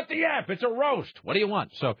 He goes, what the F? It's a roast. What do you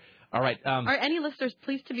want? So, all right. Are any listeners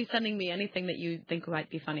please to be sending me anything that you think might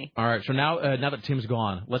be funny? All right. So now that Tim's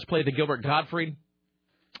gone, let's play the Gilbert Gottfried.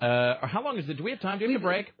 How long is it? Do we have time? Do we have a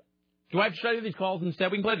break? Do I have to show you these calls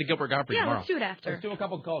instead? We can play the Gilbert Gottfried tomorrow. Let's do it after. Let's do a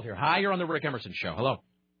couple of calls here. Hi, you're on the Rick Emerson Show. Hello.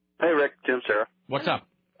 Hey, Rick. Tim, Sarah. What's up?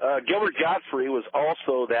 Gilbert Gottfried was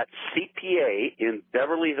also that CPA in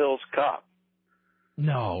Beverly Hills Cop.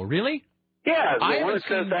 No, really? Yeah, the one that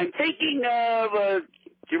says, I'm thinking of... do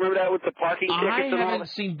you remember that with the parking tickets and all that? I haven't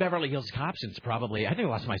seen Beverly Hills Cop since probably... I think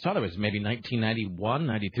the last time I saw that was maybe 1991,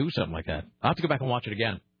 92, something like that. I'll have to go back and watch it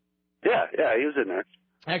again. Yeah, he was in there.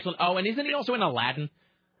 Excellent. Oh, and isn't he also in Aladdin?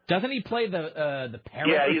 Doesn't he play the parrot?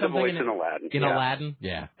 Yeah, he's a voice in Aladdin. In Aladdin?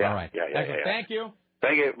 Yeah. All right. Yeah. Thank you.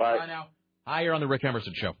 Thank you. Bye. Bye now. Hi, you're on the Rick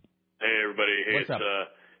Emerson Show. Hey, everybody. Hey, What's up?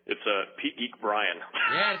 It's Pete Geek Brian.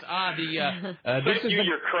 Yes. This is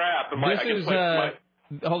your crap.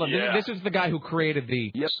 Hold on. Yeah. This is the guy who created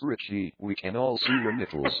the... Yes, Richie, we can all see your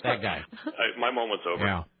nipples. That guy. My moment's over.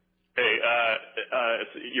 Yeah. Hey,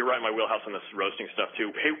 you're right in my wheelhouse on this roasting stuff,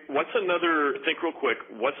 too. Hey, think real quick,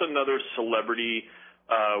 what's another celebrity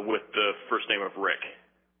with the first name of Rick?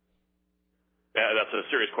 Yeah, that's a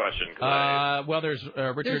serious question. Well, there's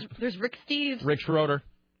Richard. There's Rick Steves. Rick Schroeder.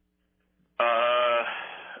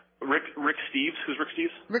 Rick Steves? Who's Rick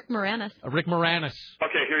Steves? Rick Moranis. Rick Moranis.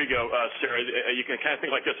 Okay, here you go, Sarah. You can kind of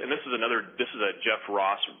think like this, and this is a Jeff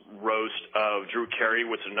Ross roast of Drew Carey,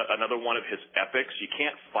 which is another one of his epics. You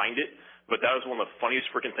can't find it, but that was one of the funniest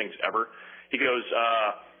freaking things ever. He goes,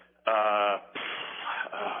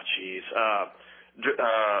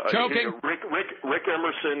 Joking. Rick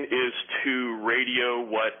Emerson is to radio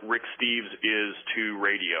what Rick Steves is to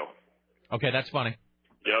radio. Okay, that's funny.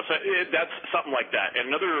 You know, so that's something like that.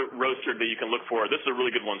 And another roaster that you can look for, this is a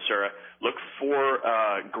really good one, Sarah. Look for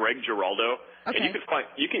Greg Giraldo. Okay. And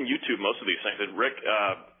you can YouTube most of these things. And Rick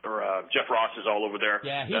Jeff Ross is all over there.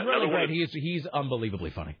 Yeah, he's really great. He's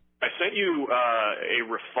unbelievably funny. I sent you a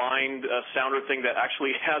refined sounder thing that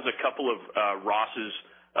actually has a couple of Ross's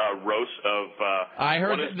roasts of... I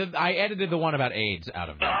heard I edited the one about AIDS out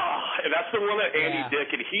of that. And that's the one that Andy Dick,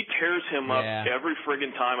 and he tears him up every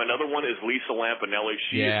friggin' time. Another one is Lisa Lampanelli.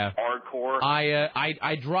 She is hardcore.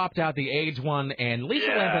 I dropped out the AIDS one, and Lisa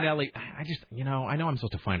Lampanelli, I just, I know I'm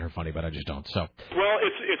supposed to find her funny, but I just don't. So. Well,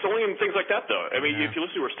 it's only in things like that, though. I mean, if you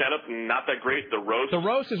listen to her stand-up, not that great. The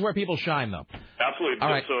roast is where people shine, though. Absolutely. All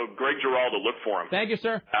right. So Greg Giraldo, look for him. Thank you,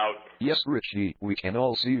 sir. Out. Yes, Richie, we can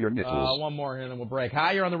all see your nipples. One more, and then we'll break.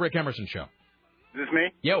 Hi, you're on the Rick Emerson Show. Is this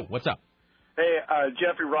me? Yo, what's up? Hey,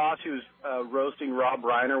 Jeffrey Ross, he was roasting Rob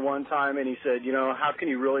Reiner one time, and he said, how can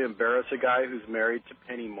you really embarrass a guy who's married to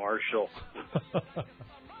Penny Marshall?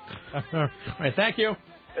 All right, thank you.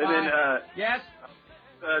 And then, yes?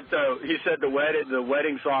 So he said the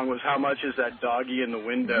wedding song was How Much Is That Doggy in the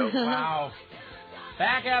Window? Wow.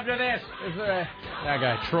 Back after this. That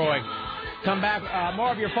guy, Troy. Come back.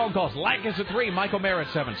 More of your phone calls. Like us at 3. Michael Mayer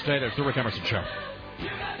at 7. Stay there. It's the Rick Emerson Show.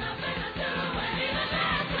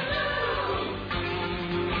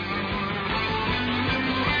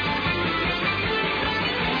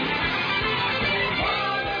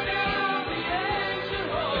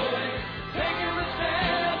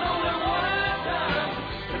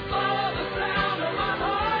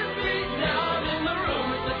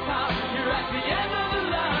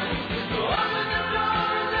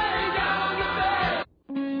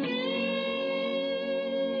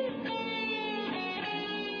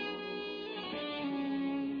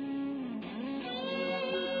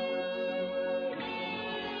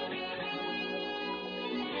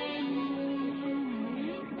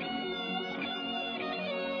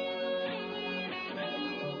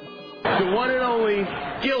 The one and only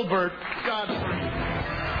Gilbert Godfrey.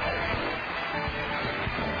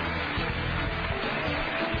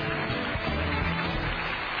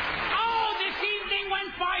 Oh, this evening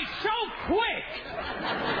went by so quick.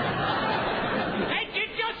 It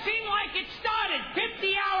just seemed like it started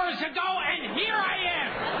 50 hours ago, and here I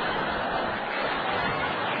am.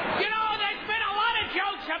 There's been a lot of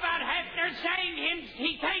jokes about Hefner saying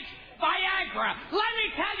he takes Viagra. Let me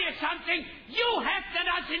tell you something. Hefner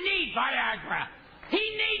doesn't need Viagra. He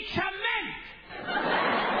needs cement.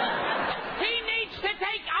 He needs to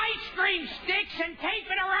take ice cream sticks and tape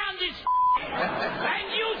it around his and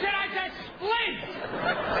use it as a splint.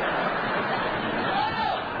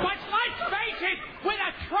 But let's face it, with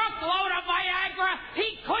a truckload of Viagra,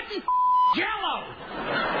 he couldn't Jell-O.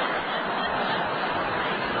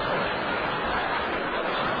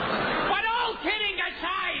 But all kidding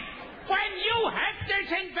aside, when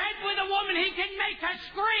Hefner's in bed with a woman, he can make her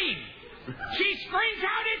scream. She screams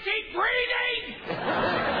out, "Is he breathing?"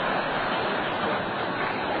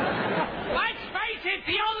 Let's face it,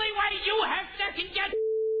 the only way Hefner can get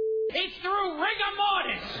is through rigor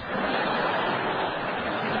mortis.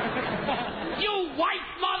 You white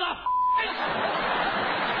motherfuckers!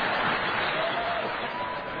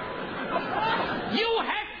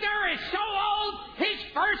 Hefner is so old, his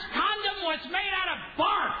first condom was made out of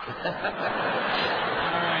bark. All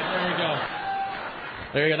right, there you go.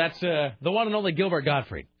 There you go. That's the one and only Gilbert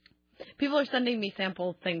Gottfried. People are sending me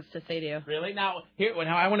sample things to say to you. Really? Now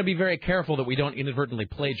I want to be very careful that we don't inadvertently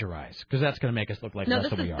plagiarize, because that's going to make us look like less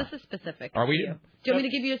than we are. No, this is specific. Are we? Do you want me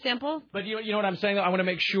to give you a sample? But you know what I'm saying? I want to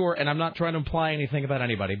make sure, and I'm not trying to imply anything about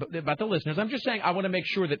anybody, but about the listeners. I'm just saying I want to make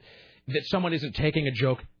sure that someone isn't taking a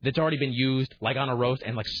joke that's already been used, like on a roast,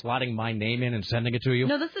 and like slotting my name in and sending it to you.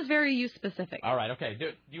 No, this is very you specific. All right, okay.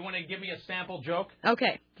 Do you want to give me a sample joke?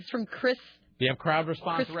 Okay, this is from Chris. Do you have crowd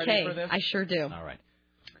response Chris ready K. for this? I sure do. All right.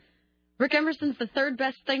 Rick Emerson's the third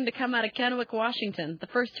best thing to come out of Kennewick, Washington. The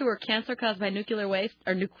first two are cancer caused by nuclear waste,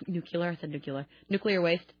 or nuclear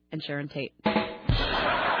waste, and Sharon Tate. That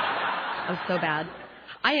was so bad.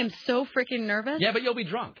 I am so freaking nervous. Yeah, but you'll be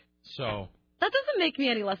drunk, so... That doesn't make me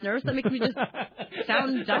any less nervous. That makes me just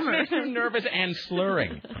sound dumber. That makes you nervous and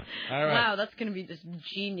slurring. All right. Wow, that's going to be just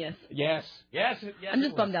genius. Yes. I'm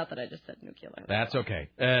just bummed out that I just said nuclear. That's okay.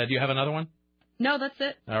 Do you have another one? No, that's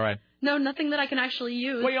it. All right. No, nothing that I can actually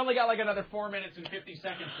use. Well, you only got like another 4 minutes and 50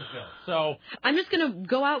 seconds to fill. So I'm just going to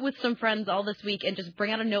go out with some friends all this week and just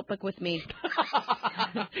bring out a notebook with me.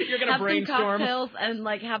 You're going to brainstorm. Have some cocktails and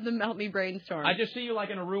have them help me brainstorm. I just see you like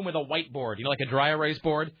in a room with a whiteboard, like a dry erase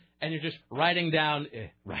board, and you're just writing down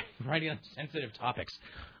sensitive topics.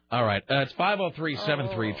 All right, it's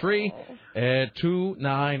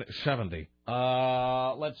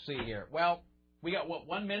 503-733-2970. Let's see here. Well, we got,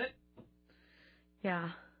 1 minute? Yeah.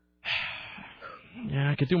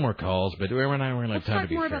 Yeah, I could do more calls, but we're not going to have time to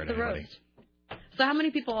be fair to about the everybody. roast. So how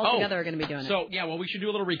many people altogether are going to be doing it? So, we should do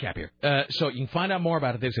a little recap here. So you can find out more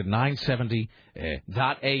about this at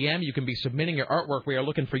 970.am. You can be submitting your artwork. We are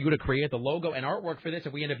looking for you to create the logo and artwork for this.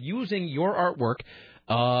 If we end up using your artwork,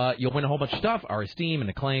 you'll win a whole bunch of stuff, our esteem and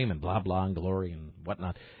acclaim and blah, blah, and glory and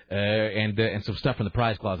whatnot, and some stuff from the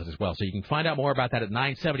prize closet as well. So you can find out more about that at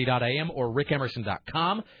 970.am or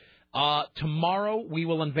rickemerson.com. Tomorrow we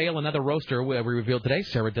will unveil another roaster we revealed today.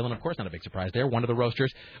 Sarah Dillon, of course, not a big surprise there. One of the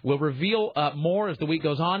roasters. We'll reveal more as the week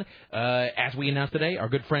goes on. As we announced today, our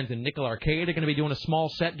good friends in Nickel Arcade are going to be doing a small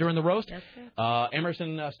set during the roast.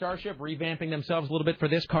 Emerson Starship revamping themselves a little bit for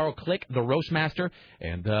this. Carl Click, the roast master,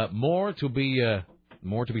 and more to be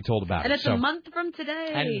told about. And it's a month from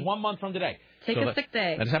today. And 1 month from today. Take a sick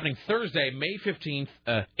day. That is happening Thursday, May 15th,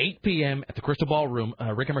 8 p.m. at the Crystal Ballroom,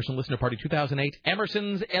 Rick Emerson Listener Party 2008,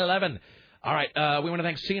 Emerson's 11. All right, we want to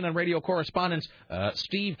thank CNN radio correspondents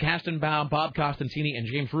Steve Kastenbaum, Bob Costantini, and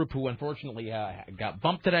James Roop, who unfortunately got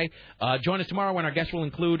bumped today. Join us tomorrow when our guests will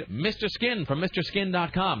include Mr. Skin from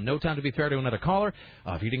MrSkin.com. No time to be fair to another caller.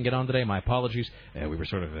 If you didn't get on today, my apologies. We were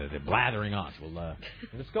sort of blathering on. So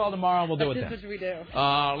let's call tomorrow and we'll do it then. That's what we do.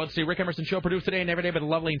 Let's see. Rick Emerson Show produced today and every day by the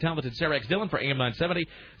lovely and talented Sarah X. Dillon for AM 970.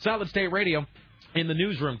 Solid State Radio. In the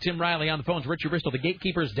newsroom, Tim Riley. On the phones, Richie Bristol. The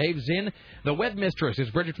gatekeepers, Dave Zinn. The web mistress is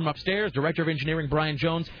Bridget from upstairs. Director of Engineering, Brian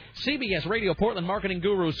Jones. CBS Radio Portland marketing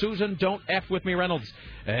guru, Susan Don't F With Me Reynolds.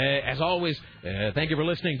 As always, thank you for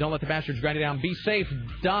listening. Don't let the bastards grind you down. Be safe.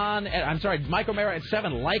 Mike O'Mara at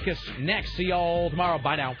 7. Like us next. See y'all tomorrow.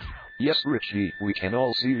 Bye now. Yes, Richie, we can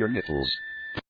all see your nipples.